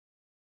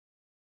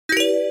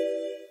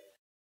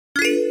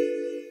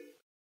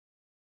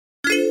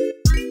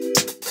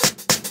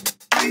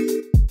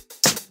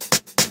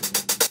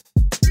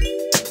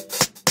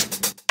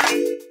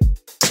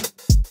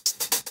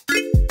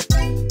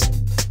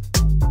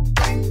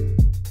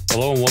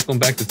Hello and welcome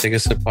back to Take a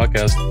Sip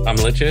Podcast. I'm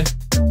Leche.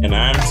 And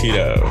I'm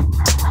Tito.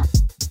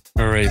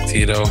 All right,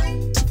 Tito.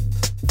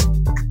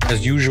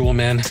 As usual,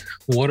 man,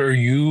 what are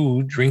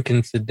you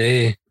drinking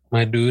today,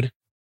 my dude?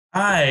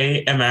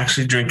 I am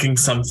actually drinking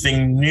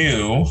something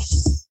new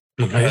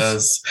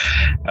because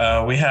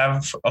we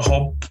have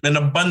an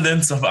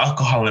abundance of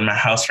alcohol in my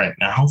house right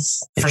now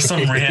for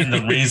some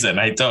random reason.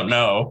 I don't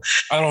know.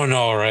 I don't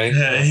know, right?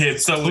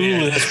 It's so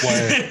weird.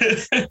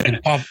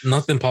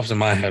 Nothing pops in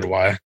my head.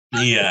 Why?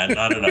 Yeah,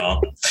 not at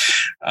all.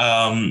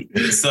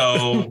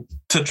 So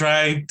to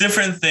try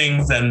different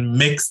things and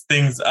mix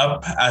things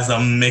up as a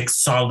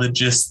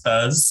mixologist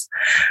does,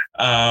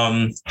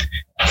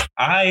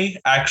 I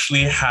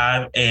actually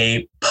have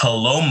a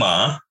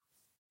Paloma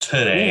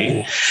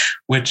today,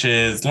 which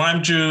is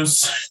lime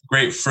juice,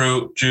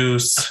 grapefruit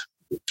juice.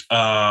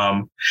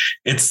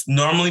 It's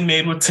normally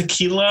made with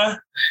tequila.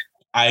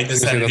 I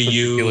decided to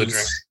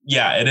use,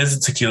 it is a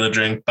tequila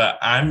drink, but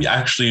I'm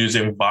actually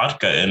using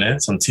vodka in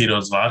it, some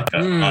Tito's vodka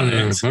on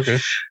it. Okay.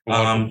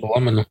 What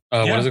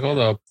is it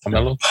called?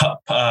 Pomelo?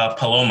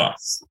 Paloma.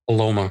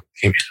 Paloma.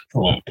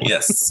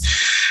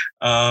 Yes.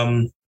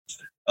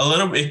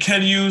 It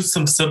can use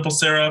some simple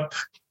syrup,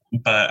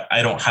 but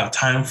I don't have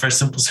time for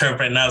simple syrup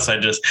right now, so I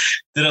just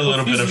did a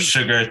little bit of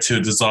sugar to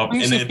dissolve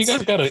in it. If you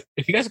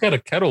guys got a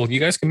kettle, you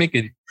guys can make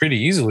it pretty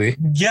easily.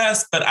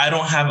 Yes, but I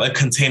don't have a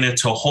container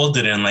to hold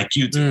it in like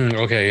you do.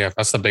 Okay, yeah,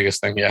 that's the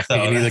biggest thing. Yeah,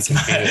 so you need a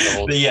container to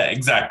hold it. Yeah,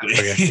 exactly.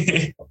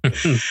 Okay.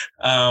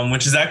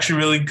 Which is actually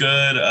really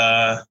good.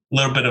 A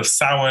little bit of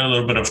sour, a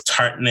little bit of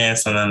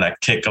tartness, and then that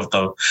kick of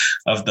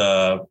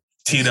the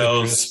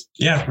Tito's.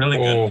 Yeah, really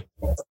good.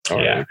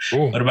 Right,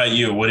 cool. What about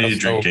you? What are you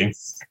drinking?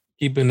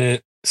 Keeping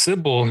it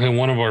simple, and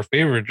one of our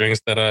favorite drinks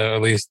that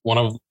at least one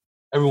of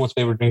everyone's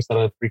favorite drinks that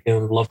I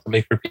freaking love to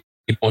make for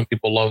people, and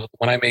people love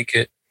when I make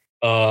it.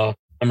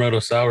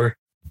 Amaretto sour.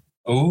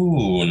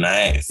 Oh,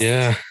 nice.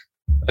 Yeah,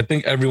 I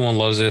think everyone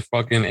loves it.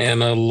 Fucking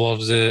Anna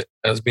loves it.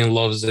 Esbeen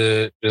loves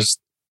it.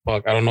 Just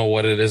fuck, I don't know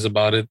what it is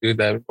about it, dude.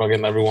 That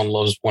fucking everyone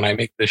loves when I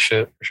make this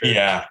shit. For sure.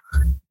 Yeah.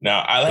 No,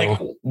 I like.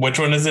 Which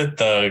one is it?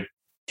 The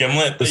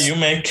gimlet that you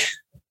make?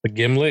 The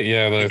gimlet,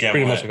 yeah. It's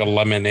pretty much like a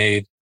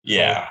lemonade.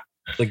 Yeah.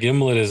 The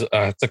gimlet is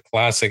it's a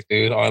classic,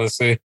 dude.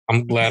 Honestly,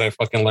 I'm glad I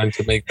fucking learned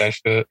to make that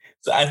shit.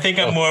 So I think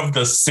I'm more of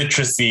the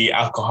citrusy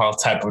alcohol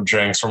type of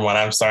drinks from what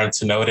I'm starting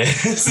to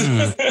notice.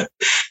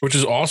 Which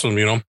is awesome,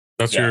 you know.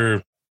 That's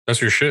your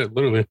shit,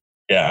 literally.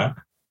 Yeah.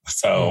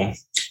 So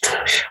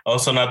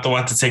also not the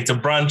one to take to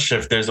brunch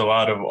if there's a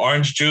lot of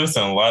orange juice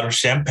and a lot of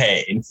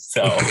champagne.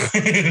 So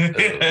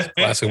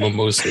classic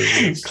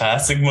mimosas.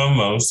 Classic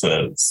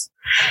mimosas.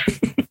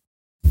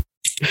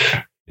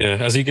 Yeah,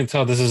 as you can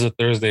tell, this is a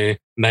Thursday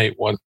night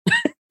one.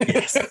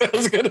 Yes. I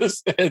was gonna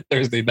say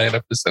Thursday night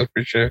episode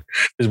for sure,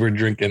 because we're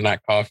drinking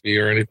not coffee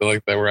or anything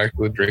like that. We're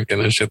actually drinking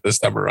and shit this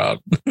time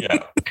around. Yeah.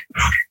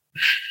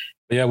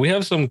 Yeah, we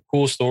have some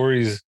cool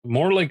stories,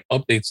 more like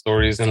update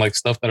stories and like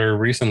stuff that are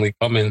recently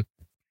coming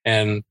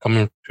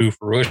to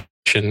fruition.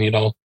 You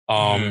know,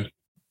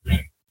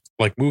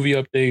 like movie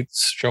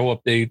updates, show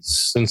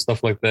updates, and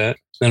stuff like that.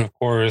 And of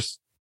course,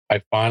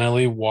 I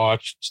finally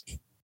watched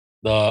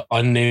the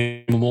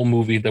unnameable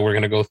movie that we're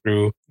going to go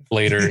through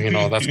later. You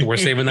know, we're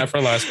saving that for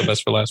last, the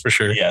best for last for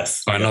sure.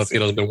 Yes. So I know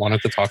Tito's been wanting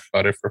to talk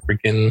about it for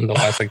freaking the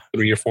last like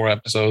 3 or 4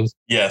 episodes.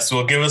 Yes.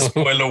 We'll give a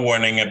spoiler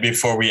warning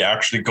before we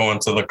actually go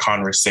into the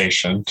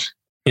conversation.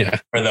 Yeah.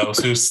 For those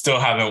who still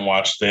haven't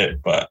watched it.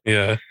 But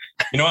yeah,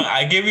 you know what?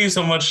 I give you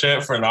so much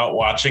shit for not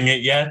watching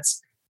it yet,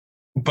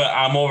 but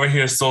I'm over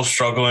here still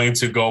struggling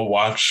to go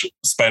watch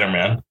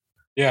Spider-Man.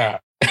 Yeah.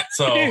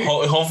 So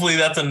hopefully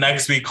that's a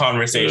next week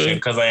conversation,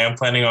 because I am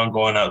planning on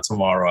going out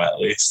tomorrow at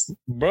least.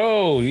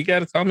 Bro, you got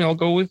to tell me. I'll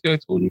go with you. I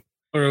told you.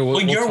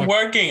 Well, you're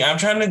working. I'm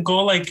trying to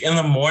go like in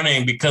the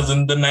morning, because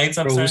in the nights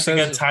I'm starting to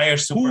get tired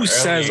super early. Who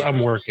says I'm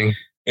working?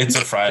 It's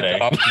a Friday.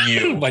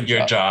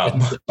 Your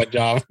job. My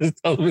job is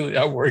telling me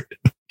I'm working.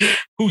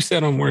 Who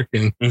said I'm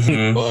working?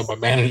 Mm-hmm. Well, my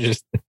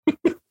managers.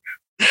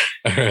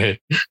 All right.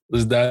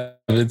 Let's dive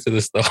into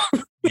this stuff.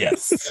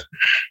 Yes.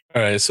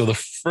 All right. So the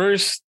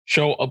first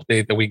show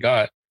update that we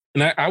got,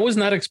 and I was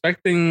not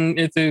expecting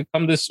it to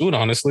come this soon,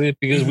 honestly,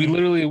 because we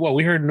literally,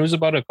 we heard news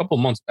about it a couple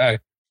months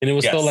back, and it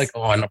was still like,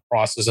 in the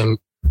process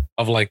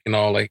of like, you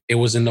know, like it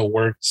was in the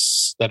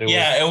works that it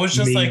was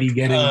just maybe like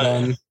getting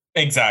done.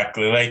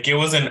 Exactly. Like it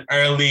was an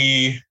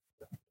early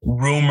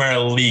rumor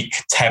leak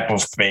type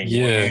of thing.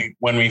 Yeah.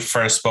 When we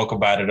first spoke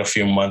about it a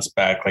few months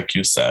back, like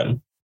you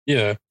said.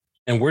 Yeah.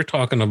 And we're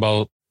talking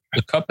about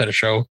the Cuphead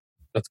show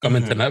that's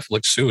coming to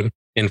Netflix soon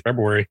in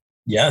February.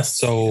 Yes.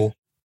 So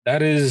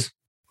that is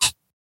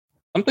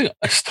something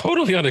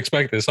totally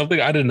unexpected.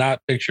 Something I did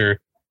not picture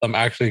them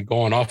actually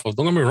going off of.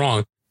 Don't get me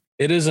wrong.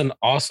 It is an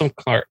awesome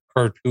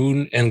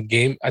cartoon and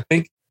game. I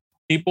think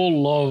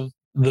people love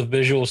the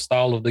visual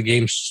style of the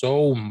game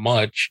so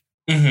much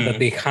that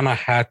they kind of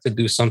had to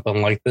do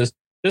something like this.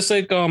 Just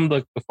like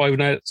the Five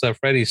Nights at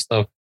Freddy's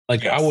stuff.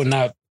 Like I would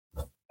not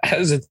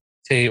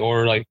hesitate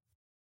or like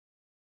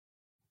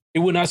it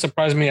would not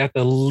surprise me at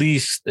the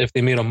least if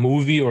they made a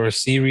movie or a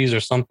series or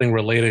something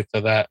related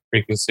to that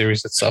freaking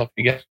series itself.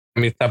 You get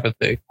me, type of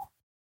thing.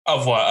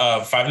 Of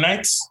what? Five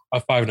Nights?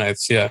 Of Five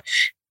Nights, yeah.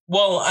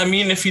 Well, I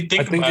mean, if you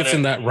think I think it's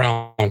in that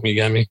realm. You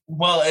get me?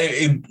 Well,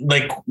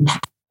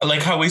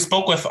 like how we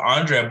spoke with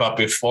Andre about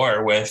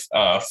before with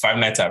Five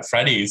Nights at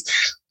Freddy's,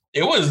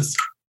 it was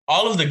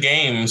all of the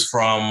games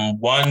from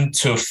 1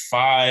 to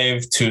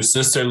 5 to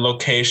Sister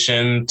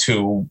Location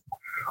to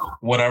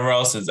whatever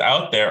else is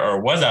out there or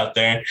was out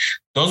there.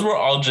 Those were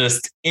all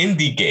just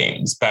indie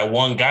games by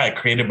one guy,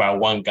 created by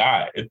one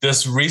guy.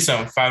 This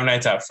recent Five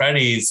Nights at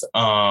Freddy's,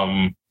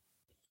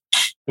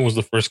 it was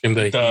the first game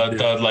that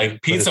the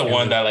like pizza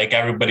one that like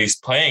everybody's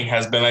playing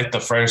has been like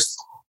the first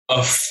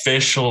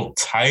official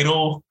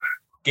title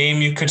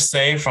game, you could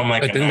say, from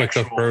like I think like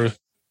the first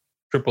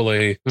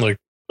AAA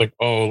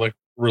like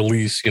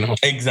release, you know.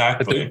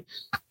 Exactly.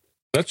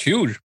 That's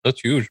huge.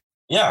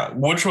 Yeah,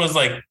 which is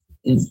like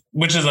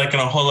in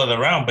a whole other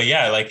round. But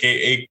yeah, like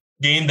it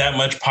gained that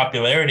much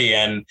popularity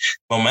and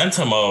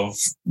momentum of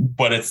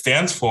what it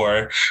stands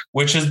for,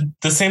 which is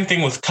the same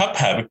thing with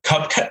Cuphead.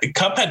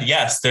 Cuphead,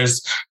 yes,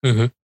 there's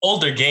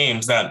older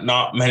games that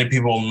not many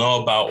people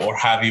know about or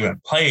have even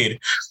played.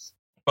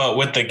 But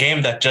with the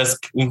game that just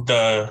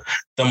the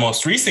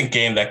most recent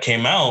game that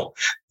came out,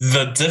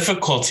 the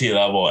difficulty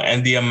level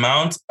and the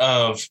amount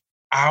of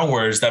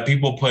hours that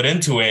people put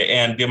into it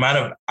and the amount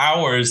of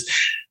hours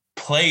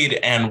played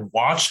and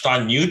watched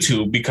on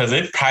YouTube, because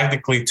it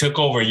practically took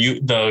over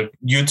the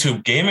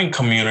YouTube gaming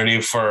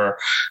community for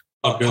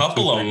a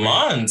couple of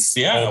months.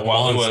 Yeah,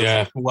 while it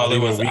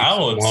was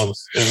out.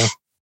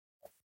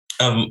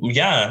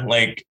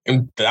 Like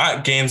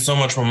that gained so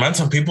much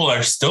momentum. People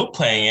are still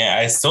playing it.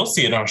 I still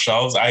see it on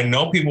shelves. I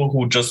know people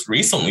who just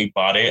recently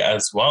bought it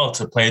as well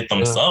to play it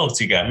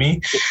themselves. You got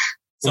me?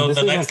 So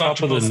the next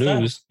logical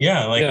step,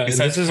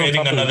 besides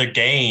creating another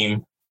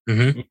game,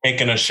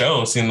 making a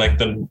show seemed like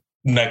the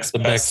next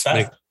best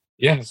step.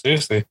 Yeah,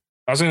 seriously.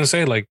 I was gonna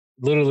say, like,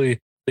 literally,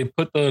 they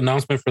put the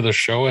announcement for the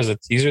show as a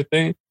teaser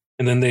thing,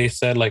 and then they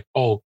said, like,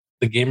 oh,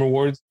 the Game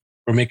Awards,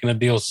 we're making a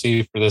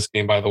DLC for this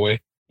game, by the way.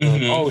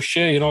 Like, oh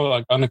shit, you know,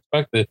 like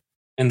unexpected.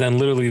 And then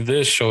literally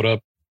this showed up,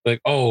 like,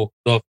 oh,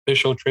 the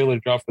official trailer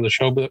dropped for the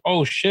show. But like,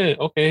 oh shit,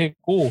 okay,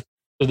 cool.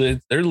 So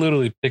they're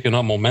literally picking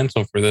up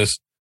momentum for this,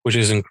 which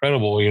is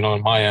incredible, you know,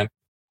 on my end.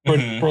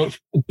 Bro,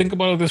 think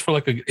about this for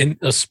like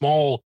a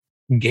small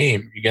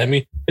game. You get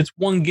me? It's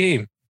one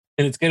game,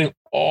 and it's getting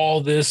all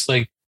this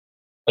like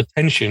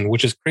attention,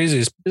 which is crazy.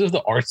 It's because of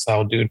the art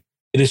style, dude.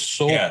 It is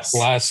so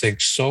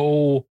classic,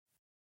 so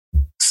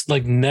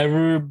like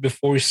never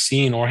before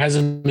seen, or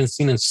hasn't been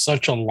seen in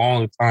such a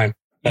long time,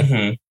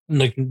 that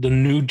like the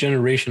new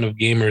generation of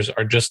gamers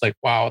are just like,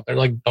 wow, they're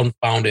like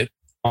dumbfounded.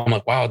 I'm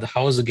like, wow,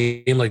 how is a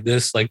game like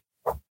this like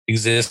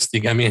exist?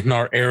 You get me? In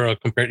our era,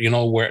 compared, you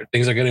know, where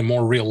things are getting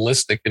more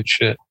realistic and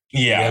shit.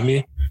 You get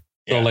me?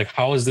 So like,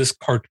 how is this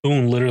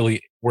cartoon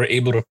literally we're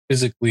able to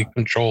physically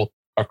control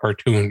a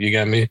cartoon? You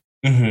get me?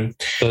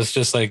 So it's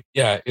just like,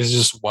 yeah, it's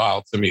just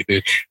wild to me,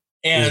 dude.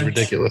 It's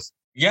ridiculous.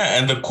 Yeah,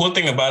 and the cool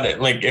thing about it,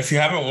 like if you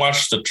haven't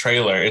watched the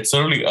trailer, it's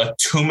literally a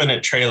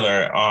 2-minute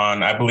trailer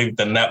on, I believe,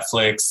 the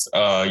Netflix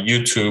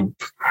YouTube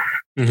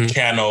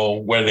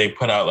channel, where they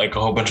put out like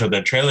a whole bunch of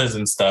their trailers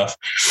and stuff.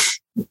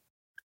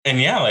 And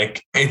yeah,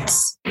 like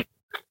it's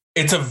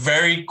a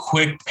very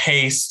quick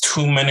paced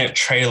 2-minute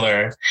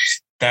trailer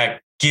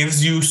that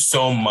gives you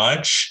so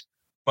much,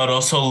 but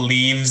also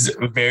leaves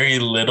very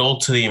little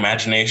to the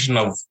imagination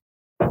of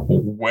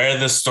where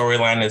the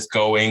storyline is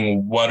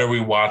going. What are we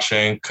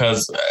watching?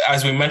 Because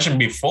as we mentioned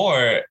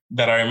before,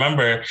 that I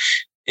remember,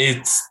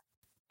 it's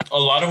a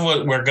lot of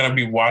what we're going to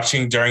be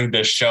watching during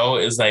this show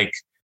is like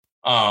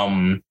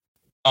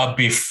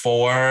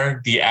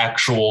before the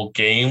actual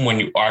game, when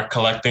you are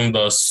collecting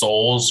the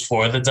souls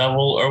for the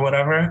devil or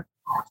whatever.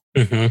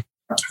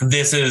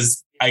 This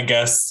is, I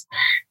guess,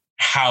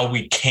 how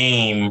we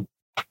came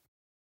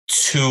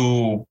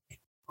to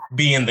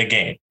be in the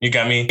game. You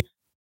got me?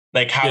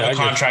 Like how the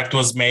contract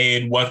was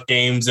made, what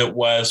games it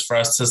was for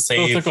us to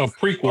save. So it's like a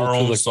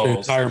prequel to the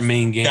entire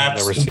main game that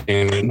we're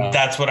seeing right now.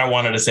 That's what I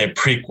wanted to say.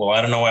 Prequel.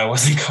 I don't know why I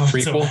wasn't going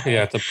prequel.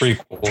 Yeah, it's a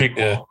prequel.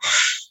 Yeah.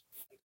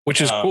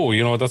 Which is cool.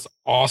 You know, that's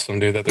awesome,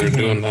 dude, that they're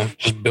doing that.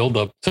 Just build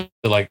up to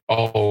like,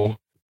 oh,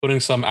 putting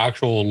some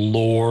actual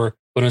lore,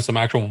 putting some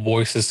actual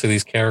voices to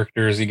these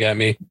characters. You get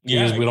me?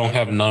 Yeah, because we don't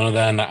have none of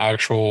that in the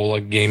actual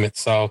like game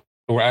itself.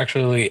 So we're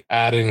actually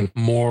adding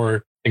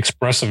more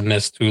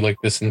expressiveness to like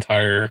this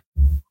entire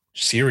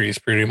series,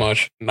 pretty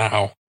much.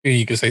 Now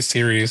you could say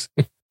series.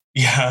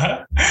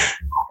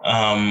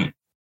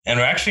 And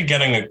we're actually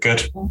getting a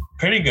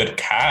pretty good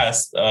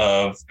cast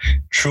of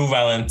True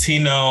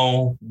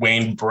Valentino,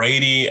 Wayne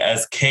Brady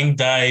as King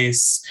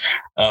Dice,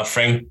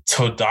 Frank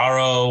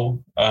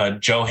Todaro,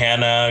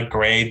 Johanna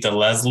Gray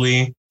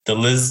DeLisle,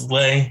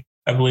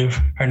 I believe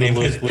her name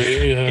is.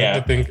 Yeah,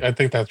 I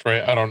think that's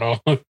right. I don't know.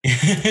 But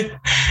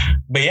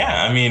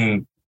yeah, I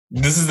mean,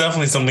 this is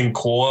definitely something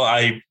cool.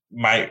 I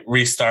might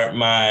restart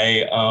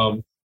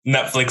my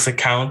Netflix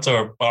account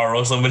or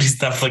borrow somebody's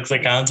Netflix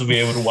account to be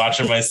able to watch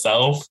it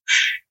myself.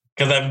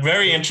 Because I'm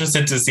very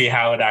interested to see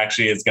how it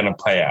actually is going to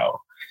play out.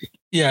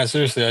 Yeah,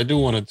 seriously, I do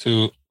want it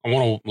to. I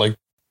want to like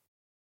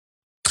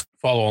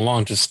follow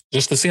along just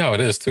to see how it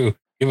is too.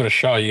 Give it a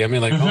shot. You get me?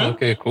 Like, oh,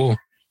 okay, cool.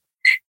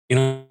 You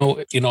know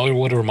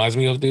what it reminds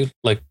me of, dude?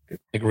 Like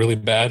really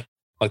bad,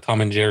 like Tom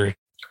and Jerry.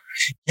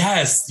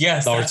 Yes.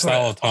 Our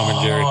style of Tom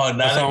and Jerry. Oh,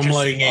 now so I'm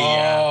like,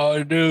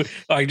 dude,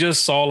 I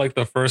just saw like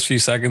the first few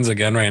seconds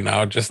again right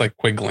now, just like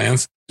quick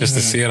glance, just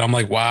to see it. I'm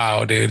like,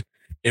 wow, dude,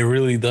 it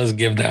really does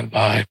give that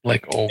vibe.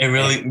 Like, oh, it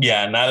really,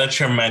 yeah. Now that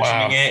you're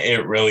mentioning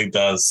it really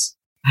does.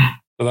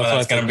 So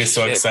that's gonna be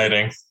so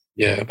exciting.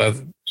 Yeah,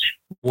 that's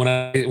when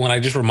I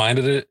just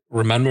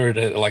remembered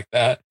it like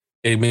that.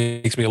 It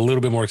makes me a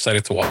little bit more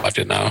excited to watch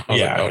it now. I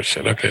was like, oh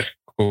shit, okay,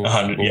 cool.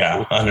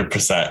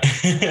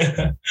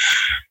 100%.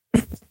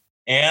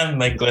 And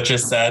like Glitcher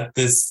said,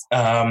 this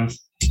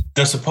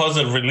the supposed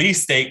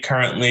release date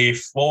currently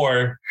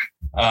for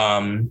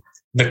the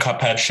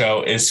Cuphead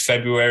show is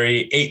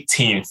February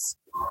 18th.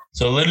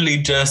 So literally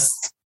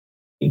just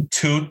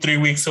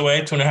 2-3 weeks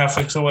away, 2.5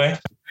 weeks away,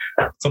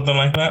 something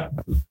like that.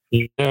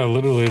 Yeah,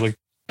 literally like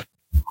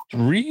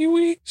 3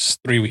 weeks.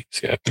 3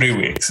 weeks, yeah. 3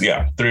 weeks,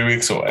 yeah. 3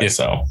 weeks away. Yeah.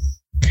 So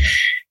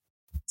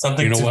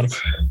something. You know what?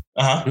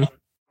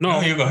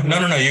 No, you go.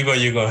 No, you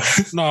go.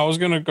 No, I was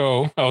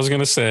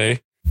gonna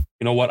say,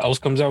 you know what else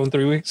comes out in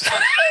 3 weeks?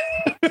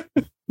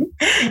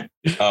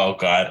 Oh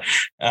God.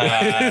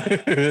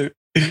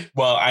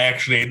 Well, I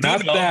actually do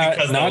not know that,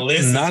 because not, the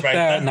list not is right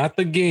that, there. Not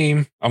the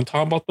game. I'm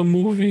talking about the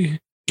movie.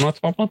 I'm not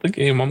talking about the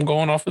game. I'm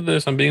going off of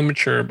this. I'm being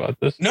mature about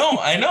this. No,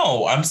 I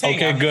know. I'm saying.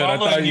 Okay, good. I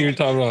thought you were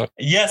talking about.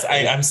 Yes,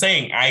 I'm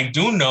saying I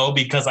do know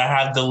because I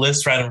have the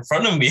list right in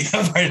front of me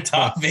of our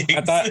topics.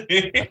 I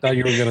thought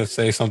you were gonna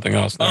say something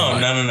else. Oh,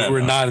 no.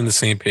 We're not in the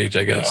same page,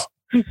 I guess.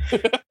 No.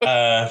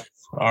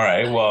 All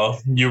right. Well,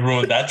 you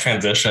ruined that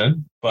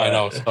transition. But I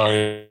know.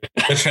 Sorry.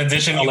 The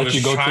transition he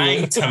was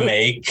trying to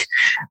make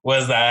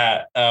was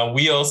that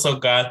we also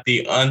got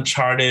the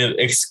Uncharted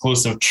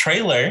exclusive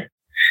trailer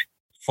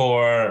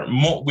for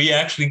we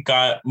actually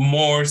got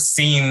more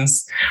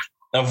scenes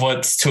of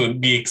what's to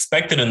be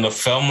expected in the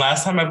film.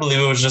 Last time, I believe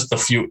it was just a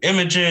few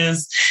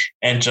images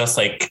and just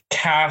like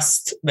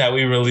cast that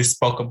we really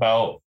spoke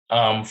about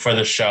for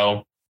the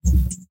show.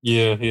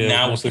 Yeah.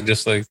 Now, mostly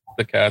just like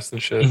the cast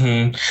and shit.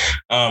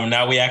 Mm-hmm.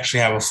 Now we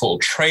actually have a full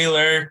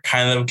trailer,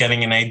 kind of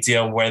getting an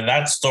idea of where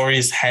that story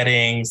is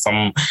heading.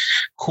 Some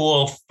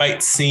cool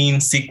fight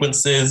scene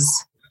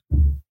sequences.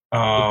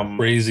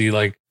 Crazy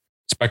like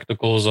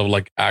spectacles of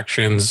like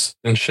actions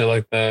and shit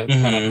like that.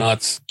 Kind of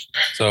nuts.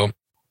 So,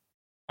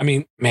 I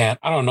mean, man,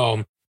 I don't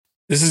know.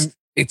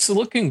 It's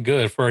looking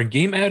good for a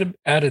game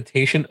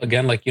adaptation.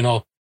 Again, like, you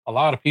know, a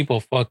lot of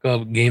people fuck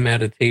up game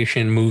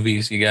adaptation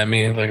movies. You got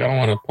me? Like, I don't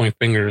want to point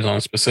fingers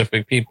on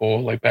specific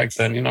people like back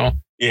then, you know?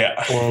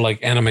 Yeah. Or like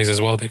animes as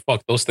well. They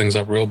fuck those things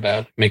up real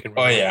bad, making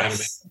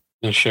anime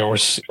and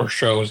shows or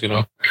shows, you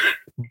know?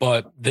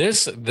 But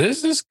this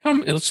is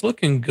it's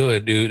looking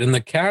good, dude. And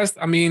the cast,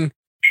 I mean,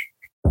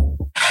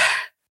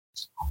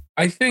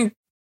 I think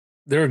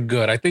they're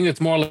good. I think it's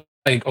more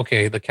like,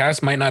 okay, the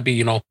cast might not be,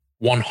 you know,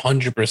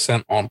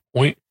 100% on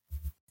point,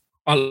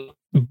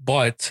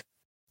 but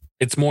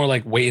it's more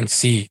like wait and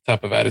see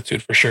type of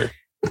attitude for sure.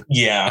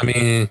 Yeah. I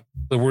mean,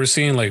 we're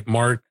seeing like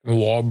Mark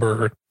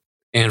Wahlberg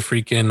and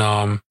freaking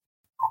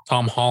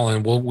Tom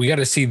Holland. Well, we got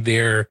to see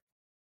their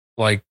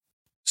like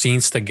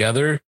scenes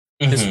together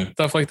and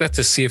stuff like that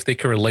to see if they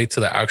can relate to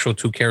the actual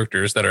two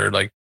characters that are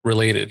like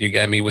related. You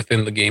got me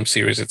within the game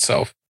series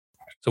itself.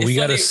 So we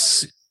got to,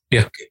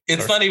 yeah.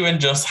 It's not even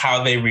just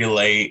how they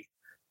relate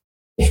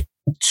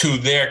to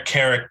their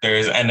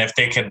characters and if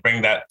they can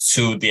bring that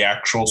to the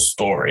actual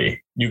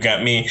story. You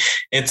get me?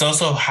 It's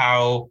also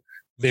how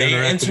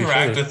they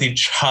interact with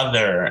each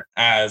other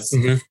as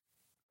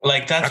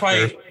like that's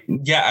actors.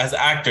 As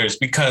actors,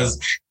 because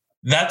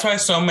that's why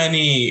so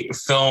many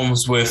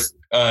films with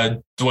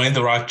Dwayne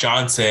The Rock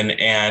Johnson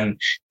and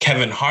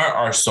Kevin Hart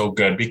are so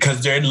good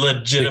because they're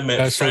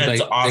legitimate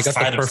friends offside of screen. They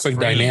got the perfect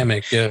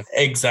dynamic, yeah.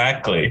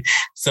 Exactly.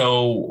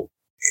 So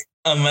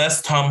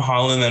unless Tom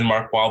Holland and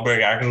Mark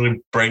Wahlberg actually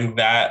bring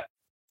that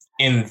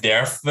in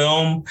their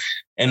film,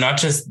 and not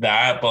just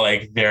that, but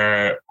like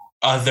their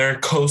other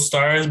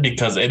co-stars,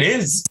 because it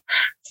is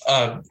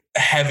a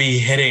heavy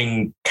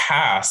hitting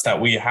cast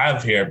that we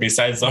have here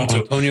besides them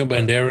two. Antonio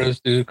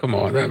Banderas, dude, come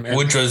on, man.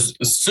 Which was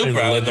super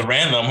out of the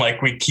random,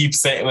 like we keep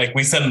saying, like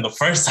we said in the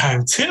first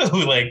time too.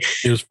 Like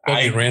it was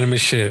fucking random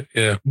as shit.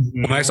 Yeah.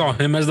 When I saw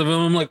him as the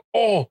villain, I'm like,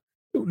 oh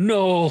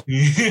no.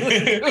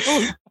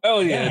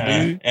 Hell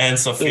yeah, dude. And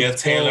Sophia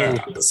Taylor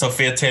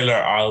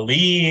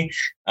Ali,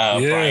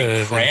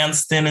 Bryan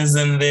Cranston is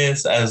in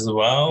this as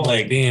well.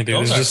 Like, damn,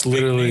 dude, it's just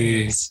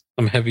literally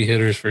some heavy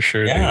hitters for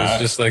sure. Yeah. Dude.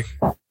 It's just like,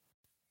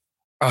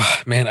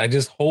 man, I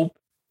just hope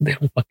they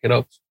don't fuck it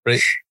up,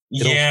 right?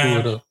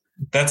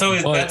 That's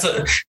always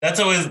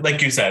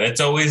like you said,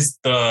 it's always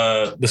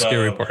the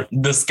scary part.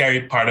 The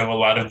scary part of a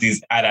lot of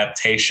these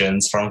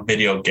adaptations from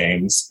video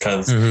games,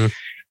 because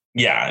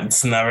yeah,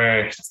 it's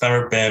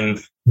never been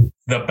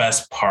the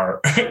best part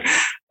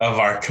of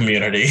our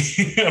community,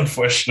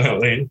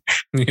 unfortunately.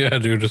 Yeah,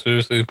 dude,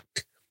 seriously.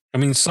 I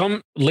mean,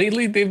 some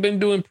lately they've been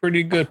doing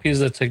pretty good because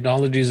the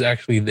technology is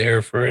actually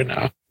there for it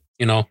now.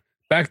 You know,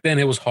 back then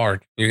it was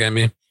hard. You get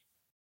me?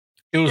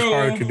 It was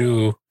hard to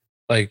do,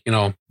 like, you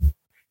know,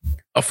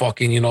 a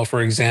fucking, you know,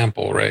 for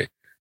example, right?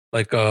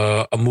 Like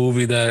a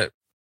movie that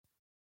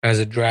has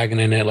a dragon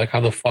in it. Like, how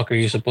the fuck are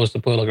you supposed to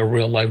put like a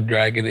real life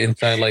dragon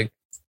inside? Like,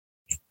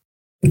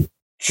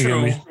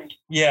 True.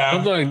 Yeah.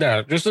 Something like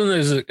that. Just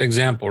as an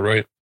example,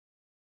 right?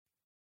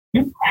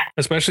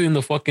 Especially in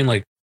the fucking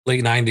like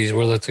late 90s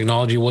where the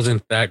technology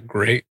wasn't that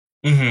great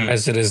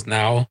as it is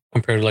now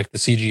compared to like the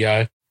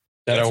CGI.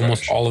 That That's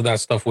almost all of that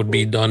stuff would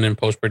be done in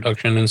post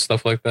production and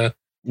stuff like that.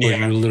 Where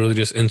you literally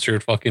just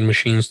insert fucking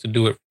machines to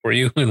do it for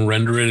you and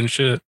render it and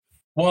shit.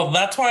 Well,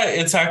 that's why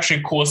it's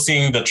actually cool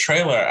seeing the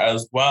trailer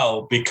as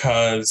well,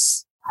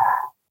 because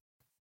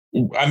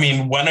I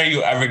mean, when are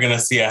you ever going to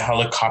see a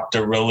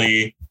helicopter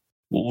really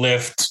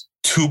lift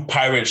 2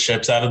 pirate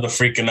ships out of the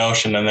freaking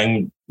ocean and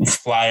then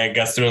fly, I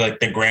guess, through like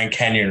the Grand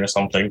Canyon or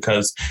something?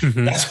 Because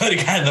that's what it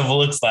kind of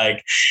looks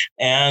like.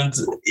 And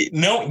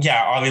no,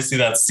 yeah, obviously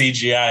that's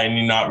CGI and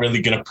you're not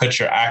really going to put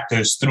your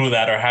actors through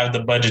that or have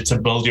the budget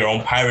to build your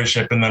own pirate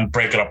ship and then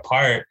break it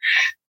apart.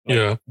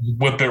 Like,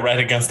 whip it right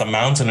against a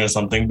mountain or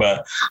something.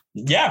 But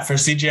yeah, for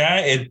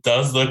CGI, it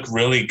does look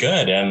really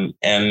good.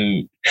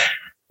 And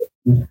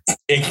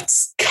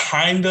it's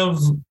kind of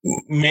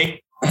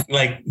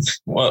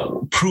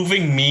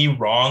proving me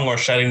wrong or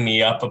shutting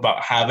me up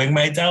about having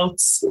my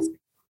doubts,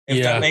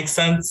 if that makes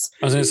sense.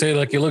 I was gonna say,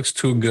 like, it looks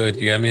too good.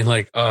 You know what I mean?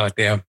 Like, oh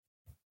damn.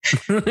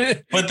 But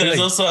there's like,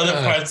 also other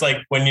parts, like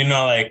when you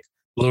know, like,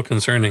 a little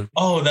concerning.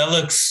 Oh, that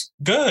looks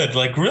good,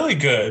 like really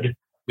good.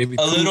 Maybe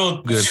a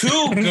little good.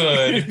 Too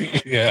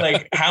good.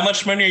 Like, how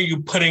much money are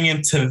you putting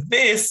into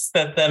this?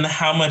 That then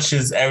how much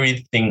is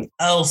everything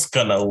else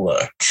gonna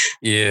look?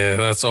 Yeah,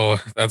 that's all.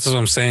 That's what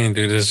I'm saying,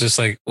 dude. It's just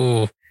like,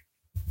 oh,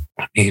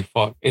 I mean,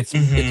 fuck. It's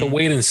a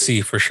wait and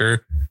see for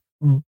sure.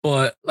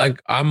 But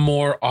like, I'm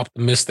more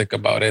optimistic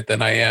about it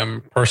than I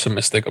am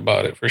pessimistic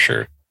about it for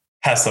sure.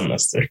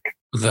 Pessimistic.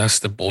 That's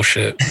the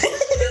bullshit.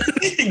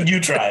 You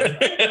tried.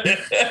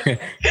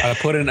 I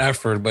put in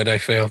effort, but I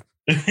failed.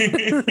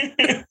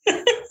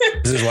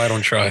 This is why I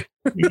don't try.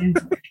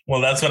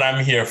 Well, that's what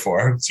I'm here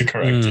for, to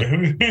correct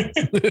you.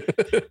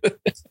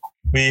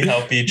 We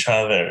help each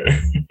other.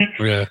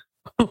 Yeah.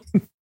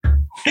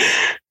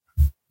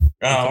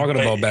 Talking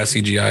about bad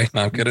CGI.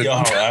 No, I'm kidding.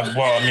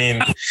 Well, I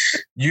mean,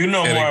 you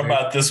know more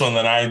about this one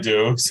than I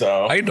do,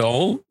 so. I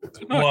know.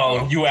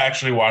 Well, you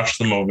actually watched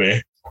the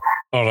movie.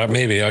 Oh,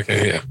 maybe.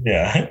 Okay,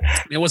 yeah.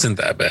 It wasn't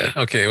that bad.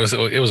 Okay, it was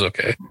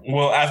okay.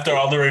 Well, after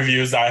all the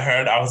reviews I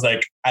heard, I was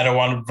like, I don't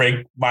want to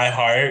break my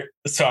heart,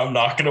 so I'm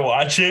not going to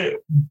watch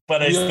it.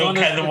 But I still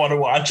kind of want to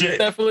watch it.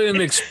 Definitely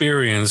an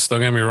experience.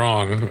 Don't get me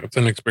wrong. It's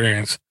an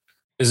experience.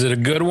 Is it a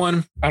good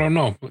one? I don't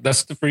know.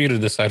 That's for you to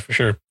decide for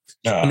sure.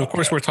 And of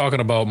course, we're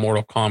talking about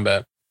Mortal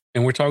Kombat.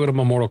 And we're talking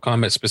about Mortal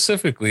Kombat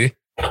specifically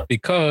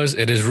because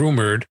it is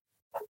rumored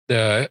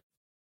that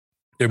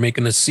they're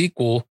making a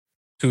sequel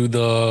to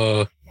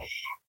the...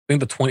 I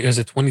think is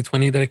it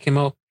 2020 that it came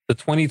out? The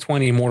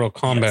 2020 Mortal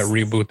Kombat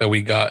reboot that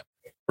we got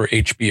for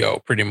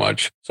HBO, pretty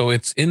much. So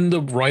it's in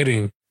the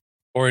writing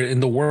or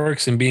in the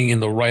works and being in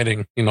the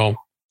writing, you know,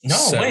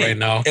 right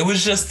now. It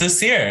was just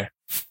this year.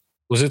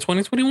 Was it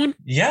 2021?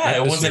 Yeah,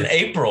 it was in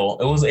April.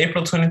 It was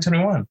April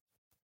 2021.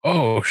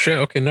 Oh, shit.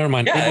 Okay, never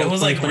mind. Yeah, April, it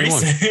was like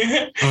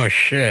recent. Oh,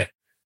 shit.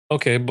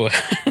 Okay, but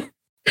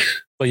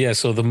yeah,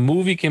 so the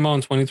movie came out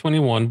in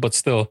 2021, but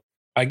still,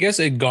 I guess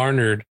it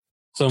garnered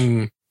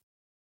some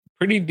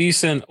pretty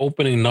decent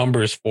opening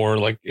numbers for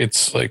like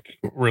its like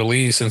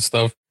release and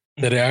stuff,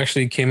 that it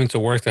actually came into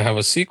work to have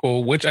a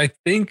sequel, which I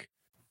think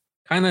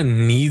kind of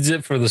needs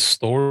it for the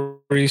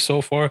story so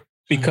far,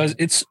 because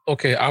it's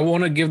okay. I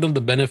want to give them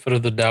the benefit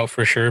of the doubt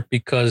for sure,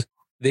 because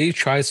they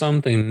tried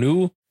something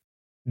new.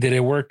 Did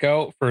it work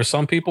out for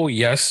some people?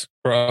 Yes.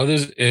 For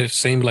others, it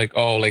seemed like,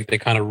 oh, like they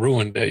kind of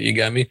ruined it. You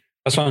got me?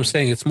 That's what I'm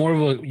saying. It's more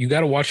of a, you got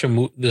to watch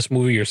this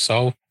movie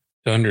yourself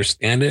to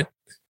understand it.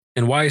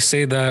 And why I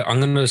say that, I'm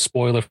going to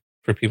spoil it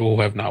for people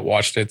who have not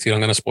watched it. I'm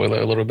going to spoil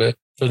it a little bit.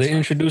 So they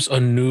introduce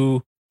a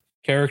new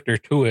character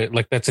to it,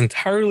 like that's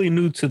entirely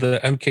new to the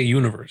MK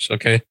universe.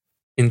 Okay.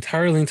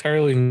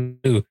 Entirely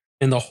new.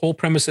 And the whole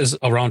premise is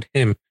around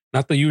him,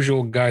 not the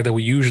usual guy that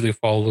we usually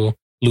follow,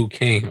 Liu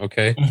Kang.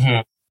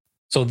 Okay.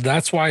 So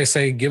that's why I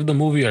say give the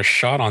movie a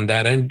shot on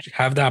that and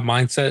have that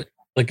mindset.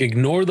 Like,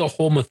 ignore the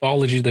whole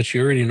mythology that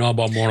you already know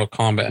about Mortal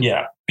Kombat.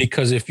 Yeah.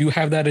 Because if you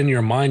have that in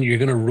your mind, you're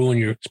going to ruin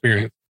your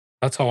experience.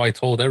 That's how I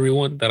told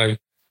everyone that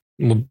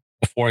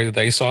before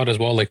they saw it as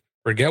well. Like,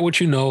 forget what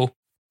you know.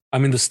 I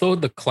mean,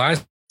 the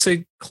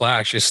classic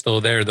clash is still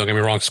there. Don't get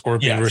me wrong.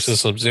 Scorpion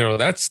versus Sub-Zero.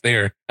 That's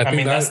there. I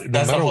think that's no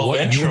matter the whole what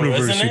intro,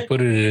 universe you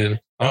put it in.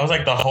 That was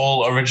like the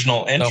whole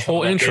original intro. The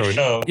whole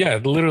intro. Yeah,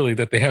 literally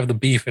that they have the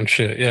beef and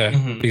shit. Yeah.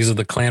 Because of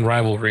the clan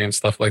rivalry and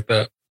stuff like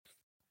that.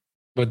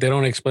 but they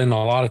don't explain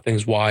a lot of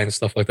things why and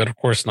stuff like that. Of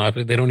course not.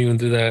 But they don't even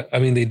do that. I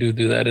mean, they do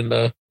that in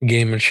the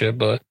game and shit,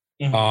 but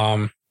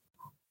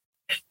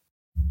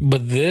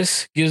but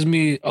this gives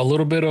me a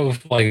little bit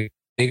of like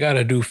they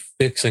gotta do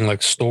fixing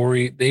like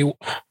story.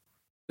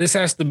 This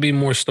has to be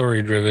more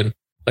story driven.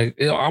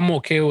 Like I'm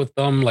okay with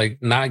them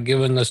like not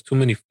giving us too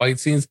many fight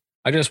scenes.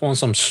 I just want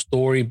some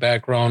story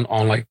background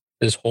on like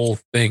this whole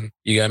thing.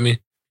 You got me?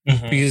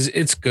 Because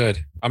it's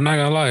good. I'm not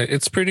gonna lie,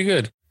 it's pretty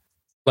good.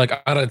 Like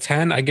out of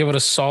 10, I give it a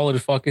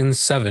solid fucking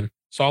 7.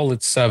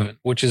 Solid 7,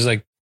 which is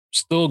like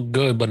still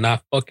good, but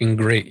not fucking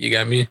great. You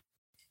got me?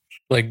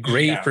 Like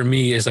great for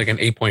me is like an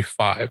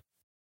 8.5.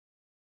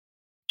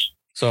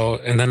 So,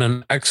 and then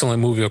an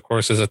excellent movie, of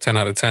course, is a 10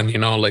 out of 10, you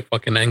know, like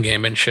fucking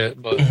Endgame and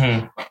shit. But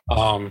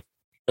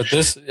but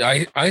this,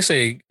 I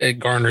say it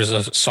garners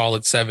a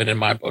solid 7 in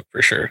my book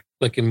for sure.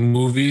 Like in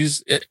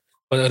movies,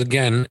 but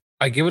again,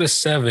 I give it a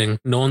 7,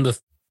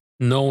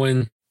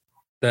 knowing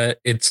that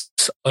it's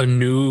a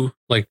new,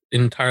 like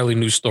entirely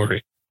new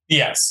story.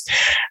 Yes.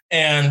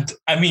 And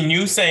I mean,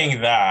 you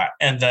saying that,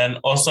 and then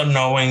also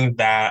knowing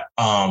that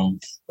I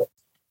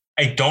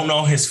don't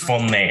know his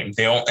full name.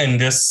 They don't in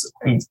this.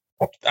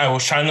 I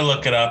was trying to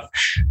look it up,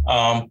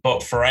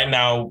 but for right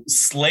now,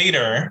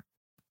 Slater,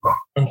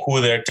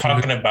 who they're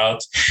talking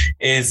about,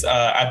 is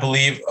I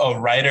believe a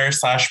writer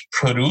 /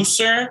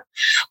 producer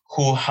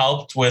who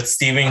helped with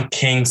Stephen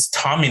King's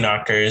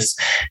Tommyknockers.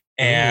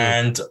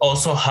 And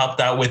also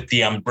helped out with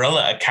the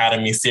Umbrella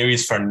Academy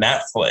series for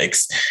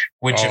Netflix,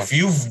 which if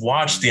you've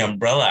watched the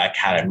Umbrella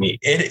Academy,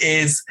 it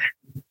is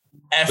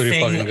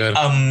effing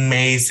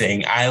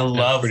amazing. I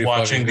love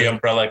watching the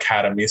Umbrella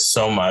Academy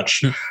so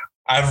much.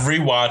 I've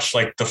rewatched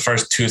like the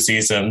first 2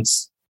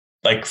 seasons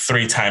like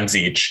 3 times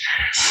each.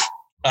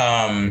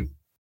 But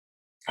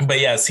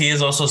yes, he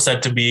is also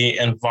said to be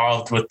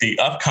involved with the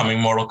upcoming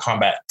Mortal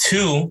Kombat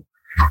 2.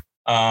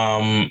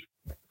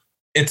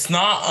 It's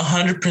not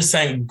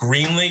 100%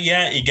 greenlit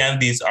yet. Again,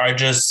 these are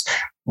just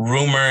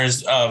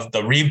rumors of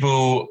the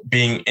reboot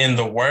being in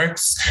the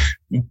works.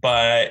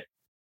 But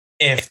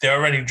if they're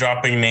already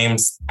dropping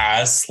names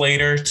as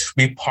Slater to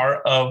be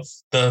part of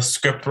the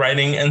script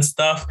writing and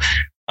stuff,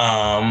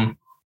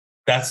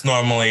 that's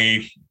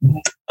normally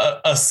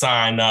a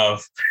sign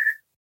of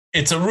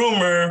it's a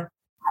rumor,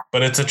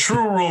 but it's a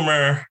true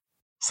rumor.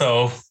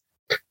 So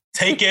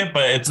take it,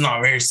 but it's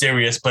not very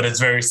serious, but it's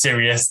very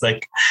serious.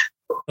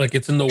 Like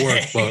it's in the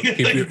works, but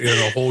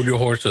hold your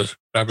horses.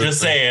 Just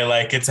say it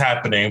like it's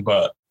happening,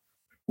 but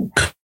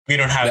we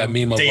don't have that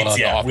meme dates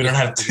yet. We don't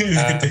have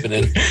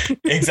happening.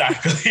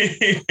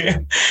 Exactly.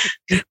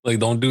 Like,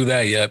 don't do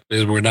that yet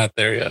because we're not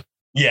there yet.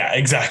 Yeah,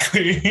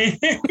 exactly.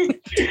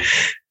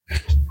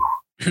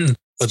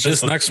 But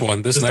this next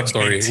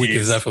story, we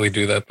can definitely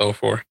do that though.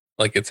 For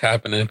like, it's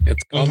happening.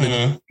 It's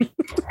coming.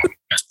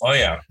 Oh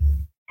yeah.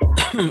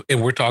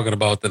 And we're talking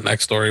about the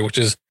next story, which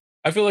is.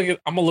 I feel like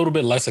I'm a little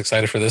bit less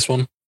excited for this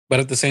one, but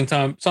at the same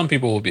time, some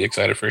people will be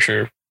excited for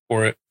sure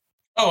for it.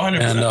 Oh,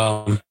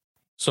 100%. And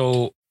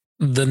so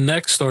the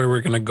next story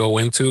we're going to go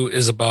into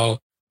is about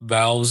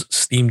Valve's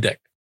Steam Deck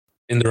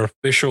in their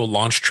official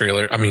launch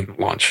trailer.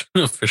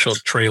 Official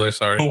trailer.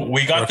 Sorry.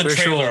 We got the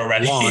trailer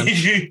already.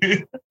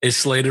 Launch is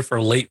slated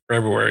for late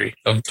February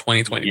of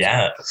 2020.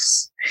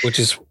 Yes. Which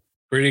is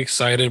pretty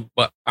excited,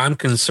 but I'm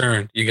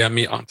concerned. You got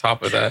me on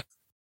top of that.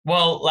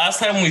 Well,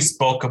 last time we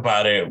spoke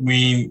about it,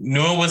 we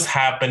knew it was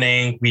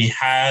happening. We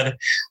had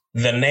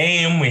the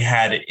name, we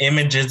had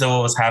images of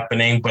what was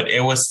happening, but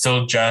it was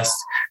still just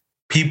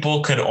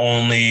people could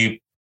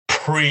only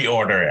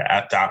pre-order it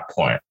at that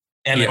point.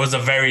 And it was a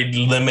very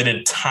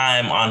limited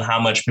time on how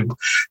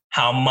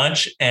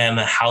much and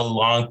how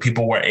long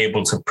people were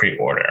able to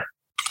pre-order.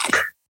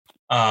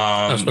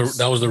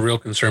 That was the real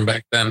concern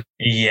back then.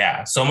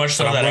 Yeah, so much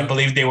so that I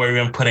believe they were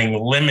even putting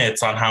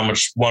limits on how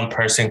much one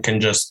person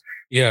can just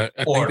I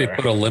think they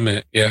put a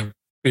limit. Yeah,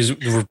 because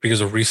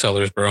of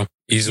resellers, bro.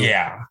 Easily.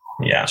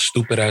 Yeah.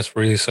 Stupid ass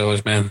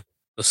resellers, man.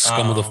 The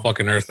scum of the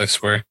fucking earth, I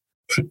swear.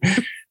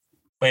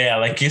 But yeah,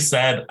 like you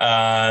said,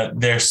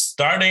 they're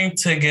starting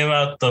to give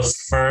out the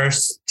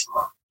first.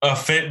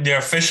 They're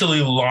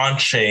officially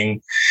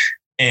launching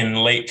in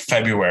late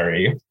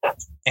February,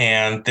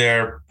 and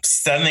they're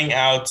sending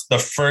out the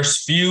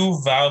first few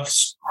Valve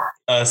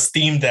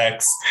Steam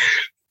Decks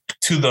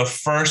to the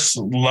first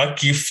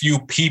lucky few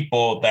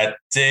people that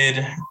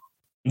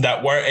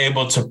were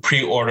able to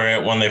pre-order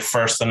it when they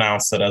first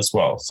announced it as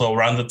well. So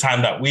around the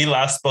time that we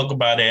last spoke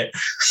about it,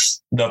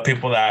 the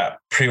people that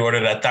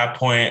pre-ordered at that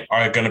point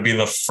are going to be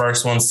the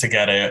first ones to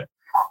get it,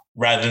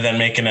 rather than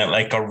making it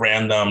like a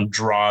random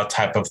draw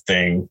type of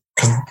thing.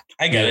 Because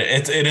I get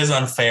it. It is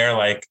unfair.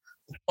 Like,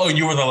 oh,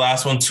 you were the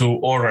last one to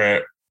order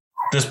it.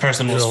 This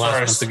person was the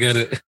first to get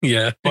it.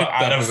 Yeah. But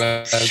out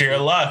of sheer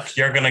luck,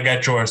 you're going to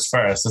get yours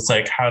first. It's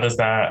like, how does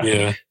that?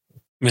 Yeah.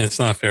 I mean, it's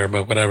not fair,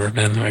 but whatever,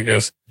 man. I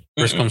guess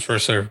first comes,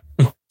 first serve.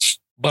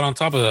 But on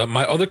top of that,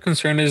 my other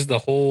concern is the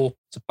whole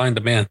supply and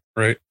demand,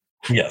 right?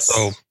 Yes.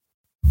 So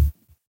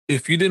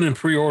if you didn't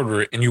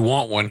pre-order it and you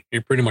want one,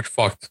 you're pretty much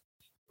fucked.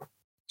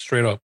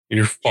 Straight up.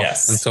 You're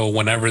fucked until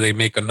whenever they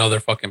make another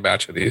fucking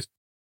batch of these.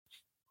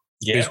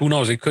 Yeah. Because who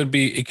knows? It could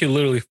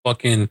literally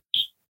fucking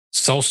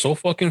sell so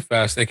fucking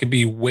fast. It could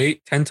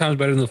be 10 times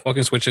better than the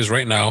fucking Switch is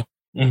right now.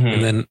 Mm-hmm.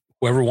 And then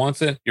whoever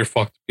wants it, you're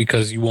fucked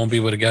because you won't be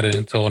able to get it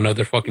until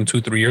another fucking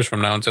 2-3 years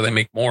from now until they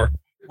make more.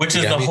 Which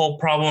is the whole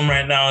problem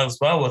right now as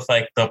well with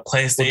like the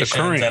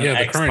PlayStation,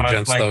 the current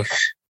gen stuff.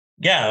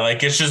 Yeah,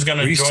 like it's just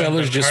gonna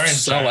resellers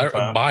just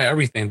buy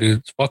everything,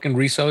 dude. Fucking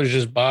resellers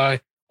just buy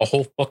a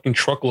whole fucking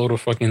truckload of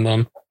fucking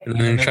them and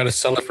then try to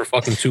sell it for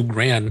fucking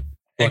 $2,000.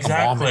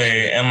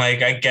 Exactly, and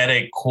like I get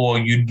it, cool.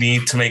 You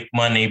need to make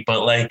money,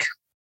 but like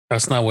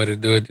that's not the way to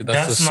do it, dude.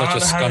 That's such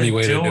a scummy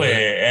way to do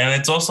it. And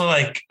it's also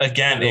like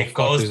again, it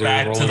goes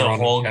back to the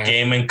whole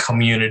gaming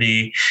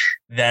community,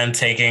 then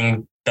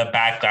taking the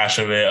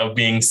backlash of it of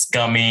being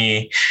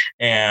scummy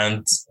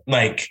and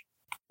like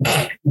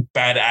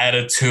bad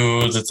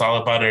attitudes. It's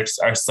all about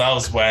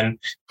ourselves. When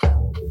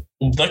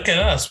look at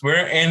us,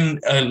 we're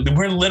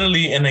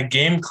literally in a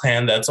game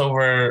clan that's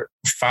over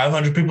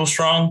 500 people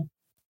strong.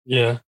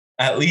 Yeah,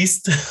 at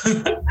least.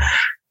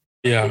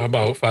 Yeah,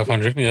 about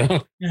 500.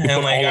 Yeah,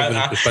 and like,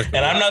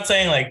 I'm not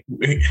saying like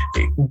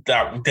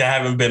that there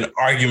haven't been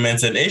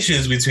arguments and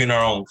issues between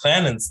our own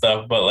clan and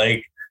stuff, but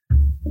like,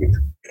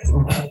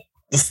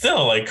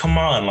 still, like, come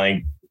on,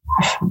 like,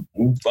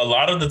 a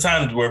lot of the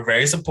times we're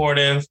very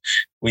supportive.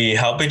 We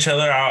help each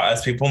other out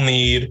as people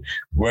need.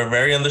 We're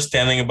very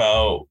understanding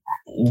about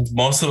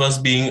most of us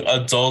being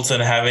adults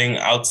and having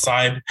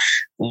outside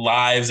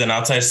lives and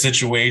outside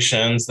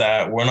situations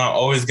that we're not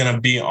always going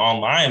to be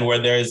online, where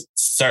there's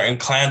certain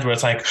clans where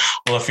it's like,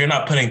 well, if you're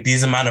not putting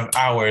these amount of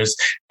hours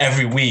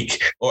every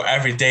week or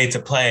every day to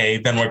play,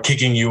 then we're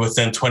kicking you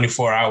within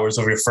 24 hours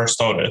of your first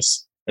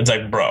notice. It's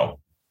like, bro.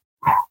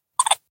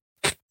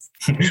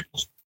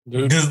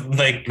 Dude,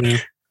 like,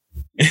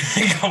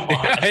 come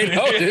on. Yeah, I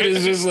know, dude.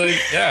 It's just like,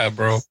 yeah,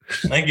 bro.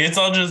 Like, it's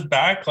all just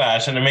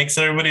backlash and it makes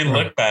everybody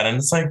look bad. And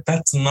it's like,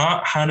 that's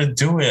not how to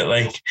do it.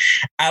 Like,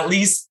 at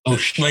least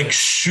like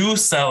shoe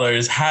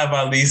sellers have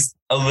at least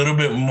a little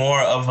bit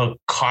more of a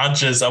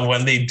conscious of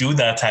when they do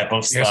that type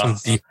of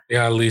stuff.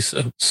 At least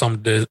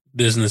some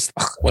business,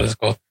 what is it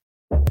called?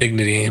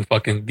 Dignity and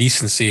fucking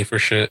decency for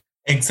shit.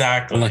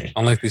 Exactly.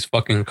 Unlike these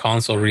fucking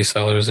console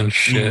resellers and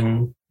shit.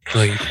 Mm-hmm.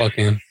 Like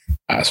fucking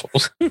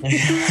assholes.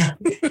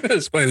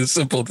 It's plain and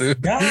simple, dude.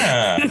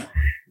 Yeah.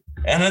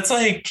 And it's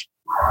like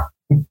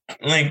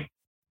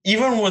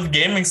even with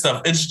gaming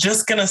stuff, it's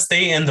just gonna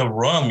stay in the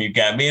room. You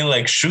got me?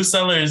 Like, shoe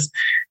sellers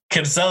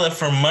can sell it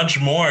for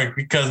much more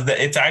because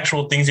it's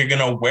actual things you're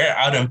gonna wear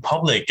out in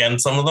public, and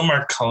some of them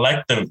are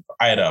collective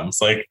items.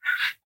 Like,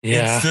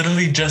 it's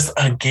literally just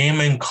a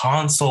gaming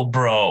console,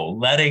 bro.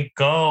 Let it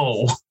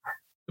go.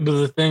 But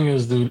the thing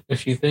is, dude,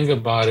 if you think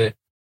about it,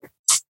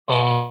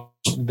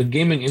 the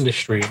gaming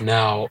industry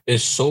now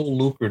is so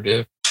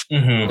lucrative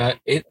that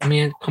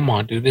come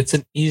on, dude, it's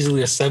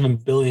easily a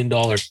 $7 billion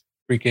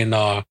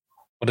freaking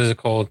what is it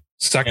called,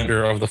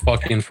 sector of the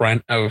fucking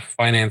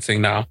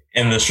financing now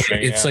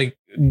industry. It's like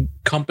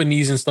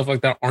companies and stuff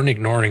like that aren't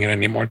ignoring it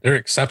anymore. They're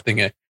accepting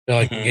it. They're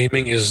like,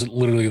 gaming is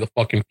literally the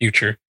fucking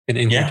future in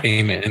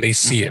entertainment, and they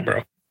see it,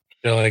 bro.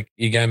 They're like,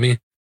 you get me?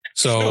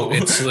 So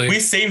it's like, we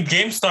saved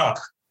GameStop.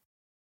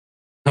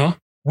 Huh?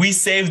 We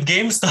saved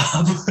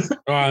GameStop.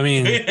 Oh, I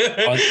mean,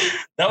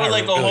 that was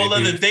like a whole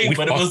other thing,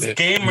 but it was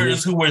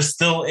gamers who were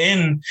still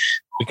in.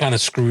 We kind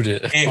of screwed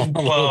it a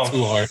little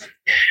too hard.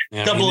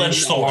 Yeah,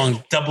 double-edged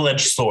sword.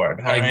 Double-edged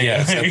sword. I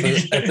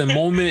guess at the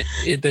moment,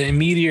 at the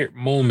immediate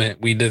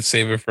moment, we did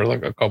save it for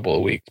like a couple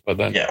of weeks, but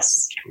then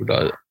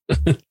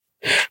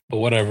but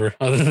whatever.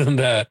 Other than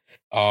that,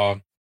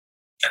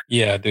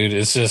 yeah, dude,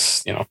 it's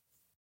just, you know,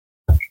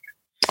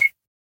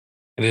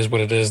 it is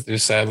what it is,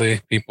 dude.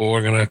 Sadly, people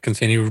are gonna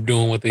continue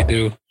doing what they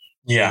do.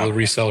 Yeah, they'll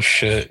resell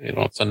shit. You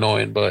know, it's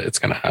annoying, but it's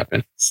gonna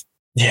happen.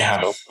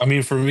 Yeah. So, I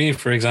mean, for me,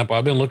 for example,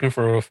 I've been looking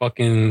for a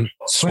fucking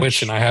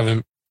Switch and I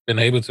haven't been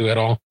able to at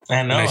all.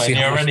 I know, and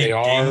you're already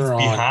games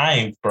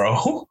behind,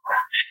 bro.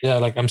 Yeah,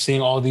 like I'm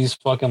seeing all these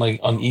fucking like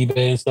on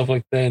eBay and stuff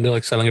like that, and they're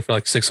like selling it for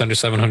like $600,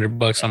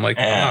 $700. I'm like,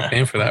 I'm not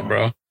paying for that,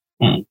 bro.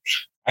 I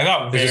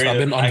got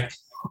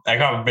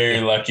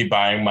very lucky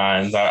buying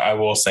mine. I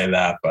will say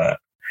that, but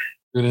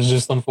it is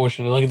just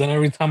unfortunate. Like, then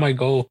every time I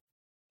go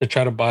to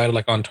try to buy it,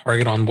 like on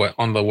Target on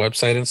the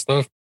website and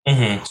stuff,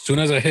 as soon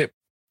as I hit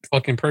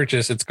fucking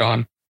purchase, it's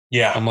gone.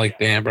 Yeah, I'm like,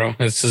 damn, bro.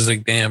 It's just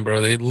like, damn, bro.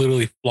 They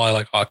literally fly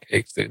like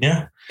hotcakes, dude.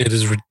 Yeah, it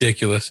is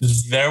ridiculous.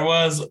 There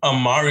was a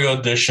Mario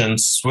Edition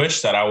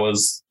Switch that I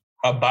was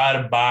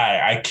about to buy.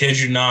 I kid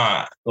you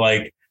not.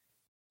 Like,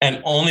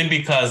 and only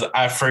because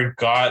I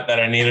forgot that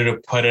I needed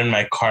to put in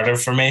my card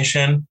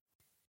information.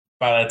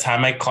 By the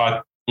time I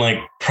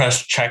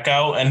press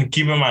checkout, and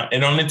keep in mind,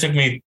 it only took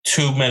me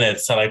 2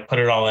 minutes to like put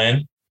it all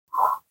in.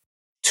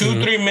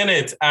 3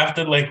 minutes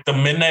after like the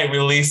midnight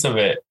release of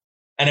it,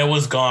 and it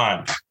was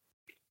gone.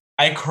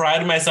 I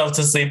cried myself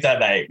to sleep that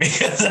night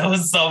because I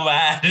was so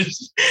mad.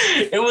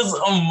 It was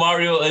a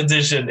Mario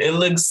Edition. It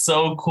looks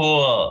so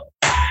cool.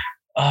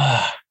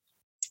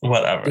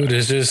 Whatever. Dude,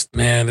 it's just,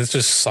 man, it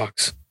just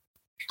sucks.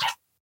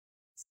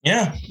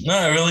 Yeah,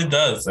 no, it really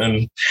does.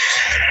 And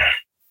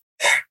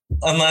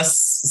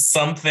unless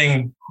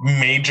something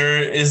major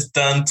is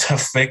done to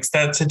fix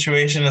that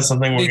situation, is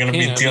something we're going to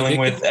be dealing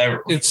with.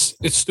 It's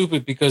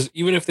stupid because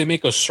even if they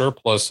make a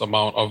surplus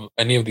amount of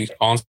any of these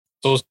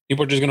consoles,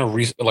 people are just going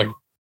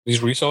to these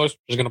resellers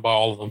are just going to buy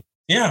all of them.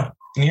 Yeah.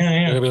 They're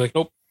going to be like,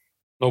 nope,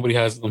 nobody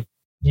has them.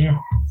 Yeah.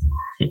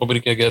 Nobody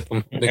can get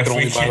them. They can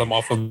only buy them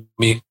off of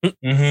me.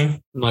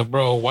 I'm like,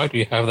 bro, why do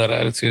you have that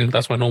attitude?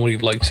 That's why nobody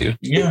likes you.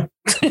 Yeah.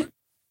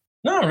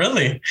 No,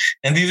 really.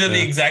 And these are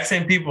the exact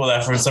same people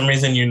that for some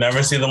reason you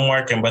never see them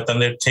working, but then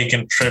they're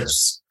taking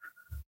trips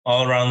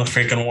all around the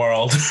freaking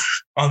world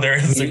on their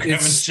Instagram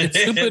and shit.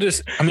 It's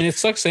stupid. I mean, it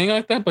sucks saying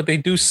like that, but they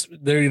do.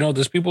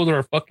 There's people that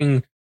are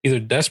fucking either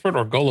desperate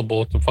or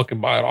gullible to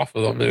fucking buy it off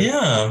of them. Dude.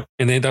 Yeah.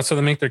 And that's how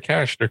they make their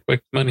cash, their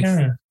quick money.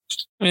 Yeah.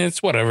 I mean,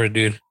 it's whatever,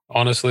 dude.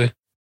 Honestly, it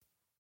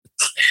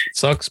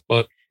sucks,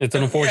 but it's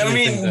an unfortunate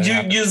thing.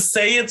 I mean, you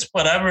say it's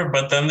whatever,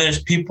 but then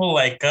there's people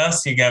like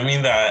us, you get me,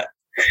 that,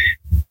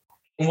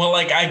 well,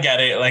 like, I get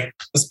it. Like,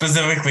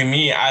 specifically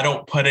me, I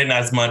don't put in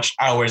as much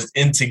hours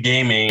into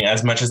gaming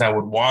as much as I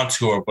would want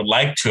to or would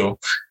like to.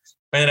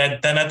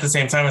 But then at the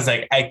same time, it's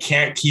like, I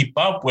can't keep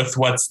up with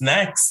what's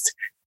next.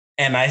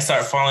 And I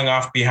start falling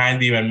off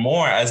behind even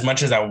more, as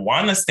much as I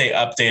want to stay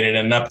updated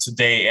and up to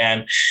date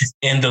and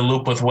in the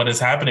loop with what is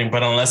happening.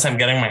 But unless I'm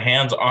getting my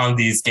hands on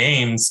these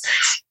games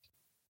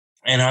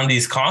and on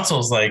these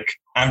consoles, like,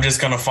 I'm just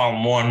going to fall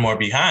more and more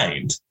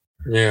behind.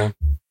 Yeah.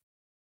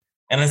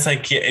 And it's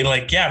like,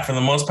 yeah, for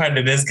the most part,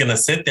 it is going to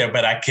sit there,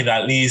 but I could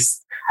at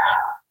least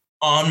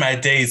on my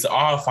days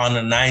off, on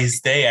a nice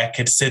day, I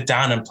could sit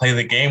down and play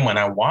the game when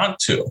I want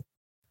to.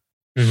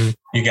 Mm-hmm.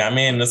 You got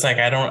me? And it's like,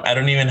 I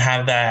don't even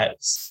have that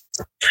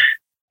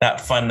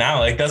fun now.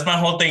 Like, that's my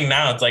whole thing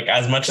now. It's like,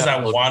 as much as I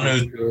want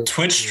to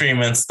Twitch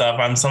stream and stuff,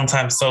 I'm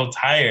sometimes so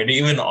tired,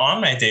 even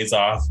on my days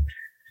off.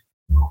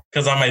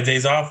 Because on my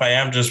days off, I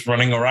am just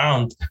running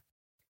around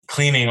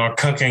cleaning or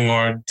cooking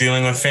or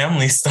dealing with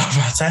family stuff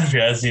outside of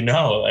here, as you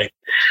know. Like,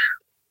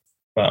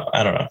 well,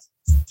 I don't know.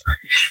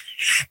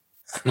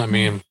 I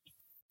mean,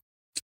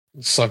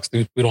 it sucks,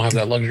 dude. We don't have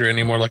that luxury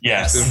anymore. Like,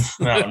 yes,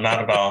 no,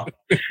 not at all.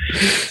 But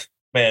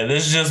yeah,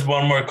 this is just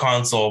one more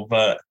console,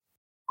 but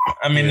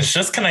I mean, it's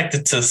just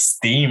connected to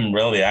Steam,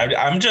 really.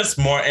 I'm just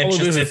more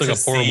interested. It's like a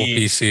portable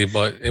PC,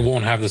 but it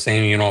won't have the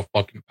same,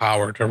 fucking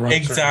power to run.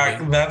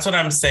 Exactly. That's what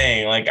I'm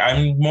saying. Like,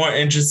 I'm more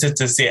interested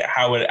to see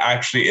how it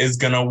actually is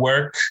going to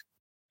work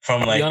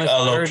from like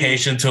a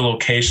location to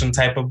location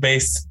type of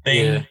based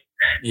thing.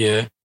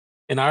 Yeah.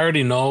 And I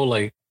already know,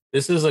 like,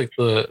 this is like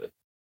the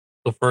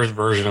first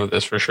version of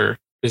this for sure.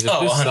 Because if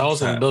this 100%.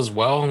 Sells and does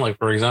well, like,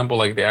 for example,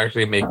 like, they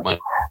actually make money,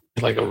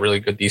 like a really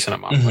good, decent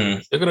amount of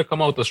money, they're going to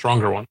come out with a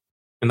stronger one.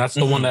 And that's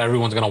the one that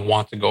everyone's going to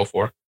want to go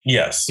for.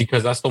 Yes.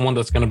 Because that's the one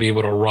that's going to be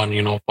able to run,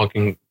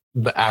 fucking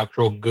the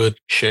actual good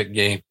shit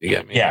game. You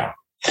get me? Yeah.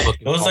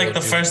 It was like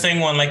the first thing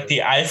when like the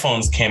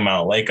iPhones came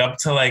out, like up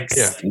to like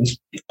the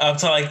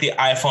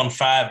iPhone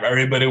 5,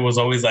 everybody was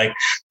always like,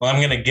 well, I'm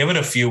going to give it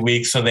a few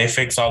weeks so they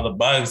fix all the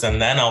bugs.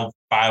 And then I'll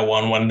buy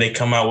one when they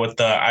come out with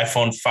the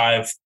iPhone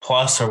 5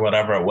 Plus or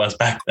whatever it was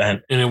back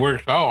then. And it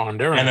works out on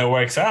their end. And it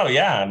works out.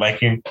 Yeah. Like,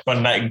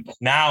 but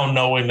now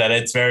knowing that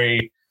it's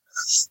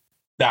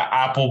that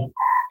Apple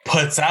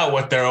puts out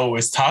what they're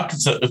always talk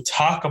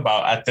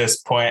about at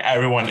this point,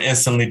 everyone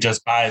instantly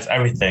just buys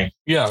everything.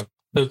 Yeah.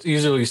 It's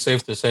easily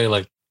safe to say,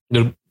 like,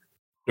 they're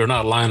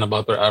not lying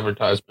about their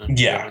advertisement.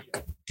 Yeah.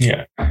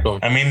 Yeah. So,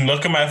 I mean,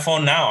 look at my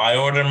phone now. I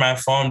ordered my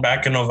phone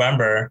back in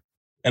November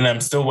and I'm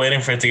still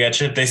waiting for it to get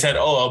shipped. They said,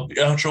 oh,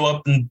 it'll show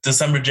up in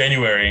December,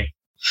 January.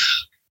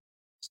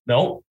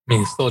 Nope. I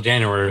mean, it's still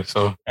January,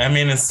 so. I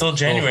mean, it's still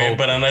January,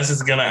 but unless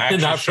it's going to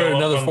actually not for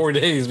another 4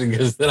 days,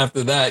 because then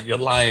after that, you're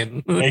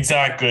lying.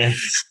 Exactly.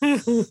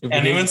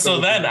 And even so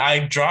then,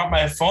 I dropped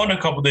my phone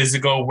a couple days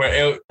ago where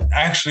it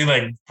actually,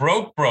 like,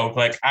 broke.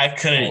 Like, I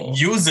couldn't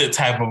use it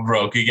type of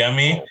broke, you get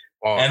me?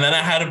 Oh. And then I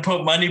had to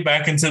put money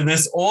back into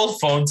this old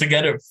phone to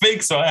get it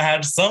fixed, so I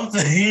had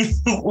something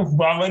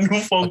while my new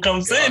phone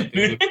comes in.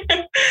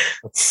 That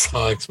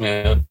sucks,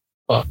 man.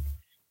 Fuck.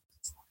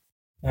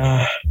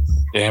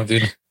 Damn,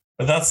 dude.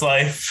 But that's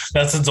life.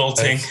 That's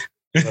adulting.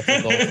 That's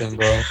adulting,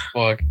 bro.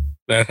 Fuck.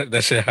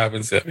 That shit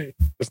happens to me.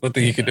 There's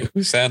nothing you can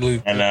do.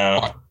 Sadly. I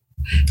know.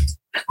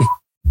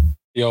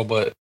 Yo,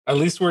 but at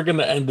least we're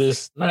gonna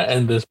not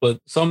end this, but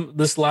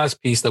this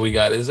last piece that we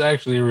got is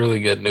actually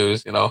really good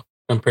news,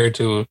 compared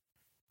to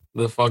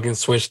the fucking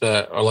Switch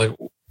or like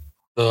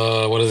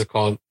the, what is it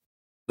called?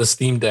 The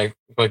Steam Deck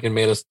fucking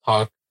made us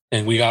talk,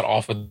 and we got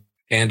off a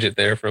tangent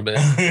there for a bit.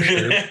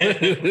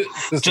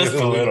 Just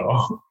a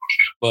little.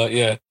 But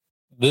yeah.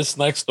 This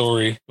next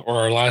story, or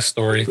our last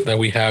story that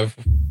we have,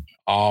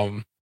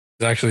 is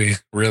actually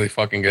really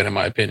fucking good in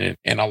my opinion.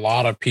 And a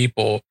lot of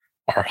people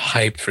are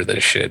hyped for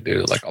this shit,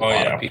 dude. Like a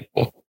lot of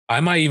people. I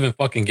might even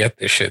fucking get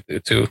this shit,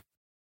 dude, too.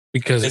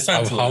 Because it's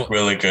not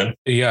really good.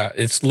 Yeah,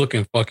 it's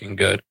looking fucking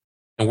good.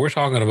 And we're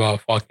talking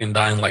about fucking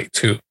Dying Light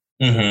 2.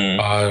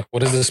 Mm-hmm.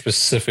 What is the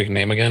specific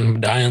name again?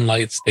 Dying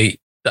Light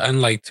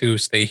 2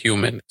 Stay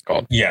Human, it's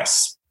called.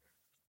 Yes.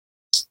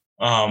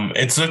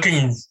 It's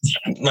looking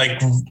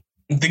like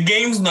the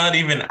game's not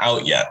even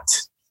out yet.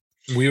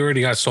 We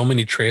already got so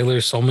many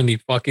trailers, so many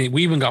fucking.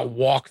 We even got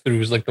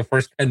walkthroughs, like the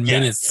first 10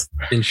 minutes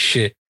and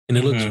shit, and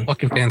it looks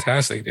fucking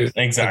fantastic, dude.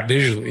 Exactly,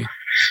 like, visually.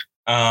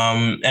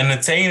 And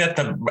it's saying that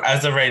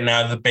as of right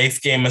now, the base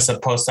game is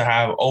supposed to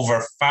have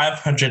over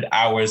 500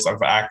 hours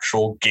of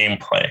actual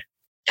gameplay,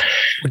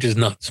 which is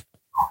nuts.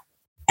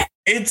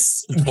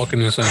 It's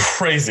fucking insane,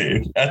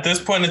 crazy. At this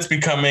point, it's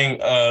becoming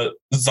a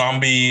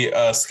zombie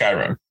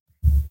Skyrim.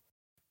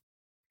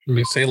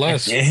 Say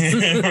less.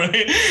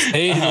 Right?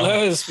 Say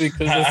less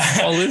because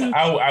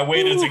I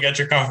waited to get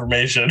your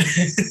confirmation,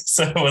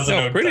 so it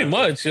wasn't pretty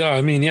much. Yeah,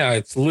 I mean, yeah,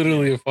 it's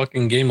literally a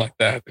fucking game like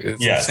that.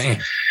 It's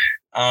insane.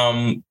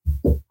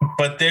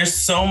 But there's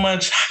so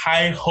much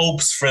high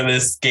hopes for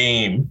this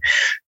game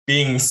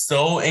being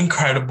so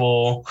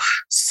incredible,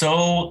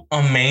 so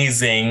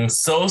amazing,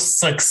 so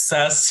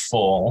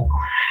successful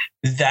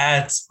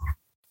that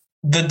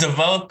the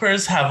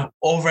developers have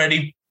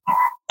already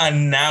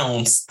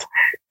announced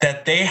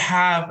that they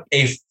have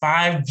a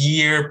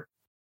 5-year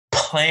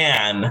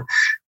plan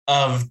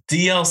of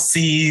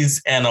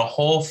DLCs and a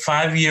whole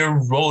 5-year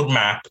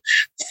roadmap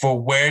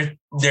for where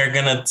they're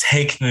going to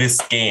take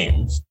this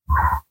game.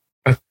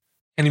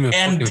 And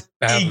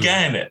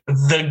again,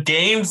 the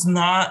game's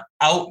not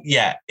out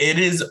yet. It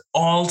is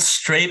all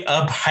straight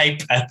up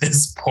hype at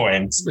this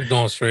point. They're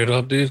going straight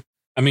up, dude.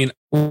 I mean,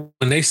 when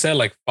they said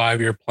like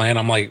 5-year plan,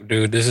 I'm like,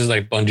 dude, this is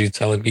like Bungie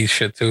telling me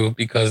shit too,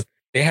 because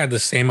they had the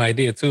same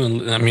idea too.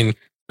 And I mean, it's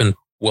been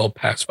well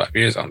past 5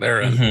 years on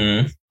their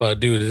end. But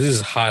dude, this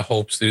is high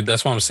hopes, dude.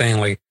 That's what I'm saying.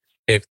 Like,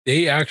 if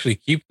they actually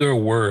keep their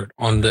word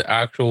on the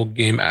actual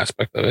game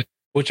aspect of it,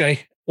 which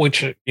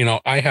you know,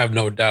 I have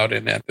no doubt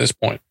in at this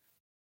point,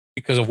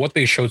 because of what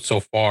they showed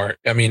so far.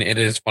 I mean, it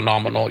is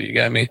phenomenal. You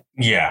get me?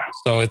 Yeah.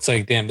 So it's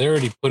like, damn, they're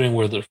already putting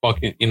where they're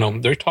fucking, you know,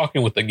 they're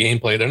talking with the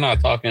gameplay. They're not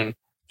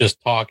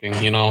just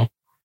talking, you know,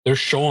 they're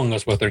showing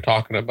us what they're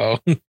talking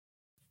about.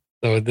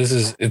 So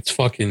it's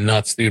fucking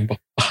nuts, dude. But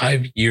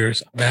 5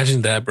 years,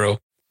 imagine that, bro.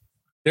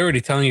 They're already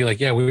telling you like,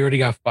 yeah, we already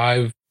got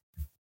five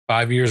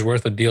years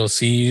worth of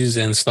DLCs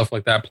and stuff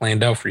like that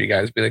planned out for you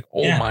guys. Be like,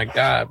 oh my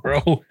God,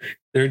 bro.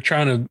 They're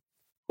trying to,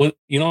 well,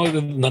 you know,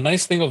 the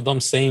nice thing of them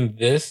saying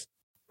this,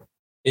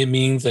 it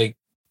means like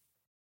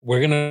we're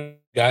gonna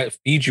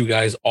feed you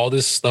guys all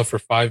this stuff for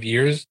 5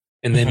 years,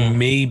 and then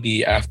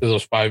maybe after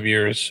those 5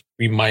 years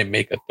we might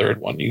make a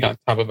third one. You got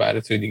type of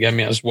attitude, you get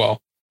me, as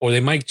well. Or they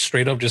might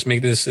straight up just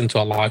make this into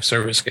a live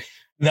service game.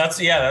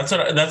 That's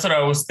what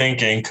I was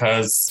thinking.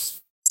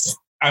 Because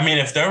I mean,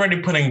 if they're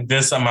already putting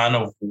this amount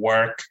of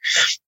work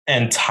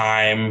and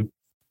time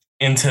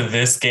into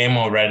this game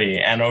already,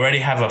 and already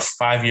have a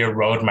 5-year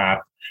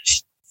roadmap,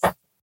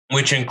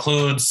 which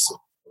includes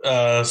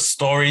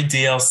story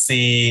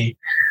DLC,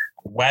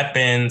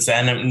 weapons,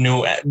 and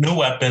new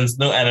weapons,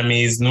 new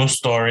enemies, new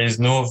stories,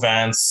 new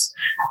events,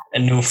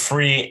 and new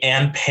free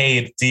and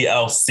paid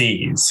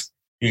DLCs.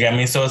 You get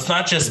me? So it's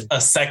not just a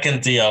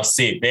second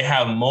DLC. They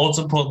have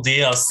multiple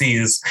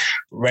DLCs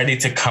ready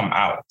to come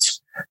out.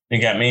 You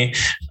get me?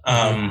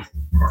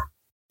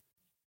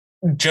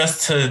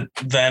 Just to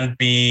then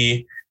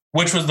be,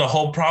 which was the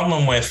whole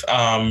problem with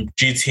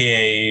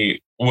GTA,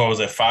 what was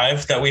it,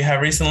 5 that we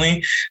had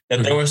recently,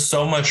 that there was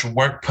so much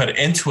work put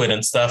into it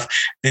and stuff.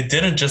 They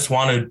didn't just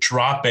want to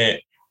drop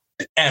it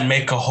and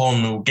make a whole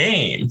new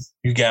game.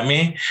 You get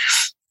me?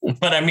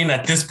 But I mean,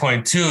 at this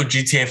point too,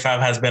 GTA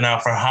 5 has been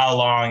out for how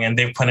long, and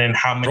they've put in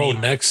how many?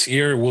 Bro, next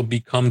year will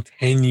become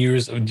 10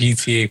 years of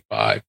GTA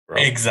 5, bro.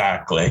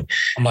 Exactly.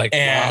 I'm like,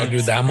 wow,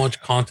 dude, that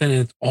much content,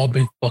 and it's all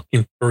been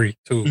fucking free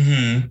too.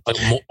 Like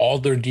all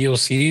their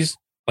DLCs,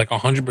 like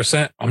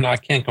 100%. I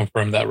can't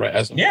confirm that right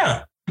as of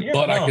now.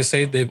 But I can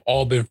say they've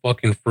all been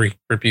fucking free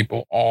for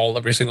people.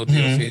 Every single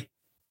DLC.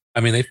 I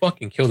mean, they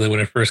fucking killed it when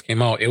it first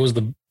came out. It was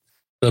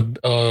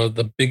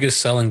the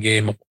biggest selling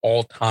game of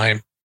all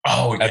time.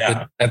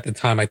 At the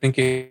time, I think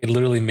it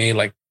literally made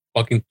like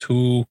fucking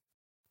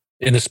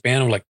in the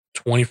span of like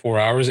 24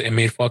 hours. It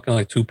made fucking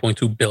like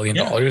 $2.2 billion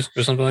or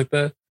something like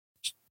that.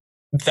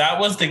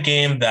 That was the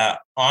game that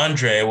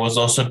Andre was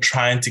also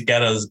trying to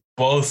get us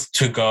both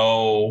to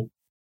go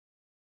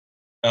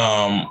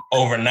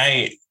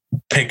overnight,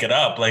 pick it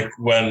up, like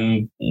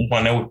when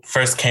it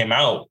first came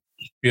out.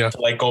 To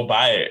like go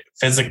buy it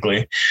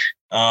physically.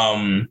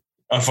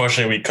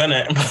 Unfortunately, we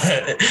couldn't.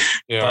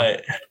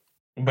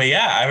 But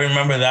yeah, I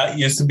remember that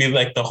used to be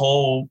like the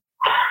whole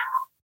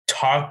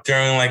talk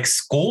during like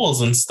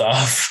schools and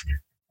stuff.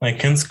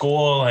 Like in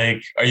school,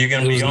 like, are you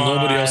going to be on?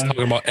 Nobody else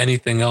talking about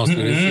anything else. Dude.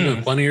 It's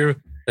even funnier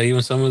that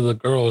even some of the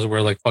girls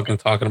were like fucking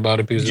talking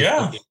about it because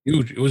it's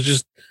huge. It was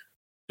just,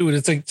 dude,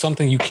 it's like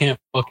something you can't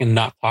fucking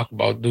not talk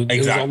about, dude.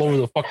 Exactly. It was all over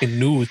the fucking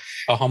news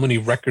how many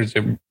records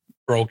it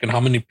broke and how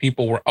many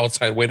people were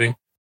outside waiting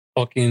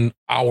fucking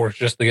hours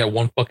just to get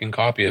one fucking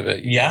copy of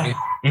it.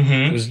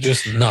 It was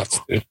just nuts,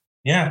 dude.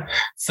 Yeah.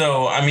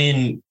 So, I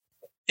mean,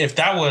 if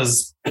that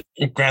was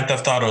Grand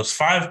Theft Auto's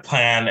 5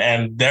 plan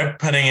and they're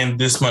putting in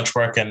this much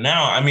work in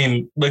now, I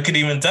mean, look at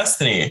even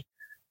Destiny.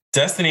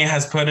 Destiny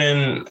has put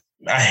in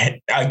I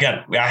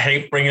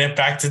hate bringing it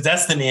back to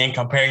Destiny and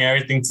comparing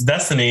everything to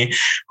Destiny,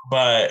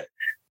 but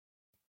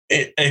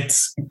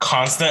it's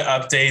constant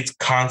updates,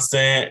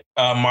 constant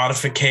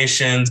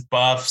modifications,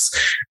 buffs,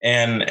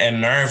 and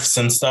nerfs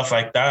and stuff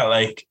like that.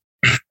 Like,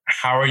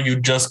 how are you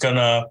just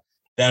gonna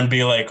then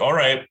be like, all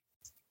right,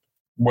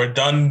 we're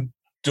done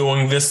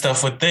doing this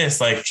stuff with this?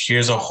 Like,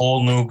 here's a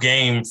whole new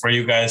game for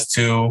you guys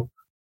to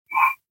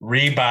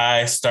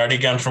rebuy, start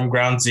again from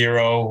ground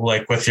zero,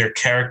 like with your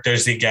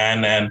characters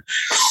again, and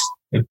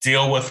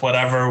deal with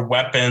whatever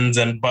weapons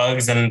and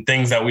bugs and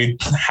things that we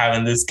have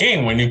in this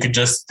game, when you could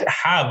just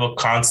have a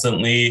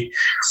constantly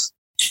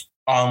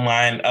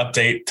online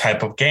update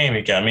type of game.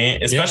 You get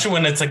me? Especially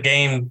when it's a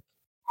game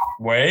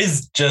where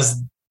it's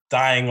just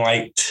dying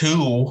like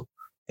to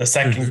the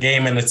second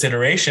game in its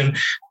iteration.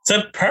 It's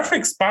a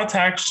perfect spot to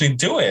actually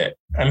do it.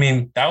 I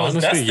mean, that was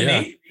Honestly,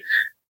 Destiny.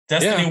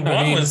 Destiny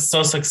 1 was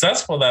so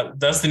successful that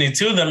Destiny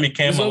 2 then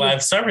became a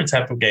live server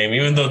type of game,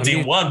 even though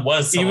D1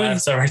 was a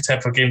live server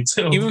type of game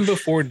too. Even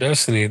before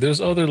Destiny, there's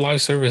other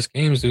live service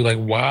games, dude, like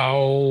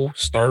WoW,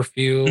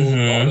 Starfield,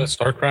 all that,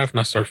 StarCraft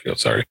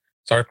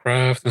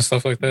and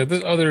stuff like that.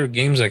 There's other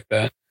games like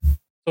that.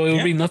 So it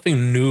would be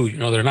nothing new. You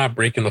know, they're not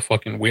breaking the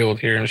fucking wheel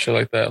here and shit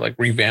like that, like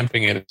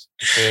revamping it.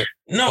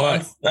 No,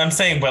 I'm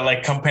saying, but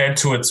like compared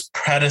to its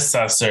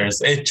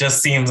predecessors, it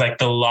just seems like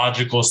the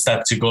logical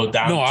step to go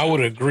down. No, I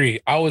would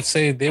agree. I would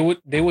say they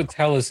would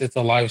tell us it's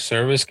a live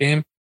service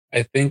game,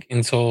 I think,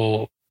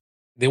 until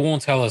they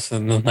won't tell us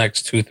in the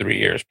next 2-3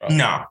 years, probably.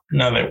 No,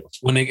 they won't.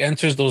 When it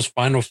enters those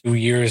final few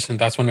years, and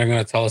that's when they're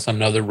going to tell us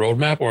another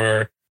roadmap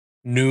or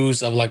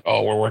news of like,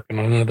 oh, we're working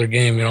on another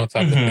game, you know,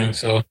 type of thing.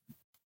 So,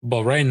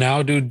 but right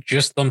now, dude,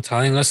 just them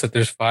telling us that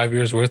there's 5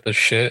 years worth of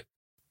shit.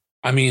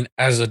 I mean,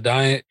 as a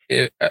Dying,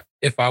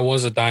 if I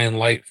was a Dying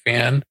Light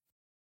fan,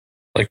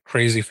 like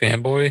crazy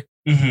fanboy,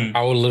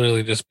 I would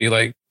literally just be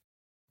like,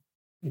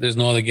 there's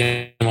no other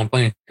game I'm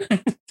playing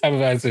type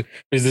of attitude.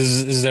 Because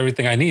this is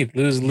everything I need.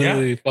 This is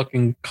literally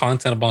fucking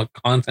content about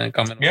content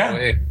coming my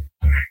way.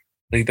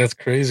 Like, that's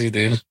crazy,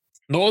 dude.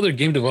 No other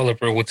game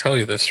developer will tell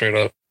you this straight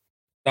up.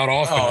 Not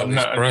often.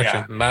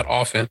 Not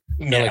often.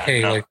 They're like,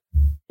 hey,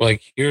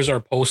 like here's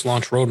our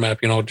post-launch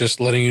roadmap, you know, just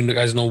letting you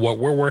guys know what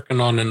we're working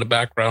on in the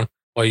background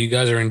while you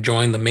guys are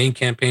enjoying the main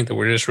campaign that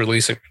we're just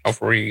releasing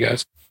for you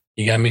guys.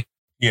 You got me?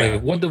 Yeah.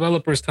 Like, what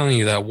developer is telling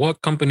you that?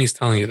 What company's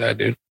telling you that,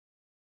 dude?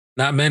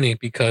 Not many,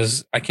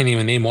 because I can't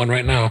even name one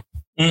right now.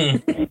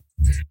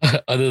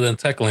 Other than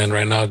Techland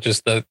right now,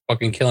 just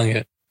fucking killing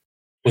it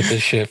with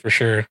this shit for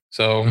sure.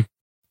 So,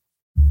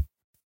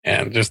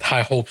 and just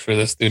high hopes for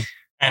this, dude.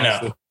 I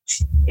know.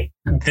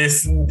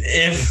 This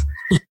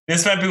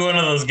might be one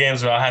of those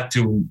games where I'll have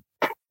to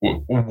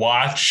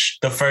watch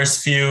the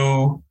first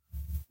few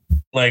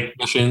like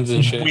missions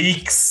and shit,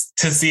 weeks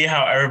to see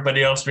how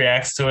everybody else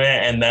reacts to it,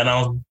 and then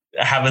I'll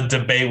have a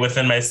debate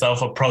within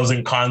myself, a pros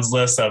and cons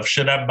list of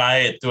should I buy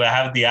it? Do I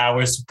have the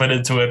hours to put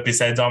into it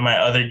besides all my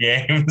other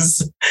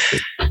games?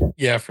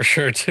 Yeah, for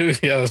sure too.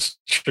 Yeah, that's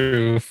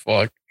true.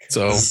 Fuck.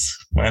 So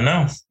I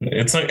know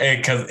it's okay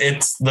because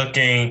it's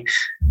looking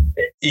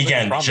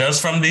again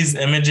just from these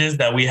images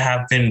that we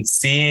have been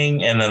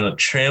seeing and then the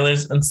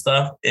trailers and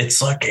stuff.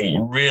 It's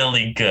looking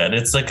really good.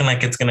 It's looking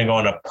like it's going to go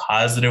in a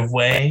positive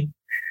way.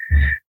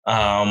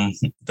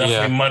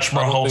 Definitely much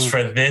more hopes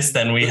for this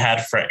than we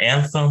had for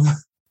Anthem.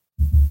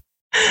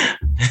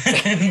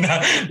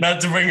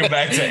 not to bring it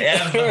back to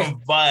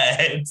Anthem,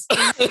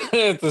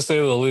 but to say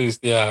the least,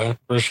 yeah,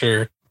 for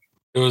sure.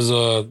 There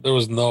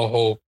was no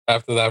hope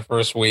after that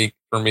first week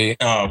for me.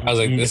 I was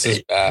like, this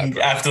is bad.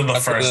 After the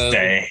first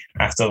day.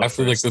 After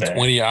the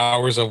 20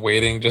 hours of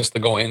waiting just to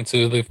go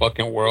into the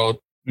fucking world,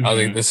 I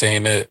was like, this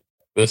ain't it.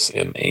 This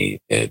ain't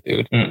it,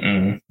 dude.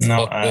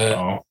 No, at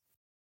all.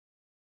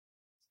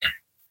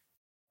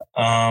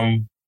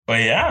 But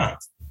yeah.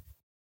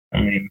 I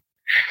mean,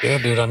 yeah,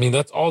 dude. I mean,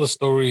 that's all the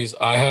stories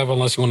I have,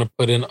 unless you want to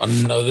put in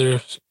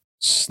another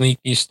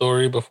sneaky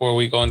story before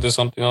we go into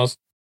something else.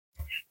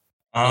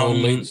 No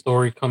late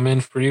story come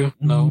in for you?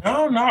 No,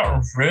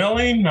 not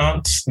really.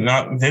 Not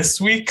this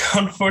week,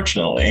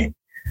 unfortunately.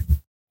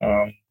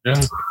 Yeah.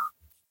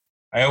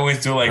 I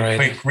always do like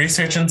quick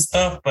research and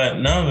stuff, but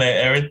no,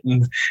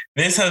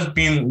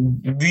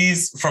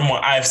 these from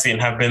what I've seen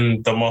have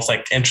been the most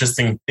like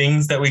interesting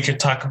things that we could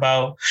talk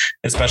about,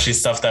 especially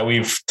stuff that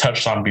we've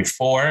touched on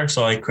before.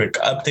 So like quick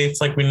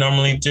updates like we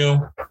normally do.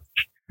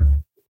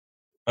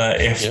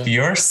 But if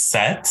you're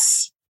set,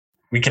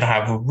 we can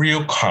have a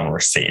real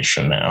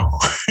conversation now.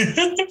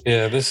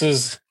 Yeah, this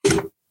is.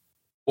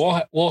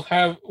 We'll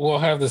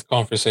have this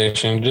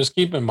conversation. Just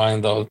keep in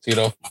mind though,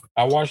 Tito,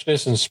 I watched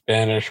this in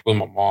Spanish with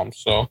my mom,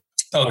 so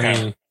okay.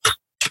 I mean,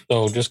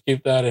 so just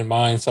keep that in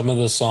mind. Some of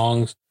the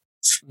songs,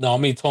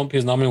 Naomi told me,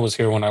 because Naomi was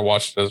here when I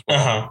watched it as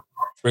well.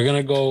 We're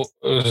gonna go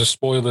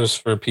spoilers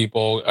for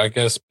people. I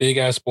guess big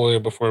ass spoiler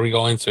before we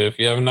go into it. If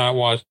you have not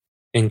watched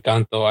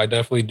Encanto, I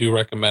definitely do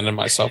recommend it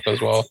myself as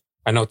well.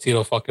 I know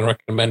Tito fucking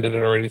recommended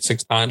it already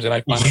 6 times, and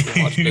I finally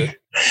watched it.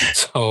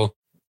 So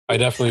I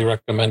definitely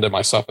recommend it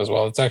myself as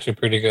well. It's actually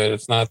pretty good.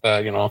 It's not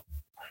that,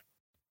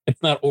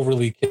 it's not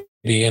overly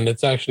and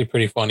it's actually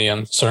pretty funny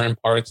on certain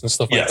parts and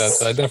stuff like that.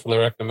 So I definitely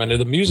recommend it.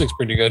 The music's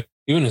pretty good,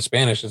 even in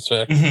Spanish. It's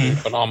actually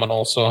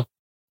phenomenal. So,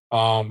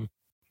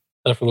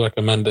 definitely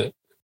recommend it.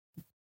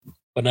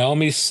 But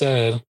Naomi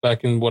said,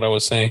 back in what I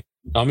was saying,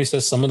 Naomi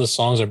says some of the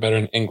songs are better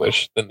in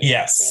English than in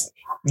Spanish.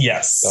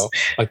 Yes. So,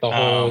 like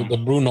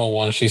the Bruno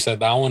one, she said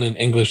that one in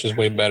English is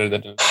way better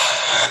than in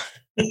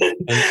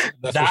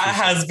that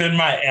has been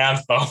my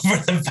anthem for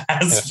the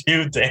past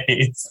few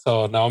days.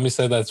 So Naomi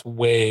said that's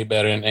way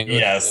better in English.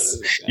 Yes,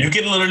 you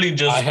can literally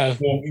just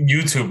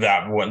YouTube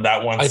that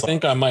one. I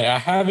think I might. I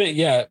haven't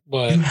yet,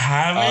 but you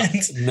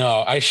haven't.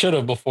 No, I should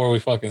have before we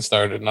fucking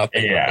started. Not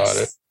thinking about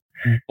it,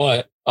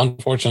 but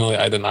unfortunately,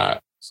 I did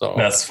not. So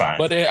that's fine.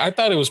 But I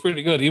thought it was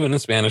pretty good, even in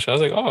Spanish. I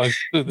was like, oh,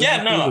 dude, this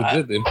is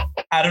legit, dude.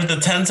 Out of the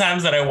 10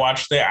 times that I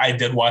watched it, I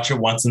did watch it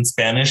once in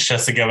Spanish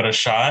just to give it a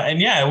shot,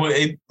 and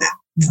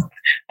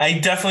I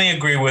definitely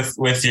agree with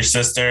your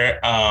sister.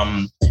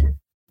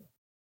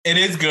 It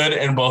is good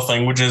in both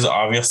languages,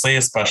 obviously,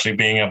 especially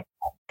being a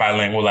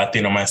bilingual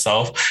Latino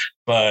myself.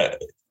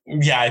 But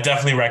yeah, I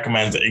definitely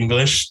recommend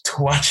English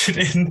to watch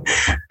it in,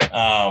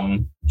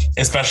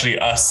 especially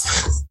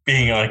us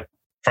being like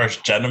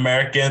first gen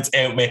Americans.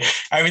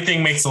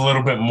 Everything makes a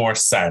little bit more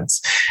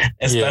sense,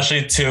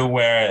 especially to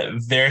where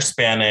their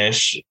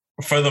Spanish,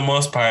 for the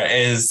most part,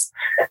 is.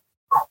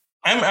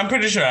 I'm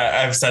pretty sure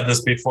I've said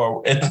this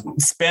before.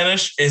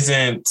 Spanish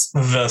isn't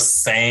the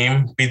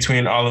same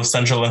between all of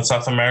Central and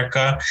South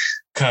America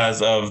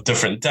because of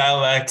different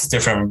dialects,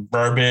 different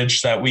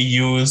verbiage that we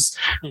use.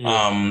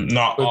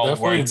 Not but all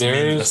words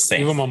mean the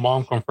same. Even my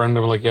mom confirmed,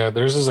 they were like, yeah,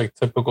 theirs is like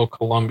typical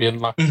Colombian.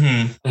 Like,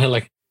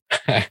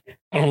 I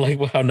don't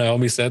like how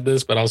Naomi said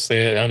this, but I'll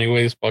say it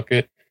anyways. Fuck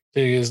it.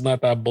 It's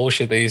not that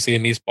bullshit that you see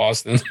in East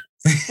Boston.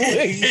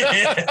 Like,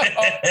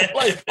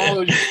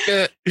 oh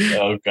shit!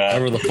 Oh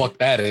god! Whatever the fuck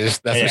that is.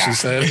 That's what she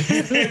said.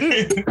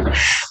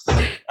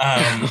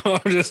 I'm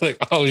just like,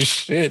 oh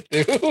shit,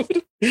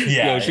 dude.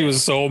 Yeah, she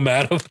was so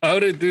mad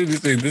about it, dude.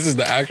 This is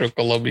the actual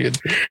Colombian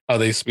how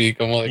they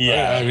speak. I'm like,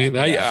 I mean,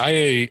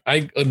 I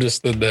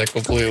understood that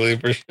completely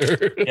for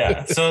sure.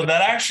 Yeah. So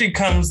that actually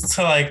comes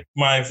to like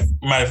my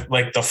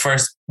like the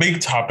first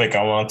big topic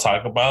I want to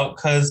talk about,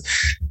 because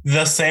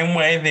the same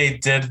way they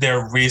did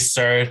their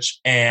research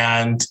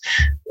and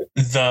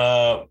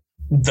the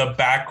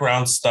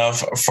background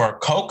stuff for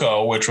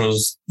Coco, which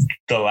was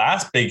the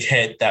last big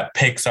hit that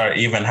Pixar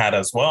even had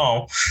as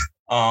well.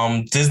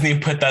 Disney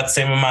put that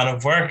same amount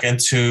of work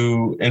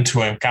into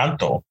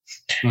Encanto.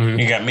 You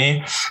get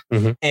me?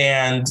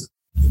 And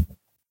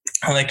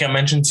like I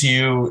mentioned to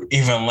you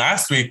even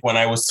last week when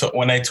I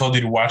told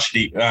you to watch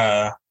it,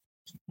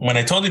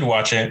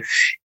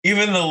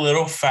 even the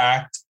little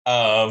fact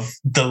of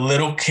the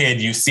little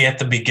kid you see at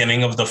the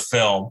beginning of the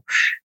film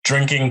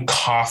drinking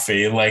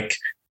coffee, like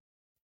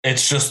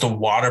it's just a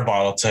water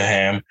bottle to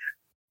him,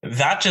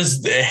 that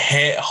just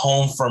hit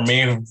home for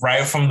me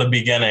right from the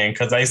beginning,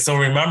 because I still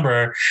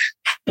remember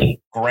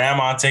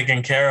grandma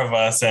taking care of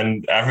us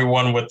and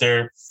everyone with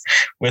their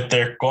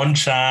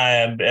concha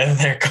and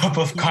their cup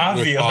of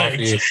coffee. Like,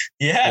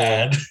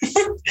 yeah.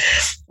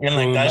 And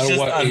like, that's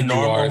just a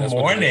normal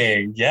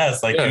morning.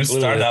 Yes. Like you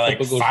start at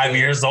like 5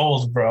 years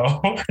old,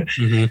 bro.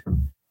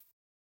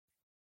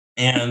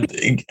 And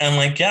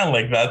like, yeah,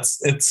 like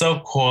it's so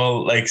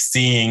cool. Like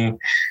seeing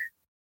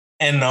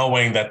and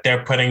knowing that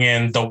they're putting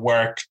in the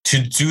work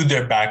to do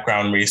their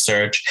background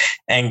research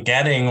and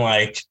getting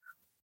like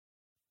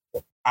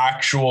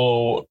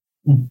actual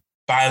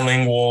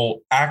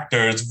bilingual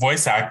actors,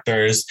 voice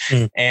actors,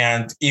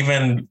 and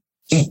even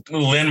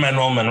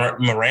Lin-Manuel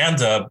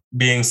Miranda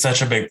being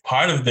such a big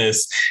part of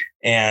this,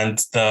 and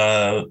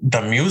the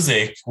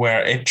music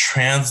where it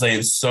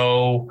translates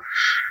so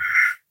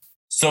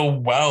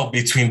well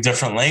between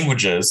different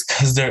languages.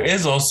 Because there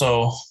is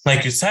also,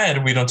 like you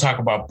said, we don't talk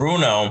about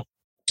Bruno.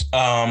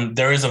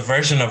 There is a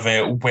version of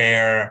it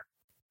where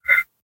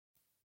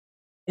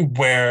it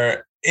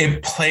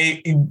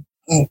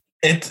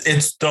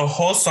it's the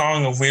whole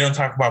song of We Don't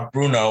Talk About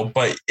Bruno,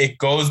 but it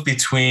goes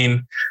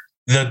between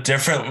the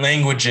different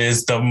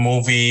languages the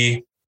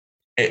movie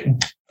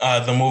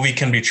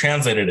can be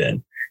translated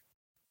in.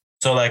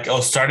 So like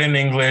it'll start in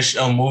English,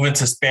 it'll move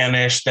into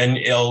Spanish, then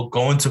it'll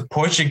go into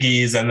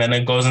Portuguese, and then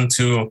it goes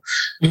into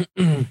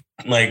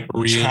like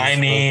Korean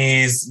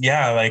Chinese,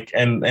 like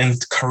and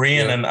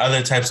Korean and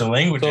other types of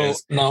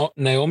languages. So now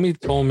Naomi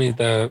told me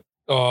that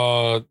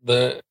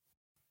the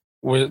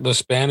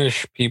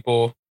Spanish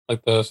people,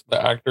 like the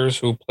actors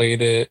who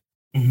played it,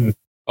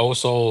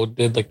 also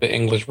did like the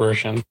English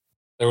version.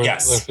 So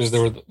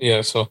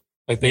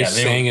like they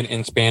sang it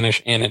in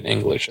Spanish and in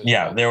English.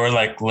 They were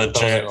like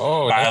legit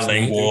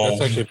bilingual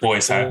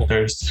voice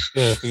actors.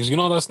 Yeah, because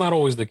that's not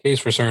always the case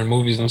for certain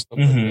movies and stuff.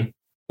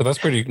 But that's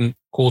pretty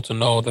cool to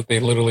know that they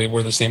literally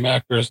were the same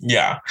actors.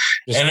 Yeah,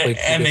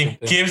 and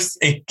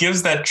it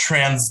gives that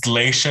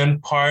translation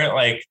part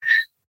like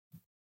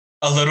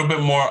a little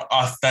bit more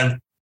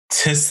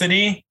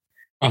authenticity.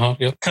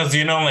 Because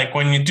like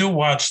when you do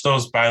watch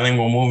those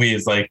bilingual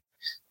movies, like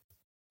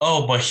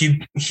oh, but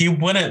he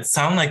wouldn't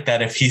sound like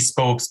that if he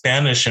spoke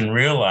Spanish in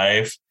real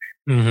life.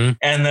 Mm-hmm.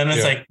 And then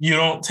it's like, you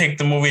don't take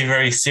the movie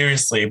very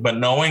seriously. But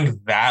knowing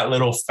that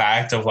little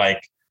fact of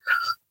like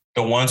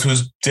the ones who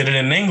did it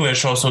in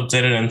English also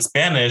did it in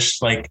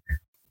Spanish, like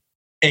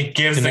it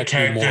gives the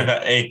character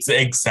that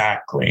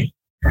exactly.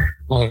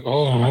 Like,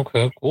 oh,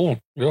 okay, cool.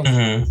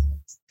 Yeah.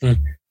 Mm-hmm.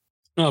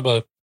 No,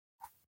 but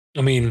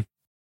I mean,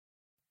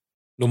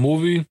 the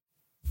movie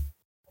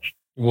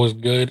was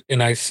good,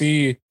 and I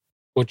see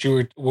what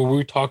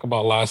we talked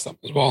about last time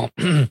as well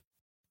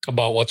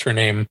about what's her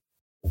name.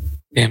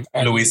 Damn,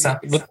 Luisa.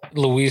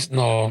 Louise,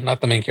 no,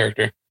 not the main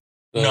character.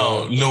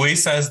 No,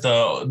 Luisa is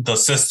the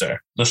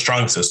sister, the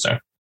strong sister.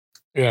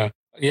 Yeah,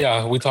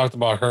 we talked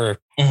about her.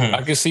 Mm-hmm.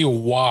 I can see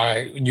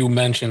why you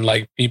mentioned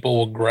like people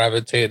will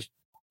gravitate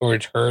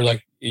towards her,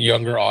 like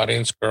younger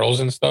audience, girls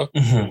and stuff.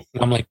 Mm-hmm.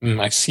 And I'm like,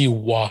 I see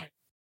why.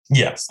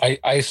 Yes,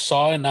 I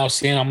saw it now.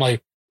 Seeing, I'm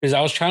like, because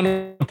I was trying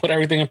to put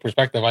everything in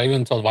perspective. I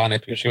even told Vanya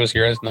because she was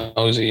here as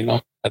nosy, you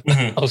know.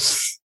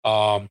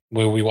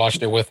 We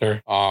watched it with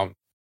her.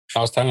 I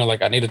was telling her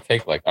like I need to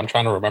take like I'm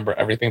trying to remember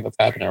everything that's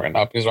happening right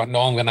now because I know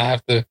I'm gonna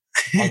have to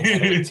talk about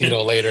it with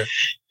Tito later.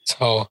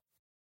 So,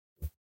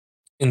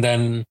 and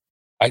then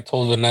I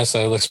told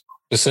Vanessa like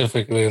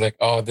specifically like,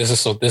 oh, this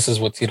is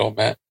what Tito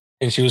meant,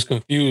 and she was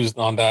confused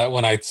on that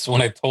when I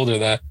told her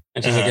that,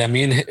 and she's like, yeah,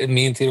 me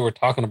and Tito were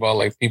talking about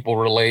like people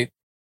relate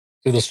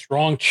to the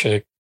strong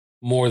chick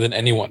more than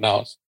anyone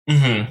else.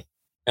 Mm-hmm.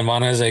 And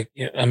Vanessa's like,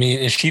 yeah, I mean,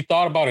 and she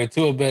thought about it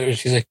too a bit, and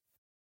she's like,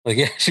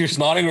 yeah, she was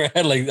nodding her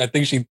head. Like, I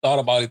think she thought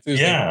about it too.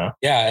 Yeah. Like,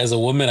 yeah, as a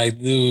woman, I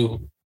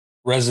do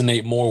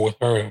resonate more with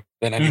her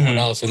than anyone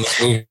else in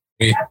this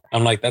movie.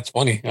 I'm like, that's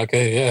funny.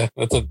 Okay, yeah,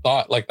 that's a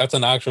thought. Like, that's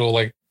an actual,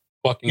 like,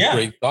 fucking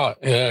great thought.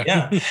 Yeah.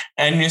 Yeah.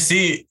 And you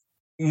see,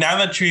 now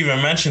that you even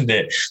mentioned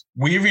it,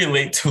 we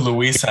relate to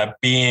Luisa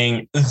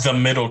being the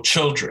middle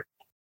children.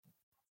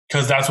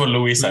 Because that's what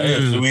Luisa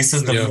is.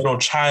 Luisa's the middle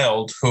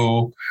child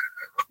who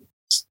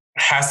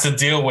has to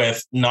deal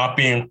with not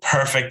being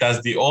perfect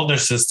as the older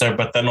sister,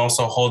 but then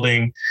also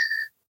holding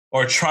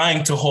or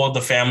trying to hold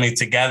the family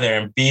together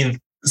and be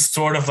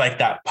sort of like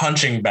that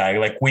punching bag,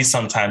 like we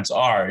sometimes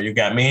are. You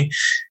get me?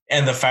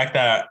 And the fact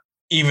that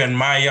even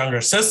my younger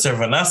sister,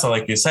 Vanessa,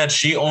 like you said,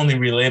 she only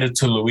related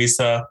to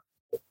Luisa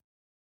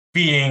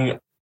being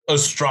a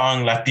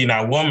strong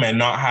Latina woman,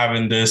 not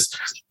having this,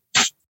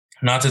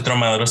 not to throw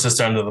my little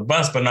sister under the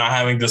bus, but not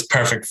having this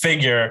perfect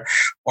figure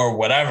or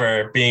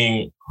whatever,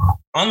 being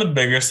on the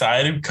bigger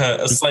side,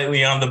 because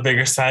slightly on the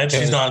bigger side.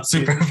 She's not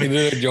super. She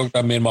did a joke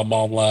that made my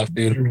mom laugh,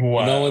 dude.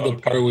 Wow. You know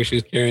the part where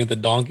she's carrying the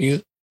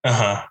donkeys?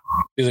 Uh-huh.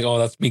 She's like, oh,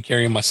 that's me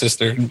carrying my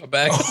sister in my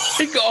back.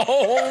 Like,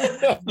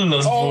 oh,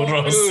 Los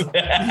burros.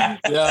 Yeah,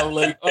 I'm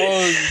like,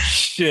 oh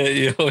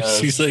shit, yo.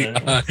 She's like,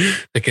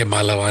 look at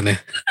my lavane.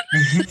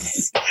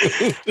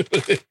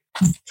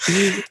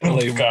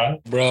 Like,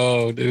 God,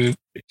 bro, dude.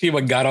 She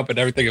even got up and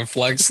everything and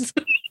flexed.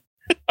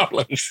 I'm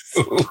like,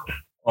 ooh.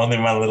 Only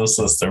my little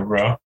sister,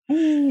 bro.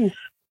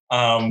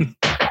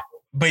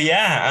 But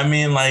yeah, I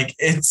mean, like,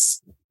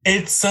 it's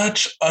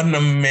such an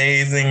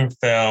amazing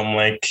film.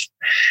 Like,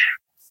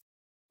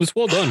 it's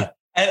well done.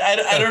 I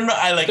don't know.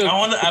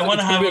 I want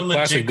to have a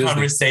legit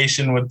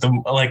conversation with the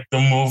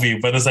movie,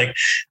 but it's like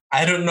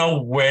I don't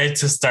know where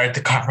to start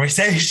the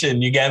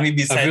conversation. You get me?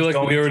 Besides I feel like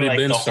going we already to, like,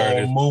 been the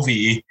started. whole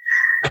movie.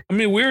 I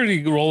mean, we're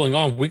already rolling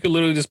on. We could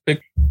literally just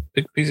pick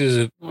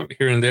pieces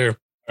here and there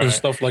and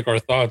stuff like our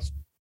thoughts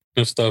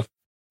and stuff.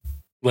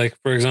 Like,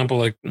 for example,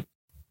 like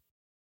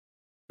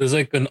there's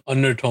like an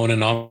undertone in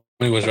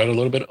was read a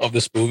little bit of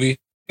this movie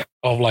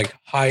of like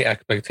high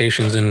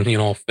expectations in, you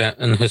know,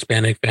 in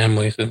Hispanic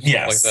families and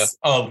stuff like that.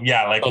 Oh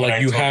yeah, like, so,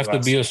 like you have to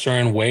be a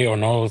certain way or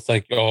no. It's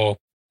like, oh,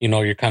 you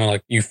know, you're kind of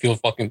like you feel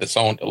fucking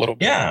disowned a little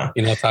bit. Yeah,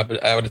 you know, type of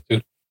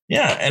attitude.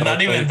 Yeah, and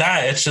not even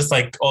that. It's just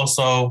like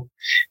also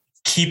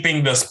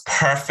keeping this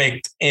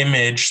perfect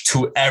image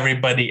to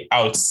everybody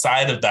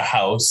outside of the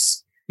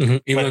house. Mm-hmm.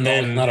 Even though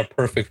it's not a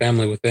perfect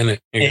family within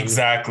it.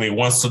 Exactly.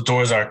 Once the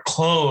doors are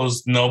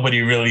closed,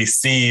 nobody really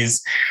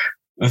sees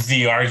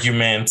the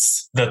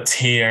arguments, the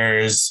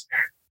tears,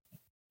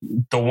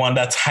 the one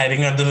that's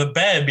hiding under the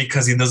bed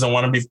because he doesn't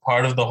want to be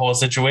part of the whole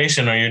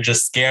situation, or you're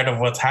just scared of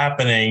what's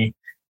happening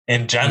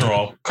in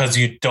general because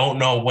you don't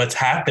know what's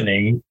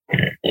happening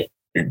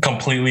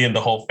completely in the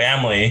whole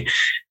family.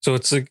 So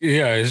it's like,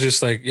 yeah, it's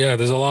just like, yeah,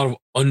 there's a lot of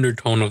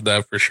undertone of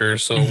that for sure.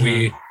 So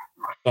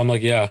I'm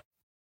like, yeah,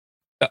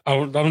 that's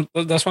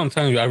what I'm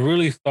telling you. I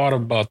really thought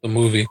about the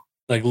movie,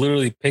 like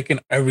literally picking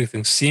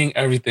everything, seeing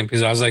everything,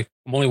 because I was like,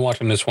 I'm only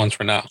watching this once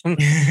for now.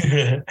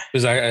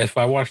 Because if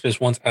I watch this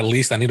once, at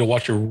least I need to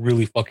watch it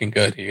really fucking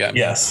good. You got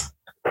me? Yes.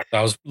 So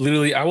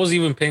I was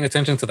even paying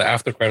attention to the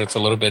after credits a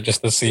little bit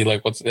just to see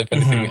like if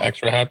anything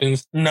extra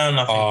happens. No,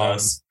 nothing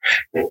does.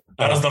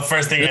 That was the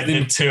first thing I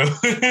did too.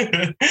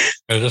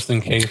 Just in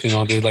case, you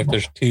know, dude, like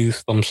there's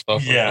teeth, some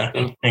stuff. Yeah,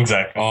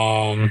 exactly.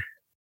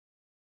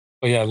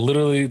 But yeah,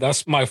 literally,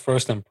 that's my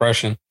first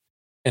impression.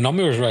 And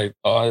Amir was right.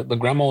 The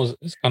grandma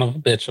is kind of a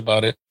bitch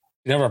about it.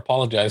 never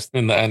apologized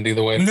in the end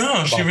either way.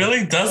 No, she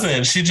really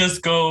doesn't. She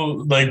just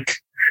go like,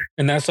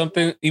 and that's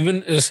something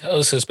even as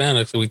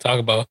Hispanics that we talk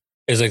about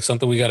is like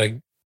something we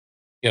gotta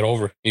get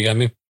over. You got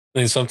me?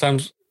 And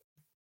sometimes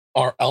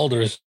our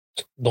elders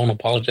don't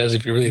apologize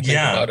if you really think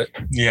about it.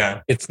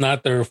 Yeah, it's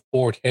not their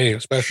forte,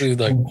 especially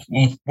like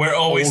we're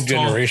always old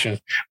generation.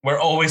 We're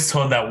always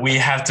told that we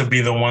have to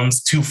be the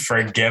ones to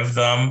forgive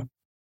them,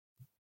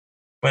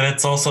 but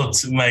it's also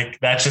like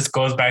that just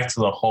goes back to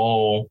the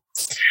whole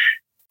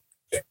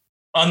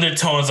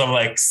undertones of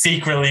like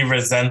secretly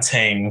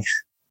resenting.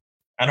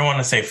 I don't want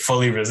to say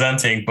fully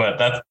resenting, but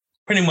that's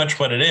pretty much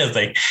what it is.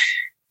 Like,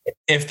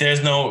 if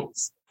there's no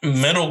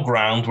middle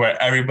ground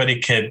where everybody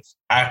could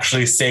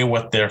actually say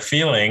what they're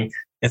feeling,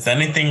 is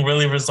anything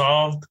really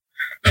resolved?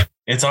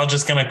 It's all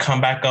just going to come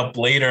back up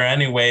later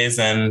anyways,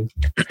 and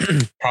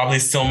probably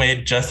still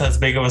made just as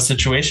big of a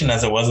situation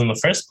as it was in the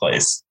first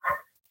place.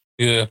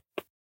 Yeah.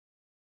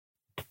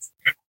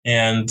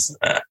 And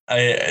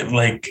I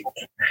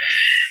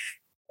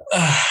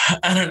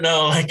don't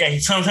know, like I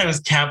sometimes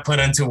can't put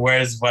into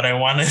words what I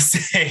want to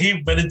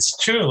say, but it's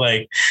true.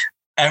 Like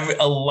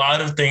a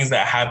lot of things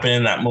that happen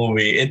in that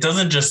movie, it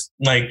doesn't just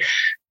like,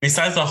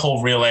 besides the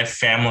whole real life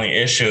family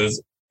issues,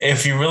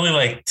 if you really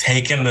like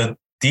take in the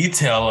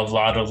detail of a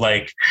lot of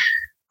like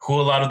who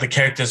a lot of the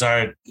characters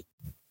are,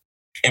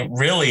 it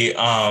really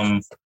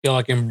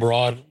like in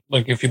broad,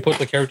 like if you put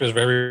the characters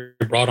very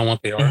broad on what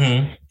they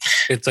are,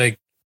 it's like,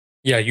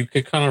 yeah, you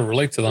could kind of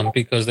relate to them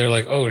because they're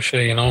like, oh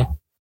shit, you know.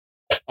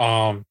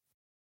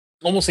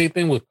 Almost same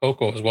thing with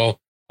Coco as well.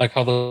 Like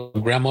how the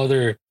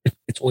grandmother,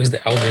 it's always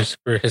the elders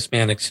for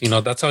Hispanics. You know,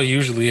 that's how it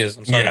usually is.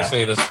 I'm sorry to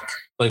say this.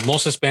 Like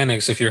most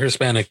Hispanics, if you're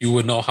Hispanic, you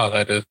would know how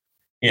that is.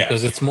 Yeah.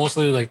 Because it's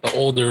mostly like the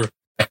older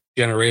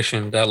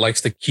generation that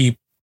likes to keep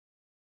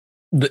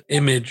the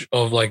image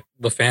of like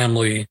the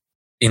family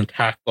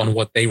intact on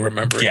what they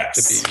remember it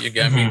to be. You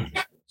get me?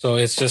 So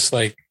it's just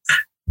like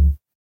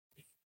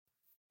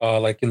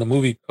in the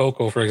movie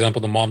Coco, for example,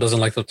 the mom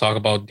doesn't like to talk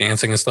about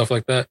dancing and stuff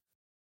like that.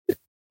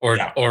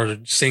 Or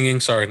singing,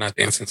 sorry, not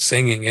dancing,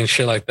 singing and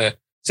shit like that.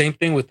 Same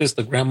thing with this.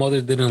 The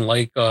grandmother didn't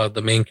like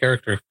the main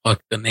character.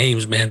 Fuck the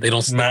names, man. They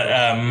don't.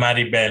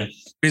 Maribel.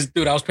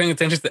 Dude, I was paying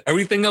attention to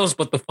everything else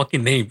but the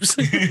fucking names.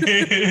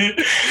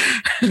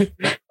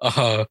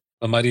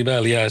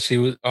 Maribel, yeah, she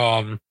was.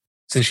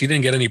 Since she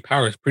didn't get any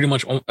powers, pretty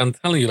much, I'm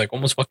telling you, like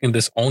almost fucking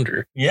disowned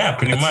her. Yeah,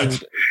 pretty much.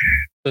 So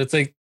it's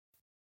like,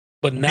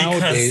 but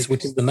nowadays,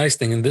 which is the nice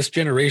thing in this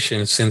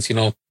generation, since you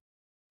know,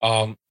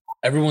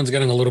 everyone's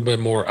getting a little bit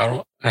more,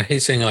 I hate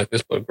saying it like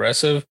this, but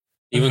aggressive.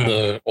 Even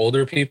the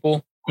older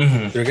people,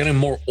 they're getting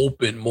more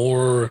open,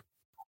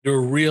 they're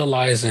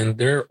realizing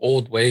their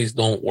old ways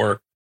don't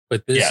work.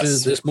 But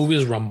this movie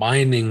is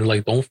reminding,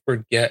 like, don't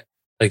forget,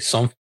 like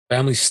some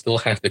families still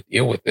have to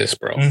deal with this,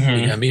 bro. You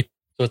know what I mean?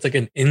 So it's like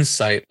an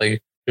insight.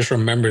 Like, just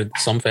remember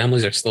some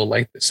families are still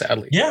like this,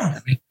 sadly. Yeah. You know what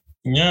I mean?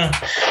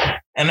 Yeah.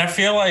 And I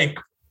feel like,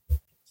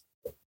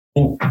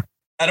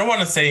 I don't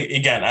want to say,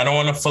 again, I don't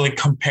want to fully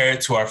compare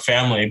it to our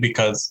family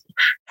because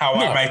how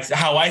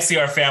I see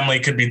our family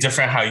could be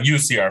different how you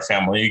see our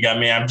family. You got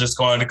me? I'm just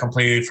going to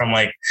completely from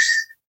like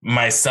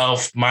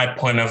myself, my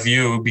point of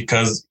view,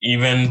 because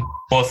even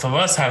both of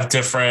us have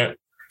different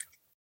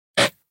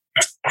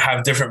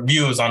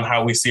views on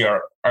how we see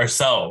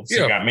ourselves.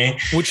 You got me?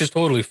 Which is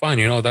totally fine.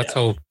 You know, that's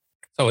how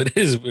it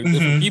is with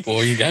different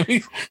people. You got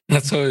me?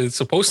 That's how it's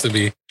supposed to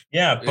be.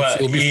 Yeah, but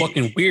it'll be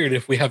fucking weird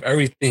if we have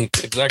everything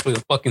exactly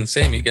the fucking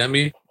same. You get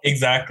me?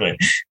 Exactly.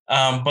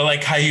 But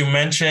like how you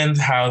mentioned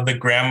how the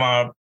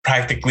grandma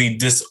practically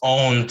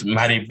disowned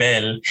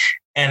Maribel,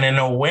 and in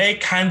a way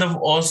kind of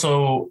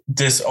also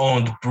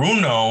disowned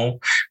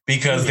Bruno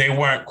because they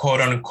weren't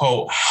quote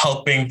unquote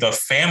helping the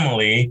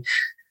family.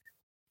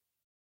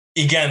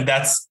 Again,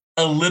 that's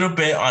a little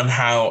bit on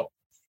how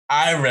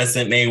I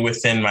resonate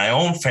within my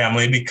own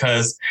family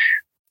because,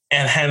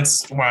 and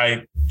hence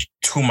why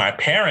to my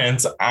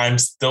parents, I'm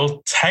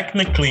still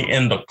technically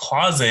in the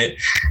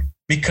closet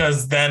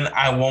because then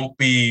I won't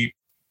be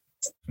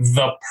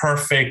the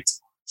perfect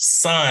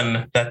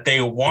son that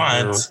they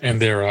want in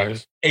their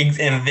eyes.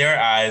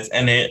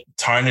 And it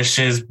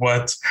tarnishes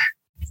what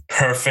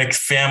perfect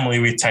family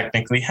we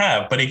technically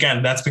have. But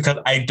again, that's because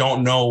I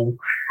don't know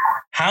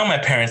how my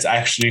parents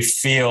actually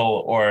feel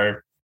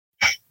or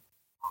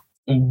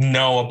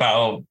know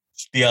about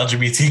the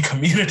LGBT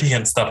community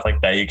and stuff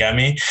like that. You got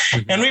me?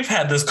 And we've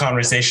had this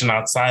conversation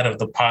outside of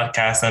the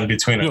podcast and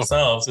between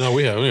ourselves. No,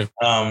 we have.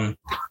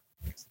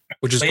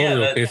 Which is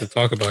totally okay to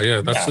talk about.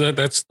 Yeah,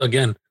 that's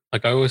again,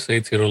 like I always say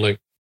to you, like,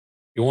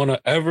 you want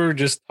to ever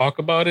just talk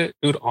about it,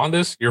 dude, on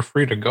this, you're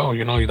free to go.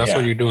 You know, that's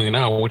what you're doing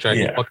now, which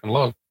I fucking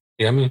love.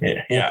 You know what I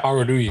mean? More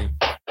power to you.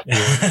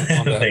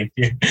 Thank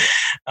you.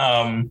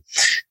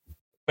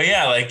 But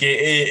yeah, like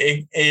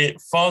it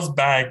falls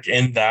back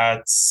in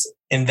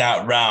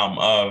that realm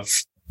of,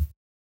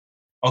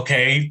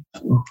 okay,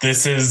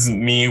 this is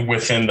me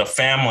within the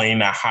family.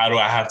 Now, how do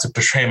I have to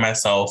portray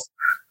myself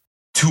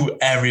to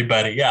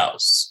everybody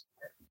else?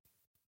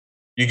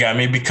 You got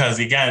me? Because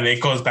again,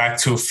 it goes back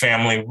to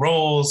family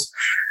roles,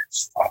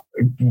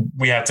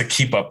 we had to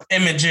keep up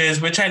images,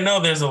 which I know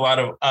there's a lot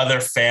of other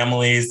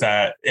families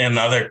that in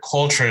other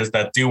cultures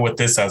that deal with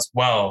this as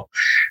well.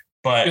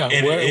 But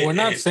yeah, we're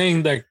not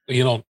saying that,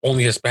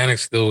 only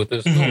Hispanics deal with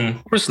this. No,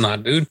 of course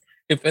not, dude.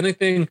 If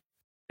anything,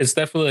 it's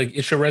definitely like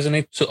it should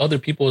resonate to other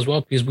people as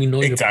well, because we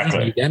know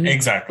exactly.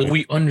 Exactly.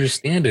 We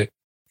understand it.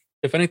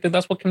 If anything,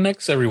 that's what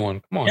connects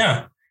everyone. Come on.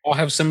 Yeah. All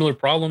have similar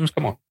problems.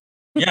 Come on.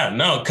 Yeah,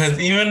 no, because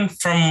even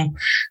from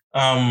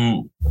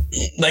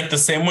like the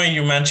same way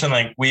you mentioned,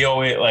 like we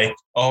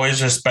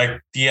always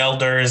respect the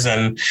elders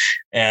and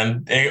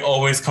it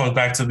always comes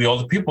back to the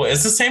older people.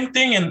 It's the same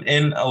thing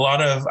in a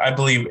lot of, I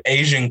believe,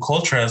 Asian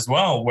culture as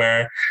well,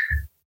 where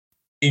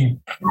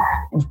in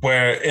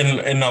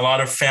a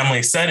lot of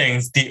family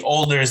settings, the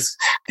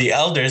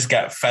elders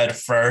get fed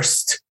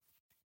first,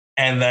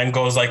 and then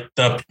goes like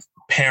the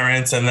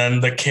parents and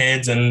then the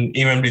kids, and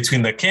even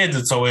between the kids,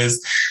 it's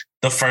always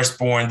the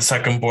firstborn, the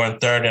secondborn,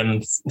 third,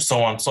 and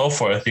so on and so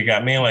forth. You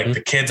got me? Like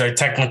the kids are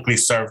technically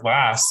served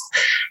last.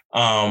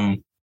 But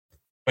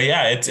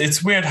yeah,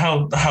 it's weird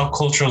how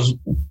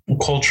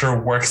culture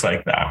works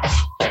like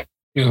that.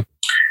 Yeah,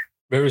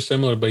 very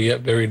similar, but yet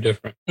very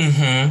different.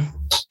 Mm-hmm.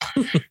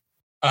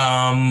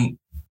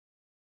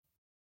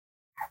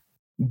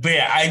 But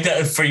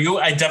yeah, for you,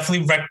 I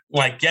definitely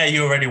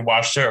you already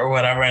watched it or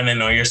whatever, and I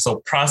know you're still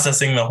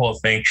processing the whole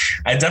thing.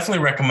 I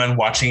definitely recommend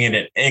watching it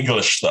in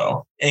English,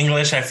 though.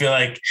 English, I feel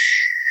like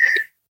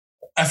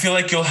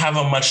you'll have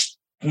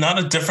not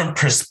a different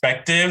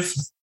perspective,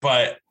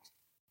 but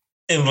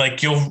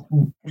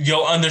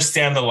you'll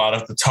understand a lot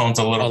of the tones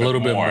a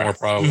little bit more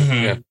probably.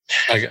 Mm-hmm.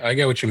 Yeah, I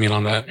get what you mean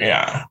on that.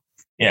 Yeah.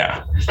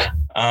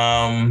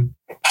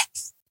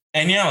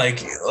 And yeah,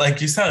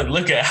 like you said,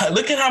 look at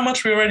how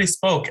much we already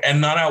spoke,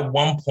 and not at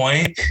one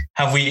point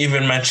have we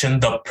even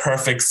mentioned the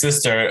perfect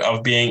sister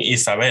of being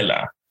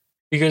Isabela.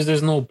 Because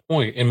there's no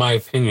point, in my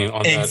opinion,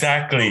 on that.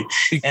 Exactly.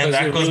 Because and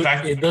that goes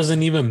back. It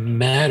doesn't even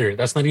matter.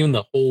 That's not even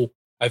the whole.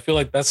 I feel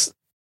like that's.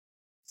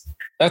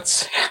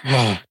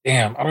 Damn,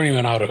 I don't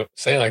even know how to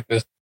say it like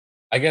this.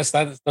 I guess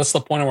that's the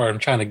point where I'm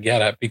trying to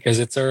get at, because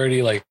it's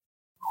already like.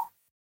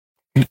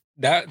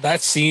 That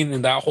scene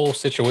and that whole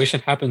situation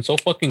happened so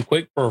fucking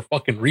quick for a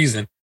fucking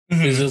reason.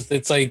 Mm-hmm.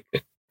 It's like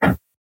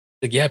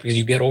yeah, because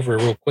you get over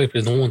it real quick,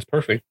 because no one's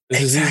perfect. It's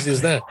as easy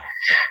as that.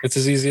 It's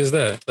as easy as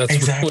that.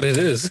 That's what it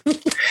is.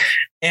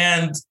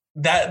 And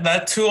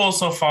that too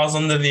also falls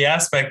under the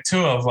aspect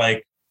too of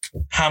like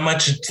how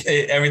much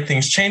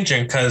everything's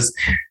changing. Because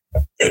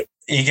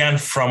again,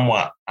 from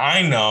what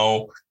I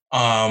know,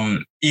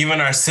 even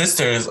our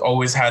sisters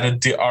always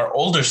had to our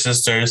older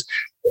sisters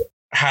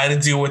had to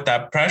deal with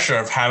that pressure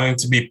of having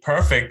to be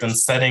perfect and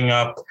setting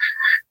up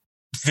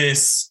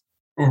this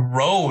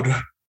road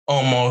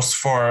almost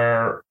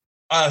for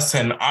us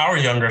and our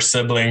younger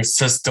siblings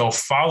to still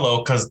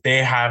follow, because they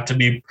have to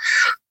be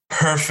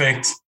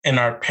perfect in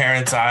our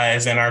parents'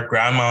 eyes and our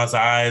grandma's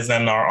eyes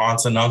and our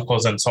aunts and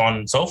uncles and so on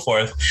and so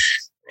forth.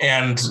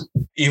 And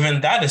even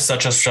that is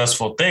such a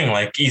stressful thing,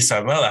 like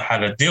Isabela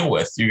had to deal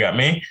with. You got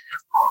me?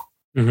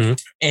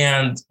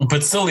 Mm-hmm.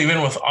 But still,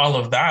 even with all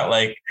of that,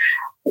 like,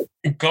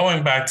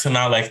 going back to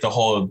now, like the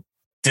whole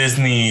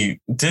Disney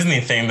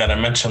thing that I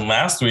mentioned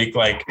last week,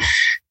 like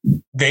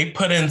they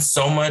put in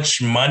so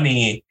much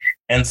money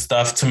and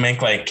stuff to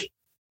make, like,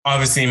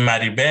 obviously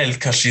Maribel,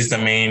 because she's the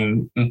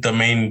main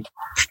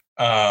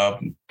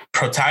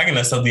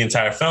protagonist of the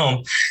entire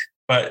film,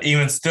 but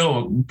even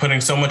still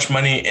putting so much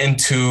money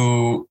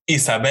into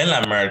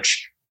Isabela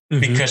merch,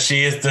 because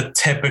she is the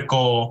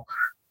typical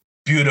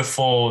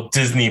beautiful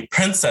Disney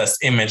princess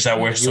image that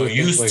we're so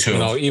used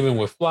to. Even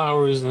with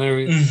flowers and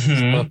everything.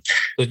 Stuff.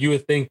 So you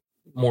would think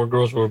more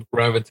girls would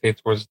gravitate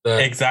towards that.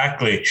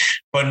 Exactly.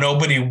 But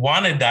nobody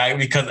wanted that,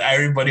 because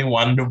everybody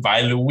wanted to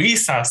buy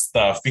Luisa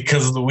stuff,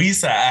 because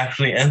Luisa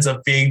actually ends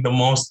up being the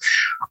most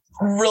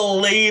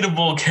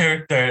relatable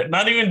character.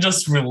 Not even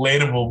just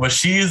relatable, but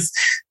she's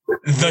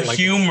the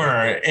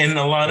humor in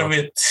a lot of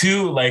it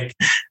too. Like,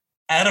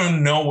 out of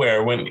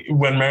nowhere, when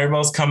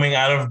Maribel's coming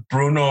out of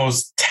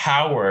Bruno's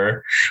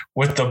tower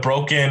with the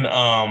broken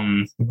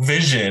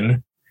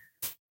vision,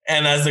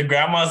 and as the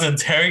grandma's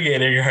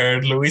interrogating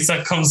her,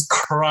 Luisa comes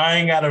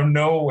crying out of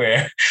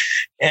nowhere.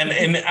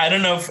 And I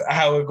don't know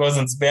how it goes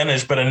in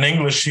Spanish, but in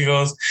English she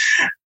goes,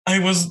 "I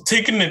was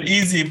taking it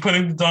easy,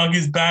 putting the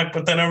donkeys back,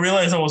 but then I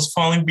realized I was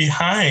falling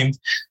behind.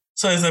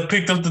 So as I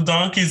picked up the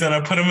donkeys and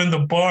I put them in the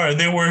bar,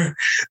 they were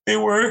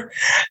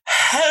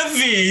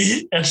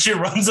heavy." And she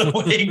runs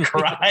away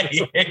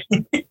crying.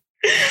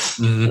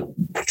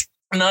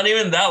 Not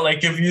even that.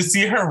 Like, if you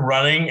see her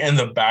running in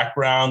the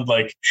background,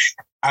 like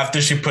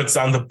after she puts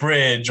on the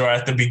bridge or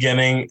at the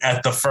beginning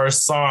at the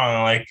first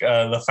song, like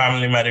the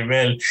Family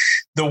Maribel,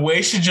 the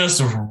way she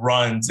just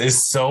runs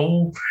is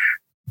so,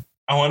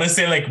 I want to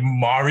say, like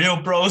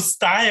Mario Bros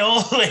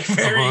style, like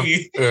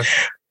very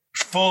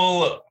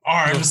full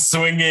arms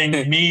swinging,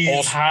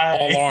 knees high.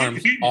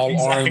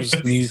 All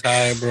arms, knees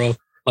high, bro.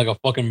 Like a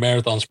fucking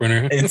marathon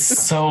sprinter. It's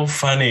so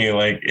funny.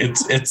 Like,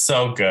 it's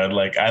so good.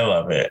 Like, I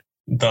love it.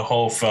 The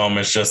whole film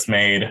is just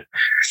made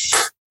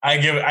I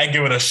give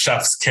it a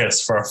chef's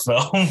kiss for a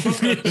film.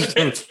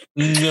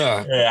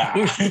 Yeah.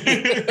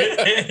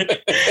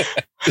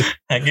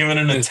 I give it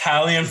an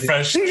Italian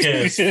fresh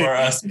kiss for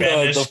a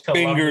Spanish the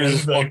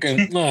fingers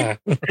fucking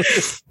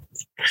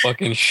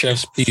fucking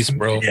chef's piece,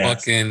 bro.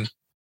 Yes. Fucking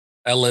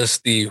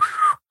LSD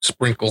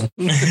sprinkle.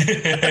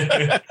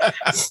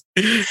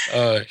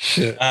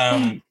 Shit.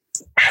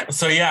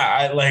 So yeah,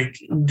 I like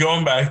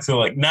going back to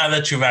like now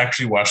that you've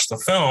actually watched the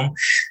film,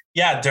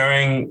 yeah,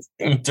 during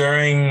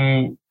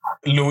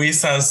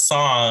Luisa's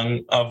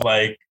song of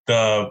like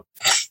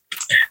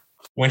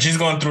when she's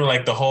going through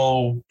like the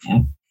whole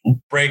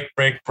break,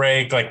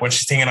 like when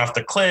she's hanging off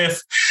the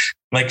cliff,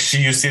 like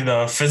you see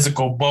the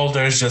physical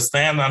boulders just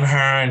land on her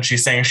and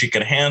she's saying she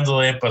could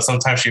handle it, but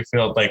sometimes she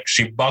feels like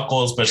she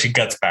buckles, but she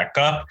gets back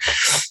up.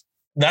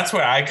 That's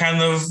where I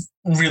kind of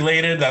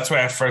related. That's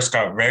where I first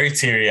got very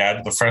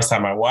teary-eyed the first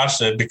time I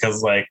watched it,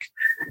 because like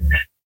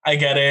I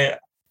get it.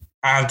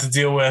 I have to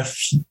deal with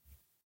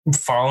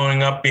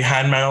following up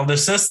behind my older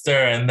sister,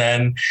 and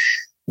then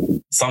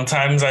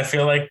sometimes I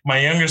feel like my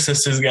younger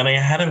sister's getting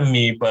ahead of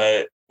me,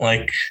 but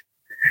like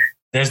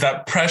there's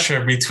that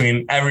pressure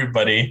between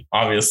everybody,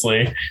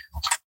 obviously.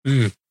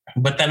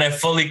 But then I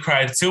fully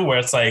cried too, where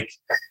it's like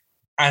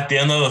at the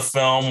end of the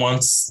film,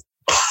 once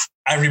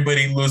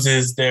everybody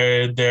loses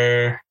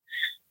their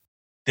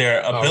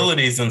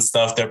abilities and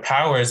stuff, their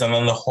powers, and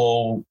then the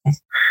whole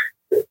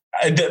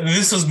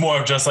this is more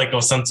of just like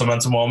a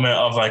sentimental moment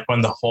of like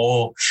when the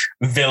whole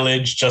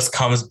village just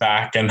comes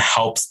back and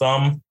helps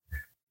them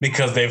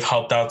because they've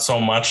helped out so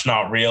much,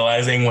 not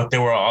realizing what they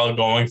were all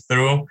going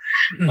through.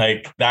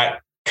 Like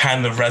that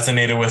kind of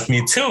resonated with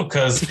me too,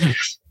 because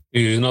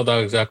you know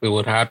that exactly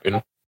what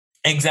happened.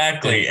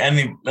 Exactly.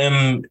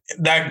 And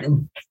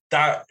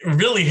that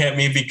really hit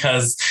me,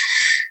 because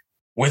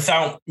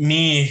without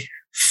me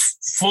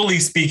fully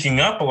speaking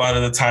up a lot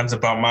of the times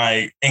about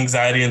my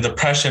anxiety and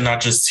depression,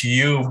 not just to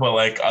you, but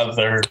like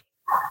other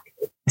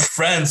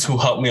friends who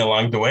helped me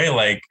along the way,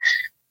 like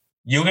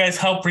you guys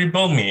helped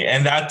rebuild me.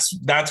 And that's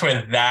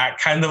where that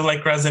kind of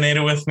like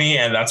resonated with me.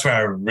 And that's where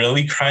I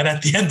really cried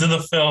at the end of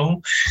the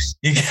film.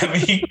 You get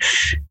me?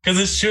 Because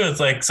it's true. It's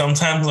like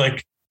sometimes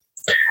like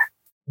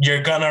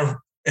you're gonna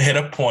hit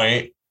a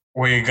point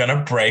where you're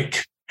gonna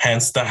break,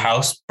 hence the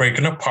house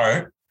breaking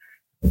apart.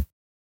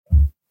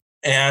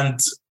 And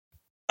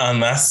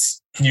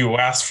unless you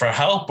ask for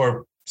help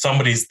or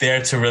somebody's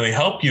there to really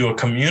help you, a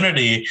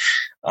community,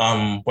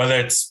 whether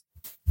it's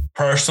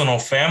personal,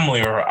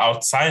 family, or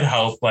outside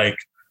help, like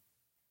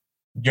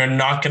you're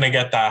not going to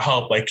get that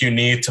help. Like you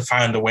need to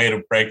find a way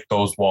to break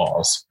those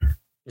walls.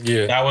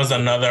 Yeah. That was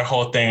another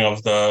whole thing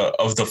of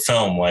the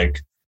film,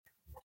 like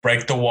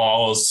break the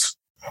walls,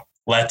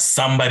 let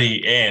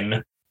somebody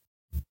in,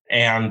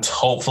 and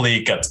hopefully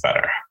it gets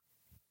better.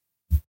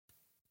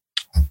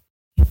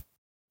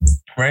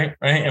 Right?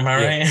 Am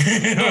I right?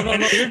 No,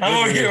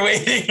 I'm over here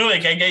waiting.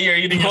 Like I get you're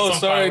eating. Oh,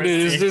 sorry,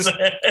 dude. It's just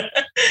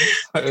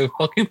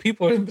fucking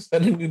people are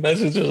sending me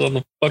messages on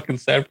the fucking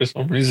side for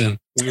some reason.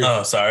 Weird.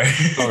 Oh, sorry.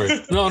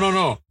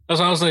 No. That's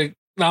why I was like,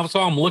 now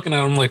I'm looking at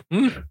it, I'm like,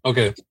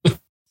 okay.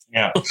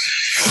 Yeah.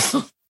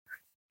 But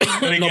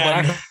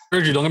I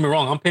heard you. Don't get me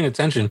wrong. I'm paying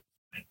attention.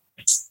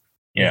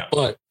 Yeah.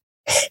 But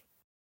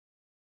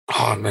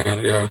oh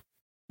man,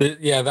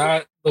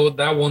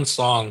 that one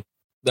song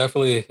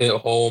definitely hit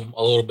home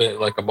a little bit,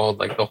 like about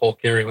like the whole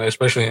carrying,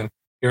 especially in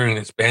hearing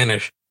in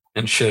Spanish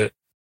and shit.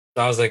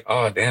 So I was like,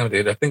 oh damn,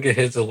 dude, I think it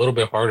hits a little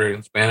bit harder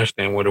in Spanish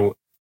than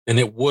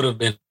it would have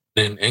been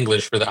in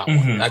English for that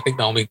one. I think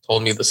Naomi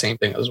told me the same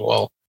thing as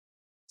well.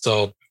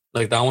 So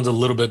like that one's a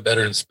little bit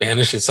better in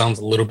Spanish. It sounds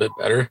a little bit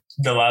better.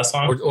 The last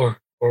song, or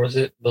was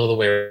it the other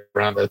way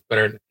around? That's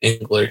better in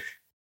English.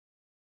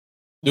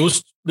 There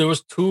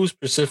was two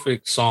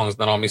specific songs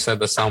that Naomi said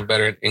that sound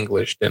better in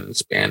English than in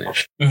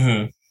Spanish.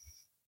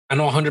 I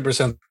know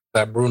 100%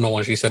 that Bruno,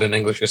 when she said in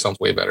English, it sounds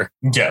way better.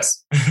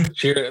 Yes.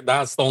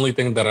 That's the only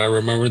thing that I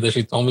remember that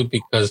she told me,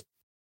 because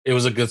it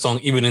was a good song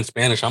even in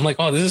Spanish. I'm like,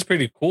 oh, this is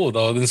pretty cool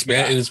though. In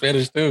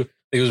Spanish too,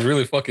 it was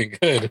really fucking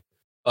good.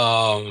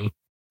 Oh,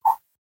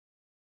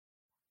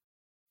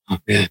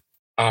 man.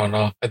 I don't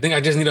know. I think I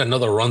just need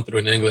another run through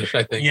in English.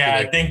 I think. Yeah,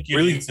 like, I think you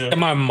really need to. get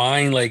my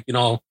mind, like,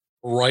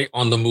 right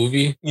on the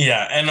movie.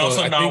 Yeah, and so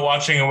also not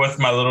watching it with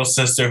my little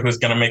sister, who's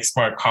gonna make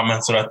smart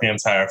comments about the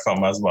entire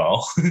film as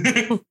well.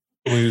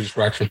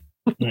 Distraction.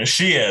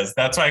 She is.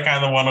 That's why I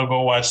kind of want to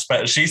go watch.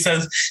 She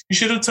says, you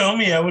should have told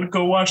me I would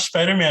go watch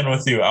Spider-Man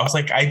with you. I was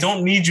like, I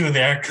don't need you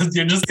there because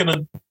you're just going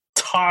to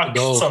talk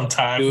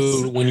sometimes.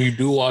 Dude, when you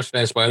do watch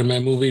that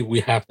Spider-Man movie, we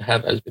have to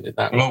have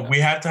that. Well, we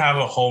have to have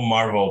a whole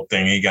Marvel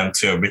thing again,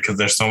 too, because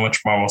there's so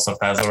much Marvel stuff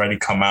that has already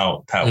come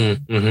out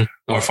that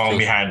we're falling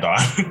behind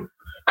on.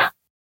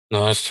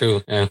 No, that's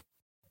true. Yeah.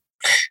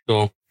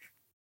 So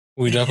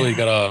we definitely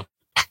gotta.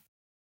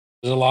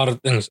 There's a lot of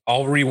things.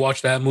 I'll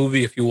rewatch that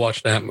movie if you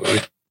watch that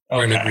movie.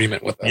 We're in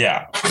agreement with that.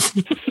 Yeah.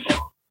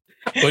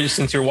 But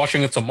since you're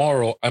watching it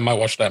tomorrow, I might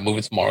watch that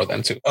movie tomorrow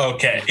then too.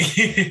 Okay.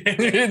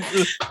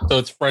 So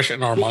it's fresh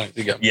in our minds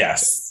again.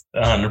 Yes.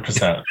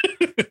 100%.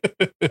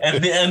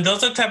 And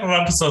those are the type of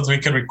episodes we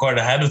could record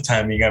ahead of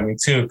time. You got me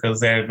too, because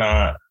they're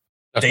not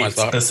date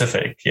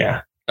specific.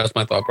 Yeah, that's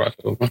my thought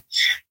process.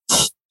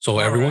 So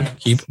everyone,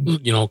 keep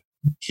your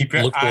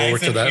look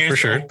forward to that for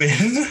sure.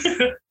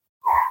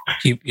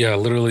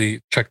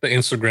 Literally check the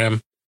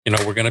Instagram.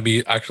 We're gonna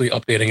be actually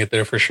updating it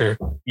there for sure.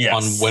 Yes.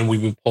 On when we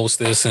would post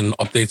this and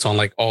updates on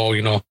like,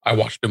 I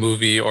watched the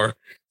movie, or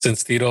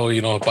since Tito,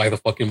 buy the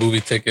fucking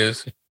movie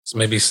tickets. So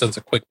maybe sends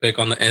a quick pic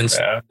on the ends.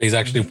 Yeah. He's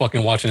actually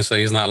fucking watching, so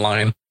he's not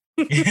lying.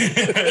 I'll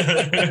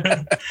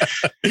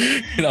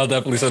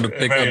definitely send a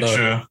pic on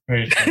the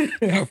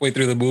halfway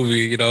through the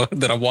movie,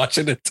 that I'm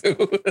watching it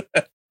too.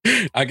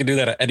 I can do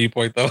that at any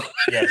point though.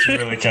 Yes, you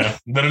really can.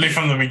 Literally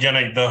from the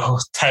beginning, the whole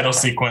title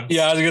sequence.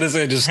 Yeah, I was gonna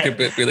say just skip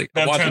it. Be like,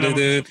 I'm watching it,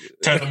 dude.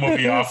 Turn the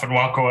movie off and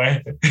walk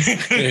away.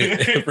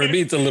 For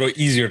me, it's a little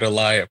easier to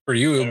lie. For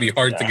you, it would be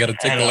hard to get a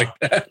ticket like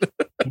that.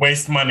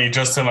 Waste money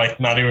just to like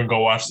not even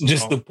go watch.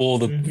 Just to pull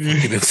the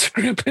fucking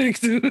Instagram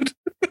pic, dude.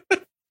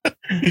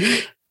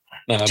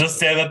 Just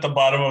stand at the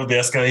bottom of the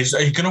escalator.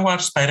 Are you gonna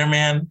watch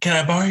Spider-Man? Can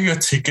I borrow your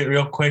ticket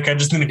real quick? I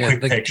just need a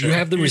quick picture. You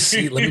have the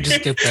receipt. Let me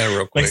just get that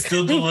real quick. Like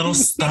still the little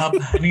stop.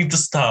 I need the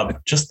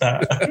stop. Just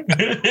that.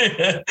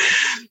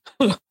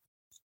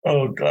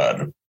 Oh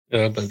God.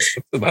 Yeah, but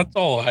that's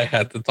all I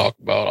had to talk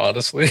about,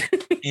 honestly.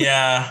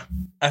 Yeah.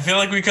 I feel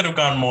like we could have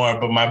gone more,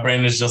 but my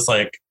brain is just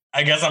like,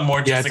 I guess I'm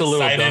more just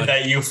excited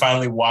that you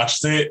finally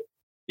watched it.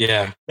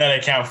 Yeah. That I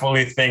can't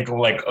fully think of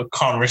like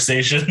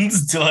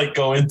conversations to like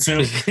go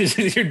into.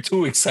 You're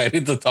too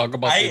excited to talk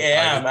about.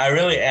 I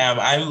really am.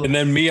 And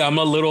then me, I'm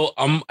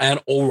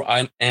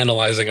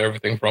analyzing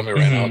everything from it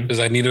right now because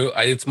I need to.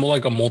 It's more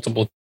like a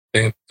multiple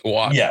thing to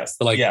watch. Yes.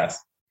 To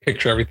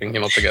picture everything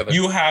together.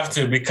 You have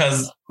to,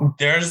 because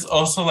there's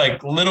also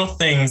like little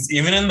things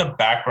even in the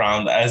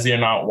background as you're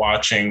not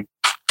watching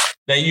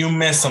that you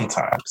miss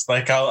sometimes.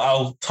 Like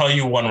I'll tell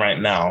you one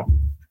right now.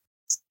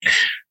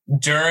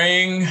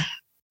 During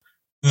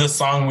the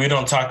song We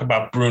Don't Talk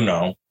About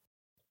Bruno,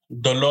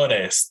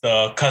 Dolores,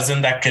 the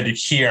cousin that could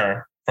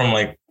hear from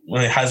like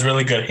has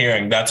really good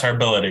hearing, that's her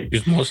ability.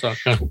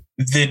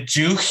 Did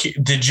you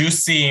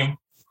see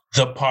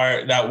the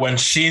part that when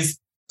she's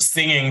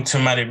singing to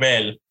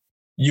Maribel,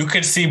 you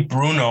could see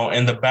Bruno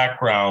in the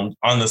background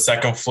on the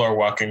second floor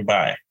walking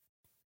by?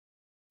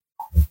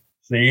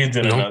 So you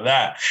didn't know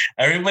that.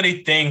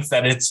 Everybody thinks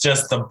that it's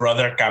just the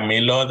brother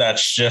Camilo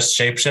that's just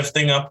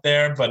shapeshifting up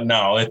there, but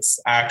no, it's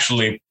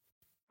actually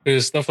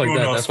there's stuff like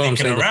Bruno that. That's what I'm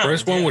saying. Around. The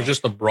first one was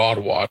just a broad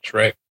watch,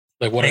 right?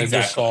 Like what I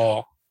just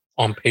saw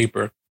on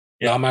paper.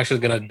 Yeah, now I'm actually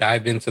gonna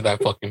dive into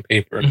that fucking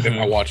paper if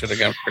I watch it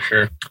again for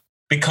sure.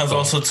 Because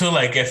also too,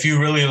 like if you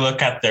really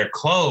look at their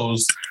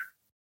clothes,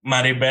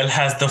 Maribel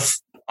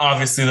has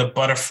obviously the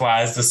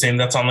butterflies, the same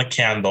that's on the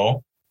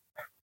candle.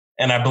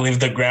 And I believe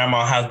the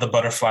grandma has the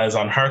butterflies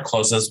on her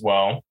clothes as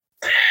well.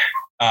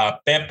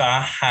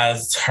 Pepa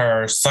has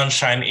her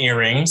sunshine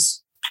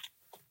earrings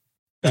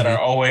that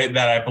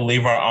I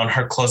believe are on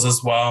her clothes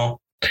as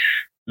well.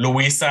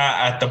 Luisa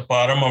at the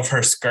bottom of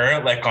her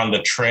skirt, like on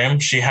the trim,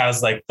 she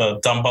has like the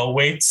dumbbell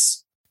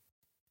weights.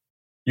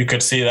 You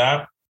could see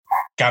that.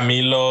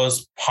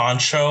 Camilo's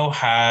poncho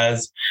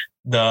has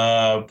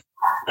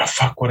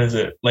what is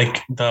it?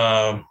 Like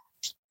the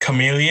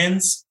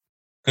chameleons.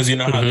 Because you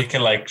know how they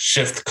can like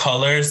shift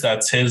colors.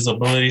 That's his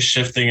ability,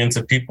 shifting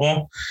into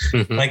people.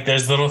 Like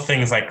there's little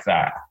things like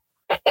that.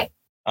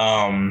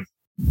 That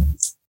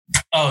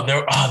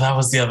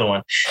was the other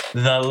one.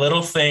 The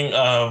little thing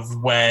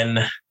of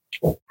when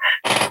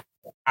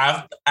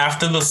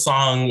after the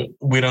song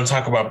We Don't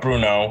Talk About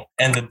Bruno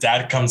and the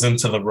dad comes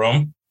into the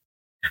room.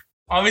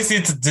 Obviously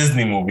it's a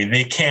Disney movie.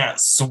 They can't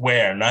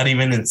swear, not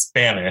even in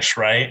Spanish,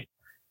 right?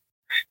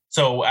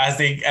 So as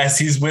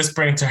he's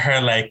whispering to her,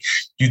 like,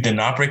 you did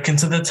not break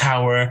into the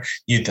tower.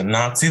 You did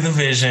not see the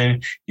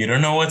vision. You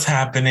don't know what's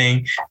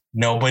happening.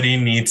 Nobody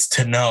needs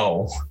to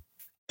know.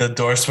 The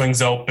door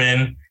swings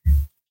open.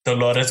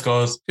 Dolores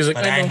goes, like,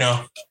 but I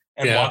know.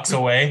 And walks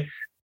away.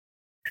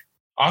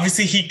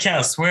 Obviously, he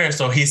can't swear.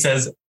 So he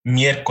says,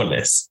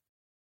 miércoles.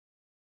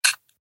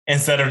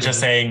 Instead of just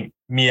saying,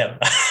 mierda.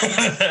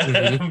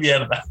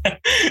 Mierda.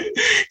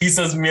 He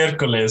says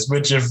miércoles,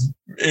 which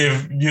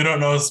if you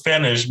don't know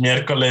Spanish,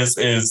 miércoles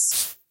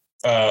is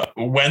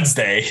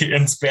Wednesday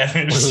in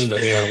Spanish.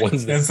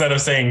 Wednesday. Instead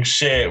of saying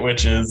shit,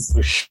 which is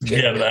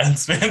mierda in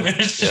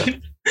Spanish. Yeah.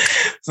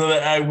 So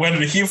that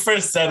when he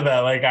first said that,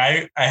 like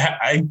I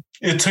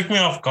it took me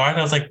off guard.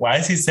 I was like, why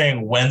is he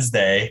saying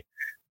Wednesday?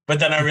 But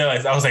then I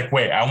realized, I was like,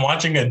 wait, I'm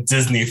watching a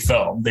Disney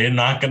film. They're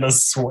not gonna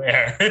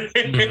swear.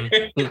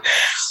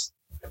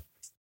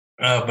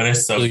 But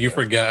it's so you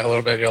forget a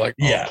little bit. You're like,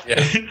 yeah.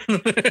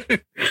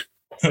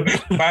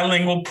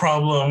 Bilingual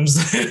problems.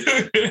 But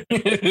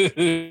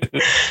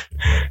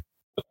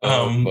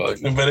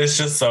it's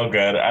just so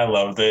good. I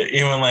loved it.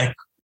 Even like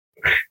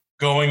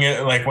going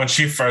in, like when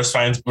she first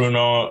finds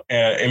Bruno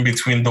in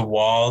between the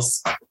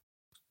walls,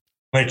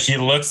 like he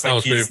looks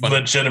like he's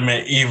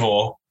legitimate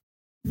evil.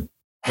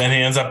 Then he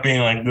ends up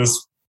being like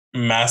this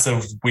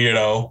massive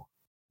weirdo.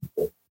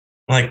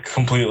 like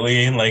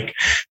completely, like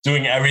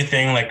doing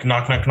everything, like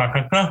knock, knock, knock,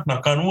 knock, knock,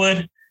 knock on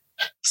wood.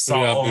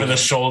 Saw over the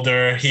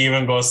shoulder. He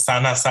even goes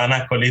sana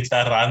sana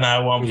colita rana at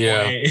one point.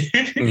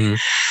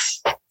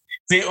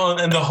 See,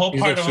 and the whole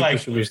part of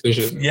like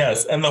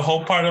yes, and the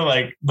whole part of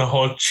like the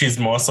whole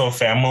Chismoso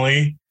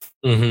family.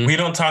 We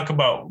don't talk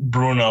about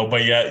Bruno,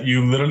 but yet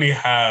you literally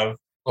have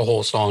a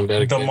whole song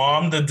dedicated. The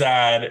mom, the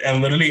dad,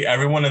 and literally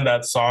everyone in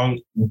that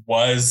song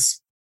was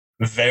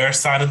their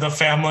side of the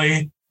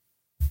family.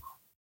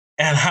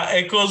 And how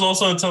it goes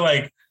also into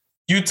like,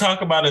 you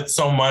talk about it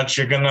so much,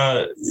 you're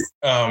gonna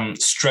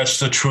stretch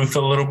the truth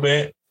a little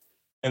bit.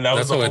 And that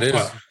was the whole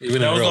part.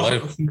 Even in real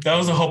life. That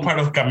was the whole part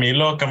of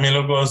Camilo.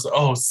 Camilo goes,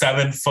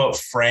 7-foot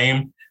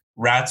frame,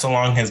 rats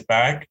along his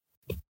back.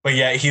 But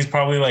yeah, he's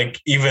probably like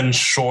even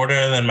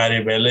shorter than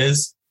Maribel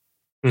is.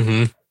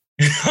 You're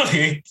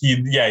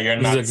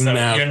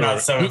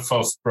not 7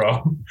 foot,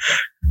 bro.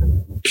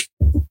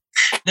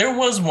 There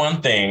was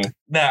one thing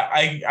that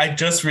I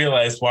just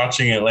realized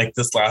watching it, like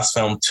this last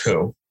film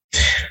too.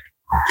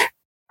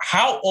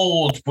 How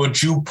old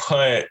would you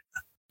put?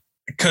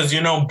 Because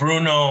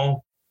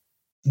Bruno,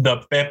 the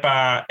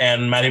Pepa,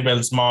 and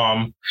Maribel's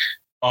mom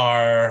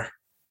are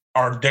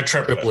they're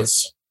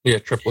triplets. Yeah,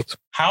 triplets.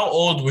 How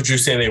old would you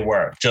say they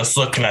were? Just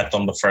looking at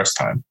them the first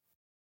time.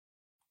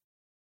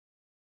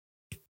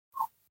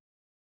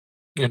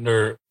 In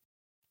their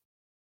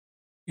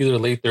either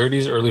late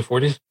 30s, early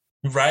 40s.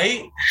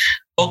 Right?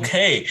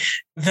 Okay.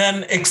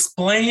 Then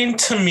explain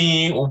to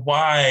me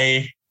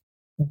why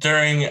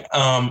during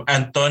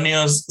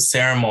Antonio's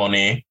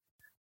ceremony,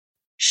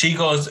 she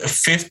goes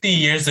 50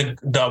 years ago,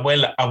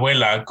 the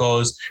abuela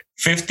goes,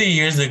 50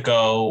 years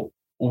ago,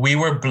 we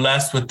were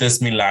blessed with this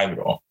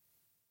milagro,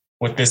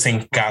 with this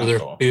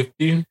encanto.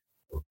 50?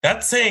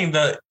 That's saying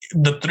that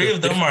the three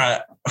of them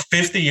are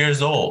 50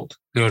 years old.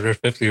 No, they're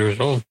 50 years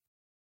old.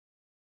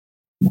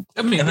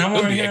 I mean,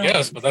 I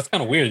guess, but that's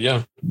kind of weird,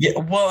 yeah. Yeah,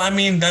 well, I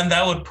mean, then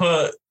that would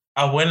put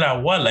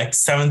abuela, what, like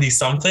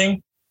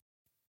 70-something?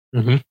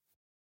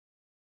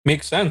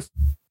 Makes sense.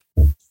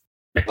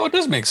 Oh, it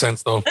does make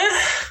sense, though.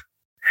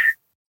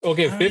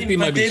 Okay, 50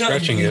 might be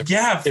stretching it.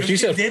 Yeah. 50, if she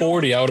said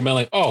 40, I would have been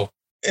like, oh.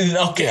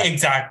 Okay, yeah.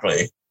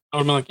 Exactly. I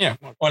would have been like, yeah.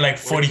 Or like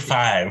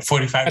 45. I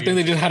think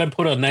they just had to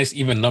put a nice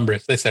even number.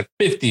 If they said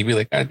 50, be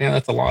like, God damn,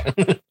 that's a lot.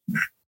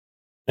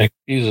 Like,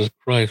 Jesus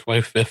Christ,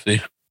 why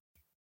 50?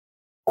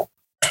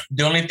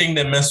 The only thing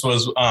they missed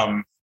was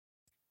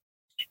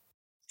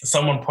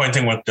someone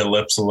pointing with their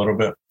lips a little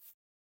bit.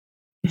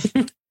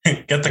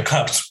 Get the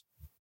cups.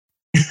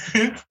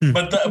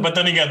 but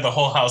then again, the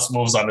whole house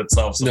moves on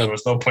itself, so there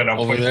was no point on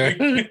over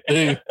pointing.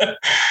 There.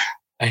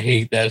 I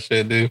hate that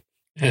shit, dude.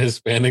 The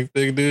Hispanic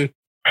thing, dude.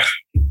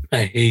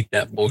 I hate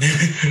that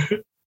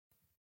bullshit.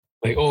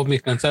 Like, me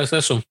cansas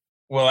eso.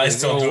 Well, I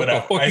still do it. What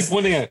the fuck you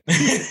pointing at?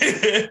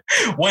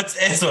 What's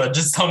eso?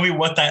 Just tell me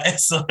what that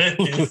eso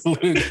is. Tell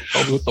me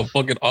what the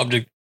fucking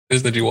object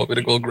is that you want me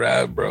to go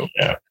grab, bro.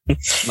 Yeah.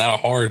 Not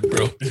hard,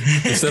 bro.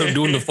 Instead of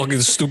doing the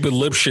fucking stupid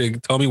lip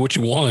shake, tell me what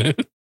you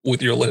want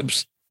with your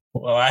lips.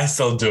 Well, I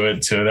still do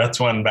it too. That's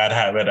one bad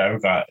habit I've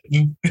got.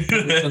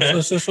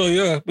 So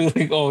yeah,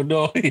 like, oh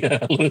no,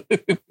 yeah.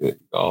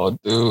 Oh,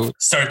 dude.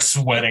 Start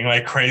sweating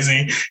like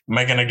crazy. Am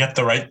I gonna get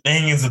the right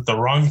thing? Is it the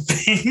wrong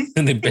thing?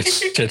 And they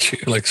bitch at you,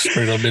 like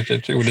straight up bitch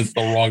at you when it's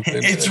the wrong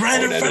thing. It's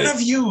right in front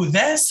of you.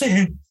 That's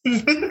it.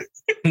 And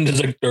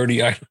there's like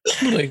 30 items.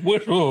 Like,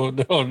 what? Oh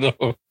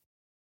no.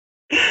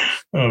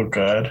 Oh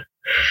God.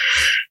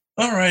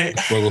 All right.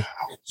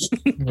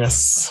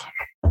 Yes.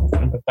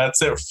 But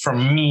that's it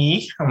from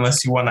me,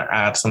 unless you want to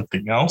add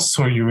something else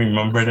or you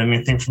remembered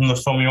anything from the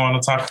film you want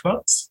to talk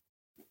about.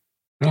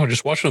 No,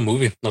 just watch the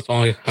movie. That's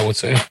all I would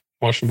say.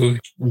 Watch the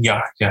movie.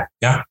 Yeah.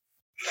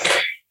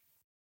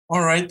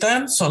 All right,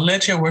 then. So,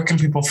 Leche, where can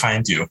people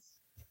find you?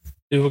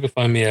 People can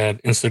find me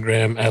at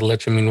Instagram at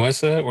Leche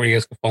Minuesa, or you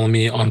guys can follow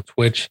me on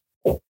Twitch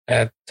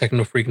at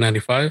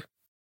TechnoFreak95.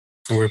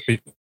 Where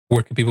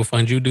can people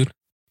find you, dude?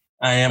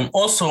 I am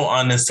also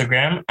on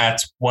Instagram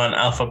at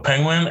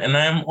OneAlphaPenguin, and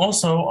I am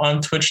also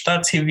on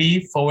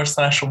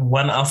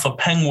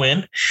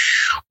twitch.tv/OneAlphaPenguin,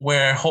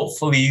 where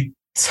hopefully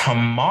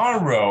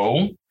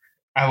tomorrow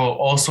I will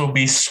also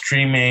be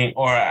streaming,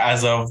 or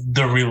as of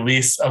the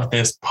release of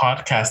this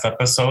podcast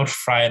episode,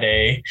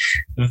 Friday,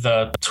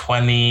 the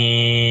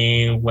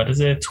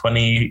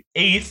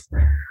 28th,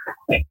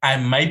 I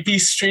might be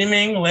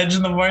streaming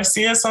Legend of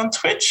Arceus on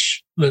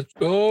Twitch. Let's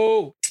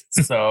go.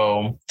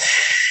 So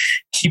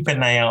keep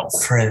an eye out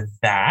for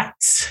that.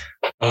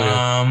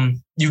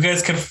 You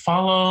guys can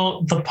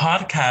follow the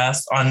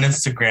podcast on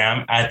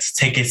Instagram at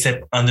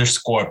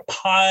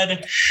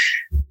takeasip_pod,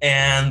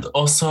 and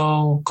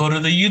also go to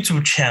the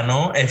YouTube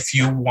channel if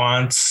you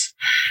want.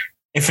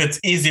 If it's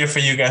easier for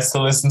you guys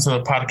to listen to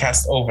the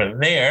podcast over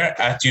there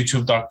at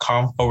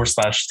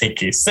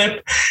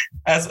youtube.com/takeasip.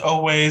 As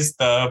always,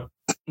 the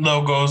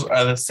logos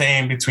are the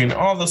same between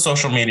all the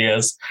social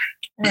medias.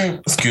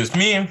 Excuse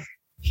me.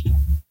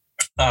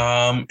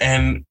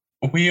 And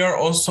we are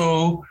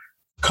also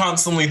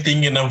constantly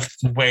thinking of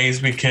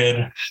ways we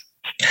could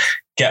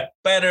get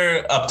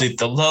better, update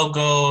the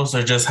logos,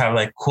 or just have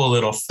like cool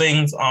little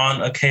things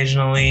on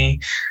occasionally.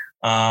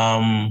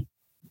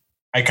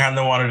 I kind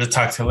of wanted to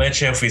talk to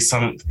Leche if we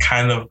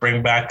kind of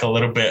bring back a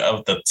little bit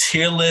of the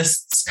tier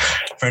lists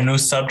for new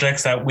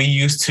subjects that we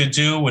used to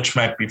do, which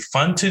might be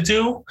fun to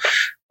do.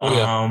 Oh,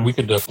 yeah, we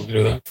could definitely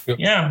do that. Yep.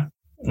 Yeah.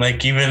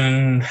 Like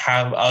even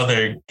have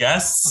other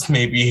guests,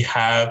 maybe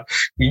have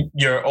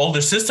your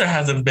older sister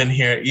hasn't been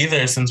here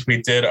either since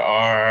we did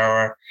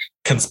our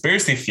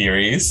conspiracy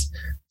theories.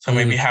 So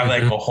maybe have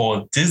like a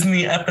whole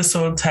Disney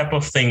episode type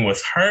of thing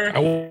with her. I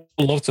would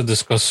love to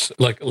discuss,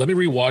 like, let me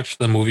rewatch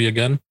the movie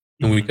again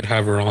and we could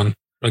have her on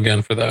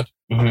again for that.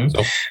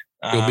 So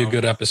it'll be a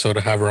good episode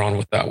to have her on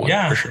with that one.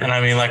 Yeah. For sure. And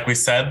I mean, like we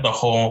said, the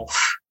whole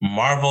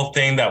Marvel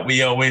thing that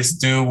we always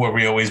do where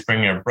we always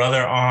bring your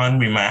brother on.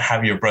 We might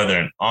have your brother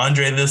and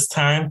Andre this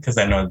time because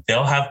I know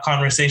they'll have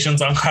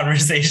conversations on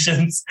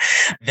conversations.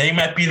 They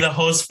might be the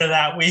host for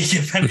that week,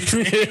 if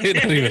anything.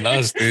 Not even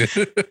us, dude.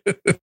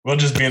 We'll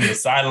just be in the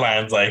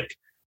sidelines, like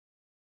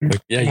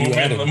yeah,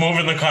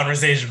 moving the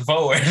conversation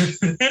forward.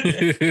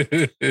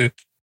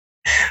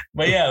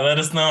 But yeah, let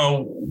us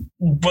know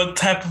what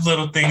type of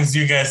little things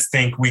you guys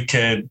think we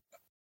could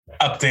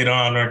update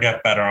on or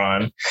get better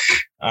on.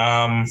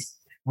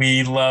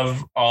 We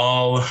love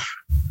all,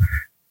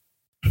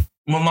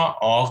 well, not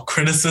all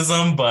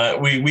criticism, but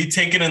we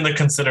take it into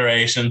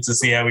consideration to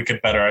see how we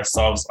could better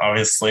ourselves,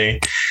 obviously.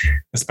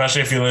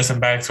 Especially if you listen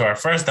back to our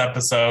first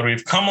episode,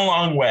 we've come a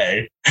long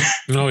way.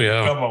 Oh,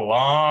 yeah. Come a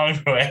long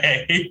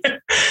way.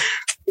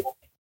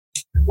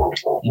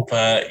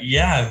 But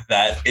yeah,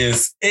 that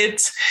is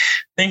it.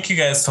 Thank you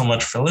guys so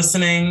much for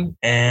listening,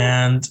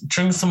 and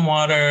drink some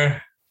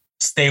water.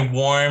 Stay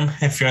warm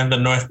if you're in the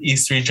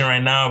Northeast region right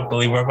now. I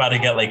believe we're about to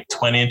get like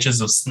 20 inches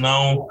of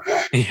snow.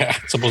 Yeah,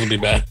 it's supposed to be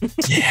bad.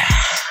 Yeah.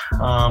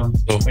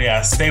 But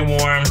yeah, stay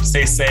warm,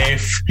 stay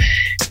safe,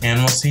 and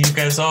we'll see you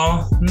guys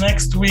all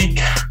next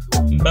week.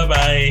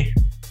 Bye-bye.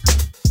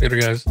 Later,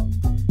 guys.